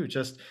to do.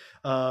 Just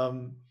I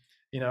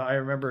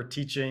remember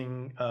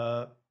teaching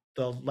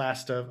the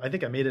last of, I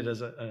think I made it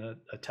as a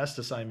test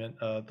assignment,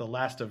 the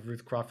last of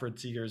Ruth Crawford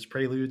Seeger's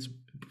Preludes,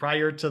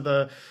 prior to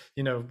the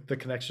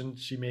connection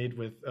she made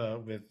with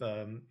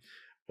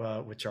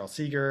Charles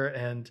Seeger,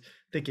 and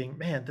thinking,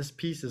 man, this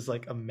piece is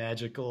like a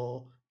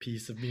magical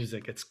piece of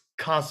music. It's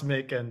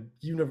cosmic and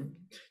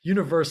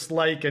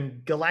universe-like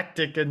and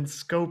galactic in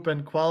scope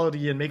and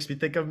quality, and makes me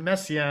think of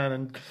Messiaen.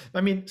 And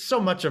I mean, so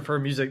much of her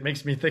music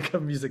makes me think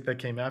of music that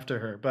came after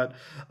her. But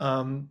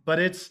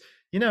it's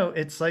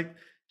it's like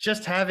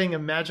just having a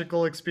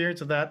magical experience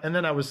of that. And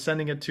then I was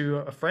sending it to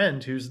a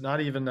friend who's not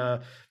even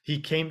he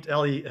came,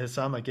 Ellie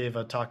Hisama gave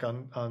a talk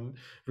on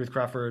Ruth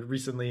Crawford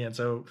recently. And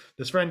so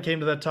this friend came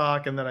to that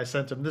talk, and then I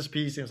sent him this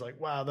piece. He was like,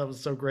 wow, that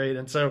was so great.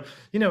 And so,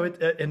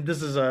 and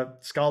this is a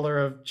scholar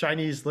of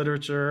Chinese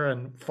literature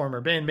and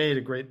former bandmate,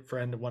 a great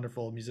friend, a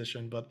wonderful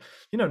musician, but,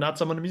 not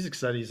someone in music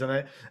studies.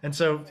 And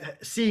so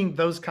seeing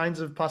those kinds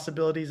of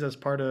possibilities as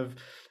part of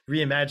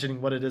reimagining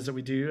what it is that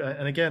we do.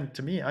 And again,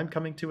 to me, I'm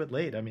coming to it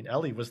late. I mean,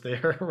 Ellie was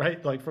there,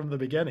 right? Like from the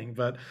beginning,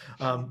 but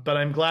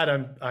I'm glad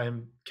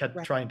I'm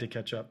trying to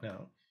catch up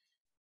now.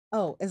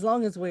 Oh, as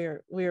long as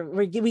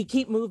we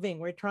keep moving,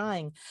 we're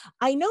trying.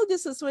 I know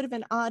this is sort of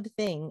an odd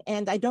thing,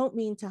 and I don't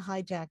mean to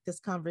hijack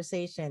this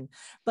conversation,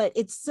 but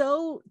it's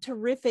so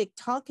terrific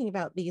talking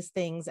about these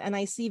things. And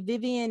I see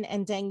Vivian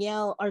and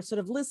Danielle are sort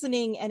of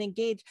listening and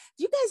engaged.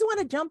 Do you guys want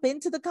to jump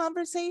into the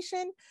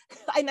conversation?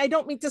 And I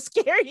don't mean to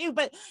scare you,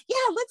 but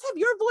yeah, let's have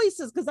your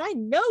voices, because I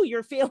know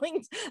you're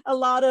feeling a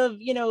lot of,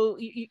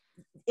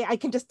 I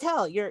can just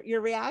tell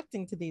you're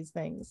reacting to these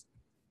things.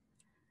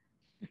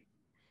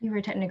 You were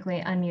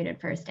technically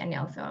unmuted first,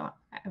 Danielle, so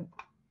you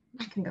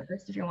can go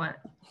first if you want.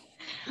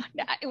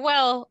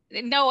 Well,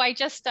 no, I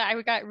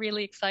got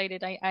really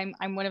excited.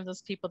 I'm one of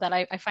those people that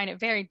I find it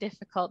very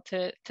difficult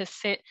to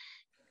sit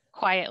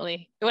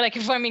quietly. Like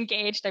if I'm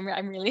engaged,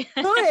 I'm really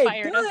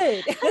fired up.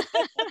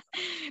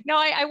 No,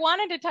 I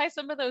wanted to tie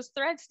some of those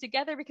threads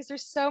together because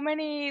there's so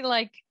many,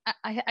 like,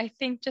 I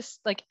think just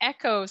like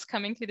echoes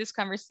coming through this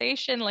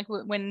conversation. Like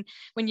when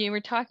you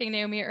were talking,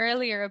 Naomi,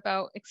 earlier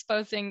about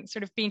exposing,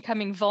 sort of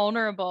becoming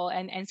vulnerable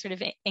and sort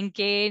of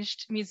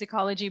engaged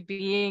musicology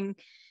being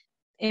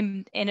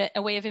in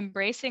a way of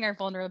embracing our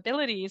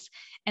vulnerabilities,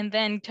 and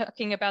then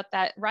talking about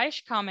that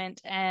Reich comment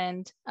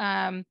and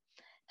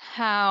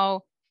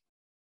how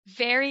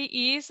very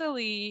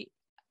easily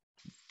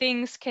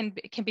things can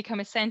become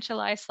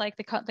essentialized, like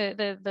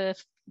the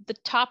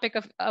topic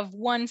of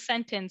one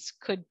sentence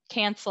could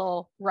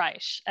cancel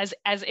Reich as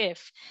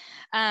if.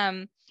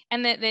 And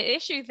the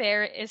issue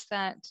there is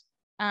that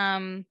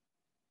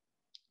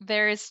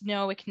there is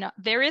no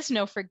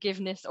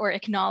forgiveness or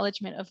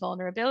acknowledgement of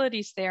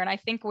vulnerabilities there. And I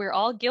think we're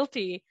all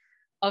guilty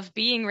of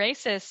being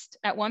racist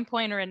at one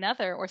point or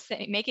another, or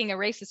making a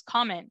racist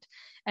comment.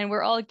 And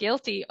we're all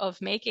guilty of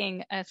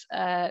making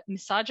a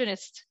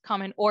misogynist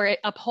comment or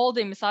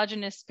upholding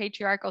misogynist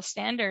patriarchal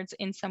standards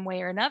in some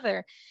way or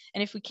another.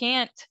 And if we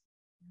can't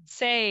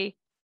say,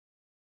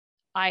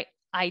 I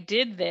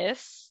did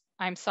this,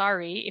 I'm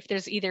sorry, if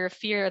there's either a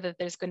fear that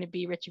there's going to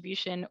be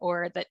retribution,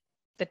 or that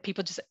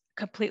people just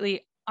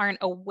completely aren't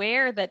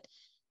aware that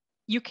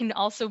you can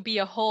also be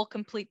a whole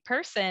complete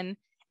person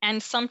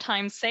and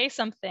sometimes say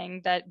something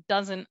that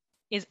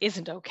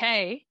isn't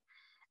okay,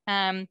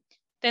 then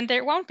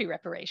there won't be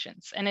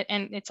reparations. And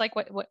it's like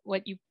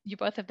what you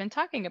both have been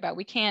talking about.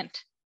 We can't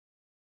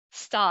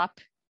stop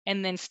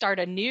and then start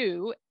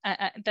anew.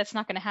 That's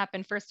not going to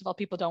happen. First of all,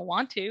 people don't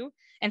want to,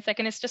 and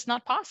second, it's just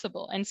not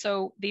possible. And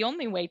so the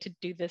only way to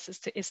do this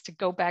is to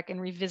go back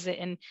and revisit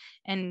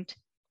and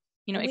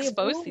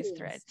expose these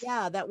threads.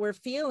 Yeah, that we're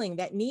feeling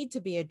that need to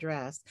be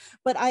addressed.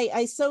 But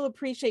I so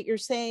appreciate your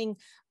saying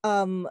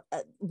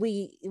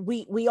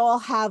we all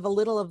have a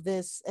little of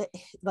this,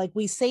 like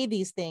we say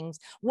these things.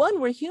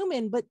 One, we're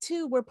human, but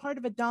two, we're part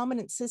of a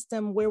dominant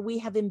system where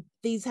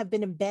these have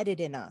been embedded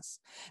in us,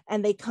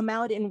 and they come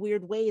out in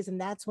weird ways, and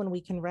that's when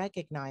we can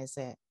recognize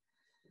it.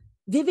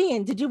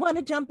 Vivian, did you want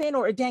to jump in?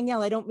 Or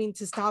Danielle, I don't mean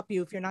to stop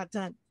you if you're not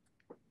done.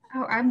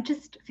 Oh, I'm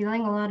just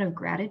feeling a lot of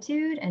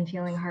gratitude and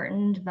feeling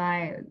heartened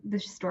by the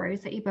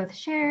stories that you both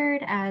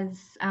shared as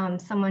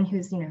someone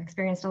who's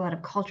experienced a lot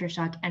of culture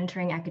shock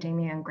entering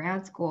academia and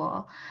grad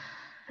school.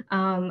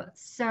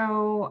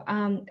 So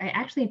I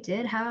actually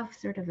did have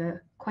sort of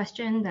a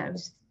question that I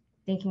was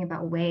thinking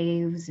about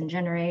waves and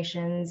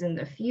generations in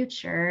the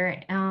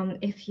future.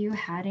 If you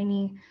had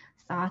any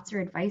thoughts or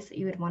advice that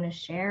you would want to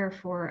share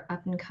for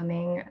up and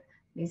coming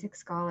music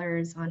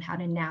scholars on how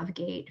to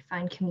navigate,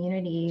 find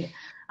community,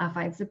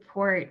 find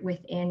support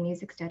within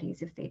music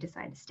studies if they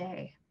decide to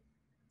stay?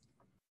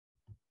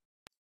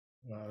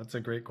 Wow, that's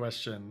a great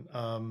question.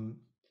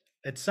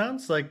 It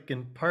sounds like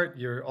in part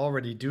you're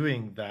already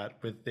doing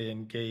that with the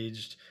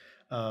engaged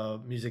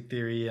music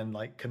theory and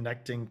like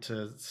connecting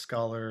to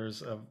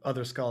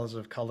other scholars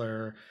of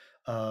color.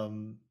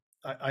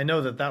 I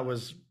know that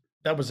was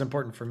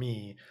important for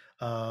me,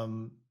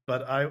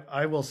 but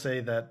I will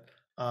say that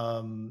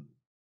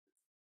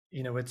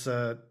it's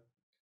I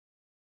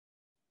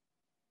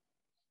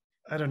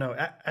don't know,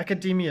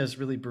 academia is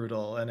really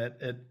brutal, and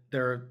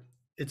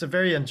it's a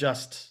very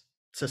unjust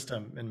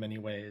system in many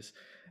ways.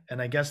 And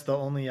I guess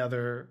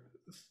the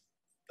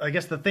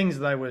things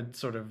that I would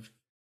sort of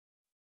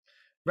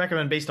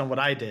recommend based on what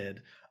I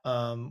did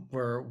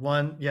were,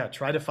 one,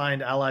 try to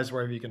find allies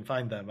wherever you can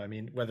find them. I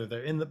mean, whether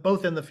they're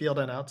both in the field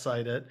and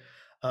outside it.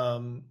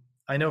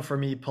 I know for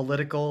me,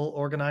 political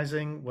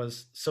organizing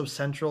was so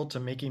central to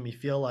making me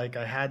feel like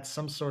I had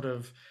some sort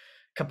of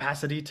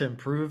capacity to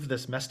improve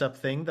this messed up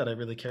thing that I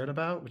really cared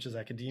about, which is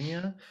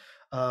academia.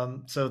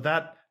 So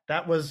that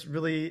that was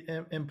really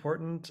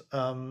important.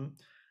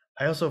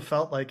 I also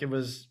felt like it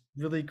was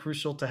really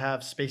crucial to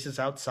have spaces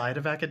outside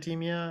of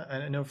academia.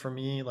 And I know for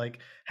me, like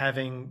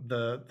having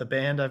the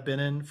band I've been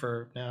in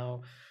for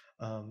now,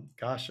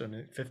 gosh, I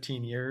mean,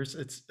 15 years.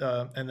 It's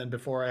and then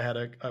before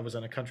I was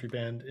in a country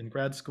band in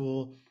grad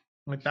school.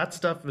 Like that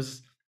stuff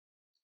was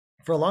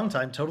for a long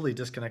time totally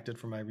disconnected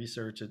from my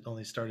research. It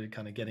only started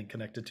kind of getting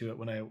connected to it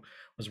when I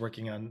was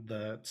working on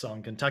the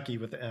song Kentucky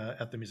with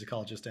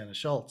ethnomusicologist Anna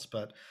Schultz.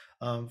 But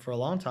for a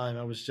long time,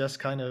 I was just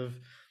kind of,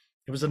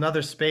 it was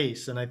another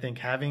space. And I think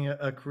having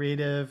a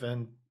creative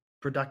and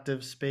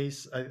productive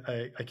space,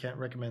 I can't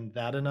recommend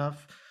that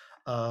enough.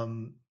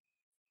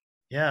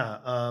 Yeah,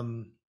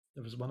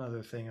 there was one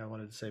other thing I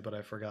wanted to say, but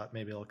I forgot.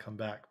 Maybe it'll come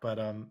back. But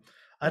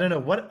I don't know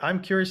what, I'm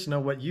curious to know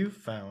what you've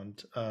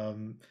found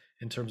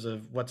in terms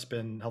of what's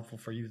been helpful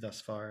for you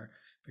thus far,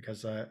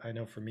 because I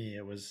know for me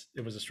it was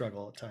a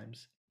struggle at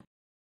times.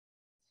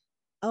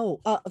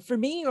 Oh, for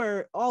me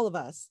or all of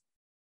us?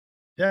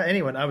 Yeah,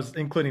 anyone. I was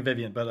including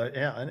Vivian, but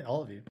yeah,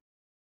 all of you.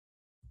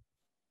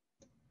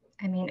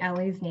 I mean,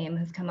 Ellie's name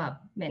has come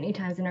up many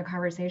times in our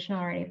conversation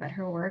already, but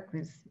her work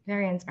was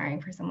very inspiring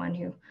for someone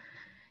who,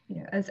 you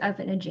know, is of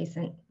an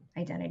adjacent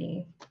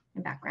identity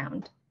and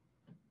background.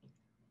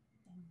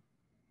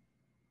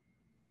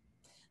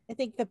 I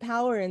think the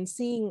power in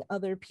seeing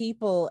other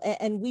people,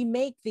 and we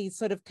make these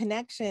sort of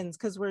connections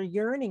because we're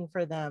yearning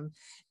for them.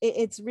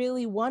 It's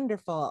really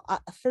wonderful.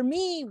 For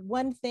me,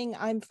 one thing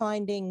I'm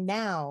finding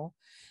now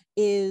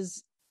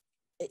is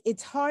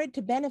it's hard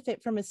to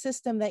benefit from a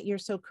system that you're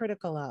so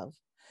critical of.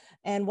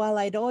 And while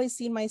I'd always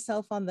seen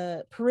myself on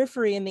the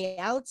periphery and the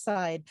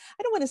outside,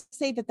 I don't want to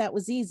say that that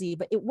was easy,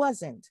 but it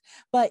wasn't.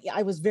 But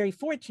I was very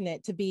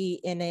fortunate to be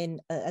in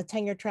a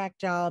tenure track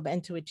job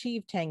and to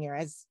achieve tenure,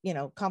 as you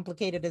know,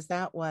 complicated as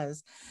that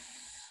was.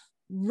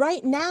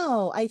 Right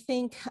now, I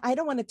think I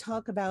don't want to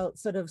talk about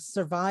sort of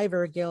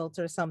survivor guilt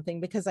or something,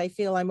 because I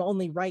feel I'm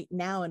only right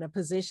now in a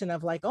position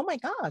of like, oh my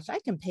gosh, I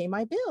can pay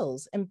my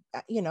bills. And,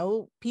 you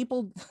know,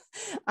 people,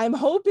 I'm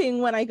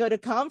hoping when I go to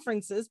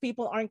conferences,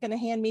 people aren't going to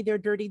hand me their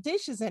dirty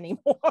dishes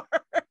anymore.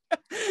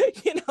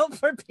 You know,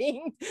 for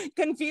being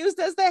confused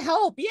as to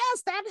help.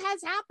 Yes, that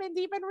has happened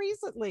even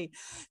recently.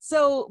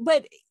 So,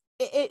 but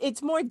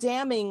it's more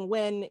damning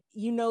when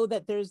you know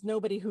that there's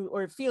nobody who,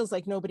 or it feels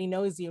like nobody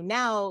knows you.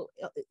 Now,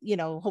 you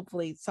know,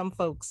 hopefully some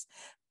folks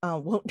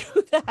won't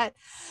do that.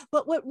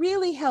 But what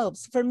really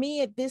helps for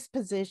me at this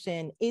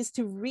position is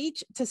to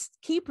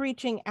keep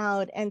reaching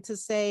out and to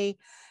say,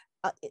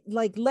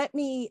 like, let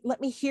me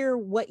hear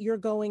what you're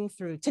going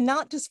through, to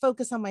not just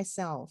focus on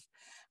myself.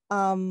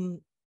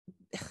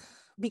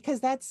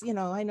 Because that's, you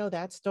know, I know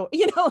that story,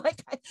 you know,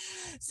 like,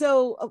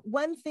 so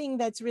one thing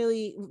that's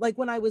really, like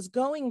when I was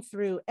going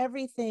through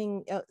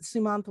everything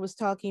Sumanth was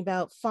talking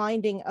about,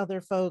 finding other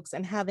folks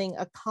and having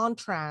a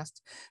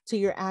contrast to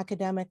your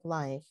academic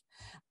life,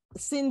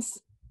 since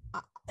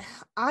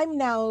I'm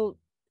now,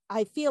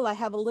 I feel I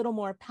have a little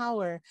more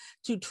power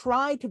to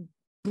try to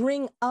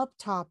bring up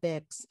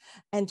topics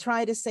and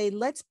try to say,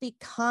 let's be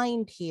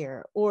kind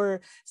here, or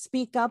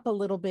speak up a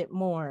little bit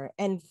more.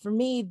 And for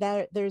me,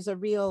 there's a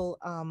real,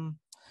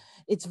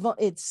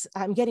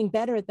 I'm getting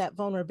better at that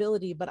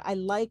vulnerability, but I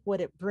like what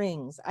it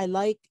brings. I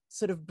like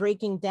sort of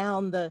breaking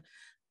down the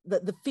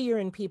fear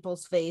in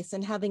people's face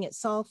and having it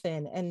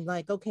soften, and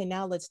like, okay,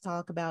 now let's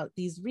talk about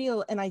these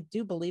real, and I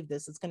do believe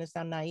this, it's going to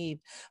sound naive,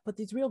 but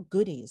these real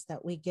goodies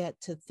that we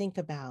get to think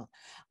about.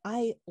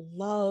 I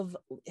love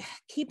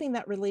keeping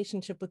that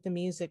relationship with the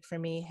music. For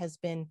me has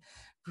been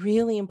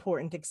really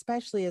important,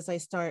 especially as I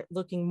start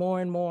looking more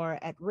and more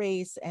at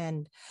race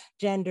and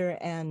gender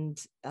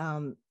and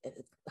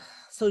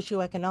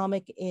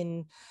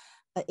socioeconomic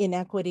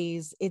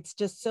inequities. It's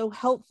just so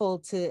helpful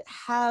to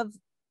have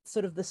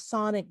sort of the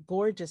sonic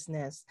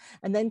gorgeousness,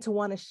 and then to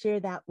want to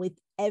share that with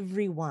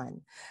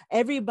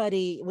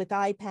everybody with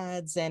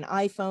iPads and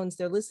iPhones.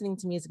 They're listening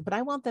to music, but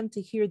I want them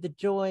to hear the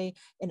joy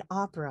in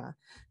opera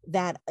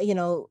that, you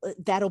know,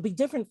 that'll be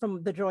different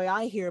from the joy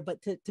I hear, but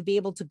to be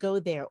able to go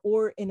there,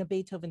 or in a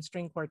Beethoven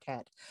string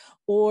quartet,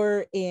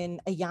 or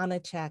in a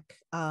Janacek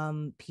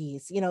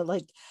piece, you know,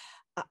 like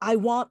I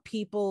want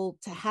people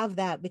to have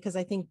that, because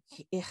I think,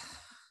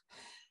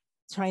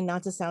 trying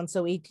not to sound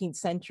so 18th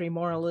century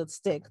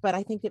moralistic, but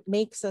I think it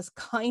makes us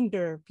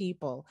kinder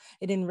people.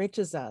 It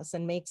enriches us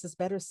and makes us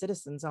better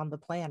citizens on the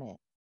planet.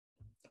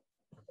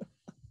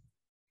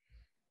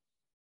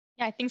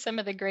 Yeah, I think some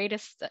of the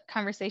greatest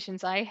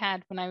conversations I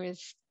had when I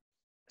was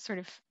sort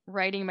of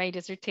writing my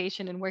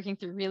dissertation and working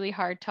through really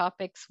hard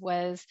topics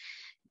was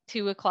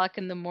 2 o'clock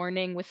in the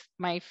morning with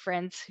my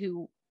friends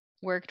who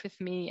worked with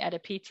me at a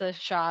pizza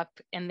shop,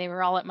 and they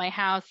were all at my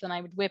house, and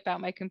I would whip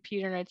out my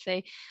computer and I'd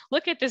say,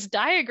 look at this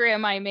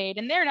diagram I made.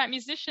 And they're not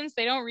musicians,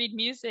 they don't read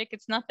music,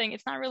 it's not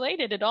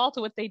related at all to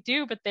what they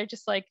do, but they're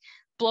just like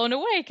blown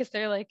away, because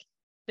they're like,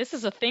 this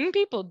is a thing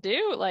people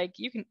do, like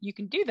you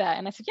can do that.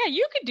 And I said, yeah,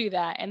 you could do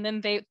that. And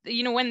then they,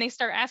 you know, when they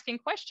start asking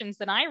questions,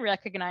 then I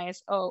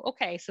recognize, oh,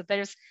 okay, so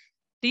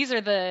these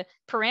are the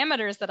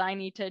parameters that I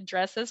need to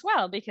address as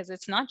well, because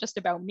it's not just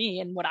about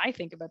me and what I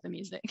think about the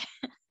music.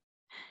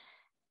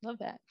 Love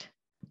that.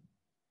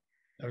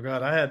 Oh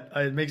God,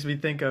 it makes me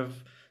think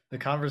of the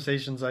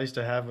conversations I used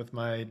to have with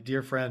my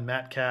dear friend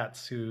Matt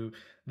Katz, who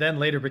then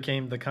later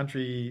became the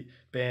country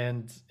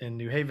band in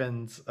New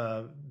Haven's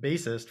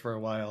bassist for a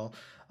while.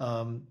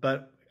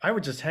 But I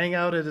would just hang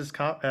out at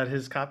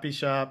his copy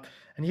shop,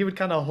 and he would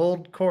kind of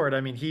hold court.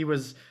 I mean, he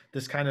was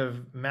this kind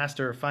of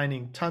master of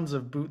finding tons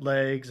of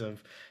bootlegs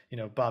of,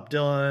 Bob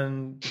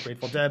Dylan,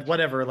 Grateful Dead,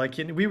 whatever. Like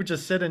we would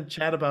just sit and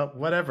chat about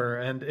whatever,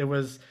 and it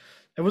was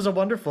a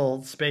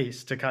wonderful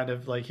space to kind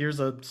of like, here's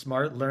a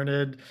smart,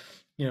 learned,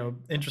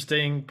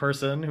 interesting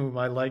person whom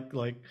I like,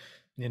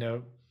 you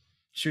know,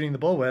 shooting the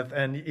bull with.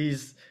 And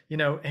he's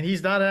not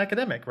an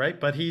academic, right?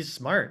 But he's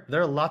smart.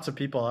 There are lots of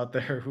people out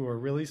there who are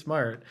really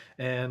smart.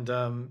 And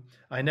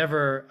I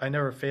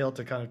never fail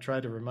to kind of try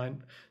to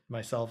remind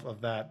myself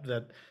of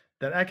that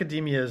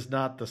academia is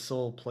not the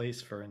sole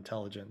place for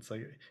intelligence.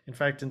 Like, in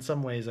fact, in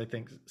some ways, I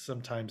think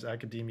sometimes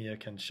academia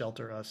can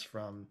shelter us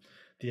from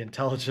the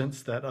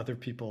intelligence that other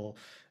people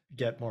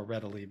get more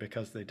readily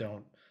because they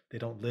don't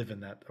live in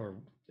that, or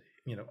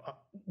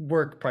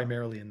work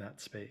primarily in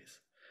that space.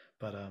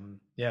 But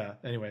yeah,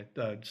 anyway,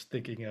 just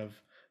thinking of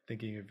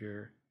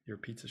your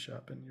pizza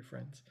shop and your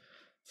friends.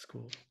 It's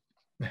cool.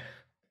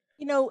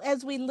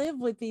 As we live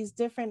with these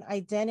different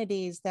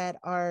identities that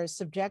are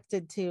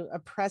subjected to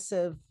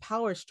oppressive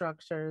power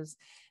structures,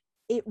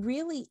 it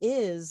really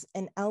is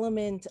an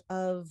element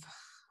of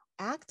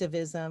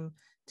activism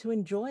to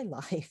enjoy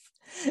life,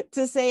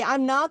 to say,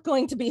 I'm not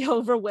going to be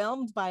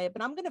overwhelmed by it,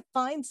 but I'm going to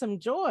find some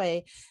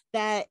joy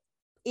that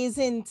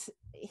isn't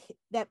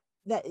that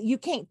you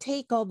can't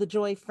take all the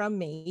joy from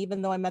me,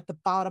 even though I'm at the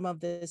bottom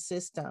of the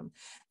system,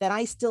 that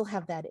I still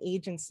have that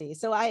agency.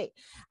 So I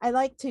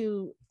like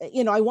to,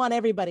 I want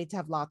everybody to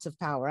have lots of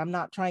power. I'm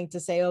not trying to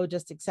say, oh,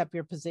 just accept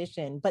your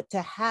position, but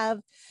to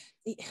have,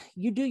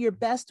 you do your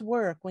best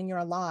work when you're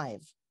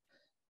alive,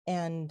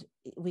 and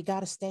we got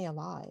to stay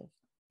alive.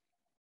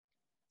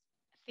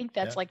 I think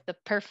that's like the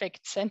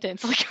perfect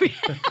sentence. Like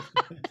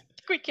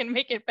we can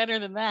make it better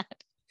than that.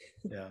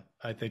 Yeah,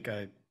 I think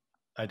I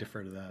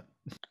defer to that.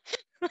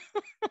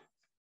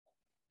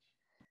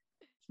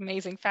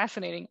 Amazing,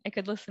 fascinating. I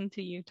could listen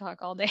to you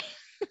talk all day.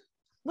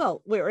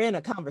 Well, we're in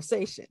a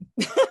conversation.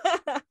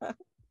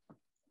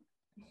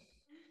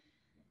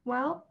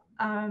 Well,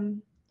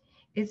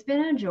 it's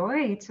been a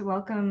joy to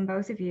welcome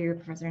both of you,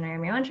 Professor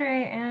Naomi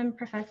André and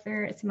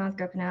Professor Sumanth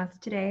Gopinath,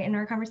 today in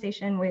our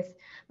conversation with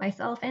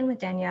myself and with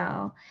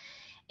Danielle.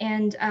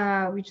 And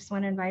we just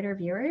want to invite our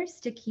viewers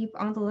to keep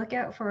on the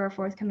lookout for our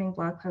forthcoming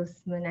blog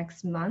posts in the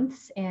next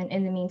months. And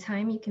in the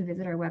meantime, you can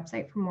visit our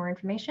website for more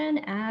information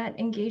at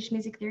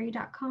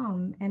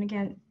engagedmusictheory.com. And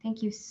again,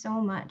 thank you so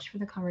much for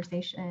the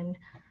conversation.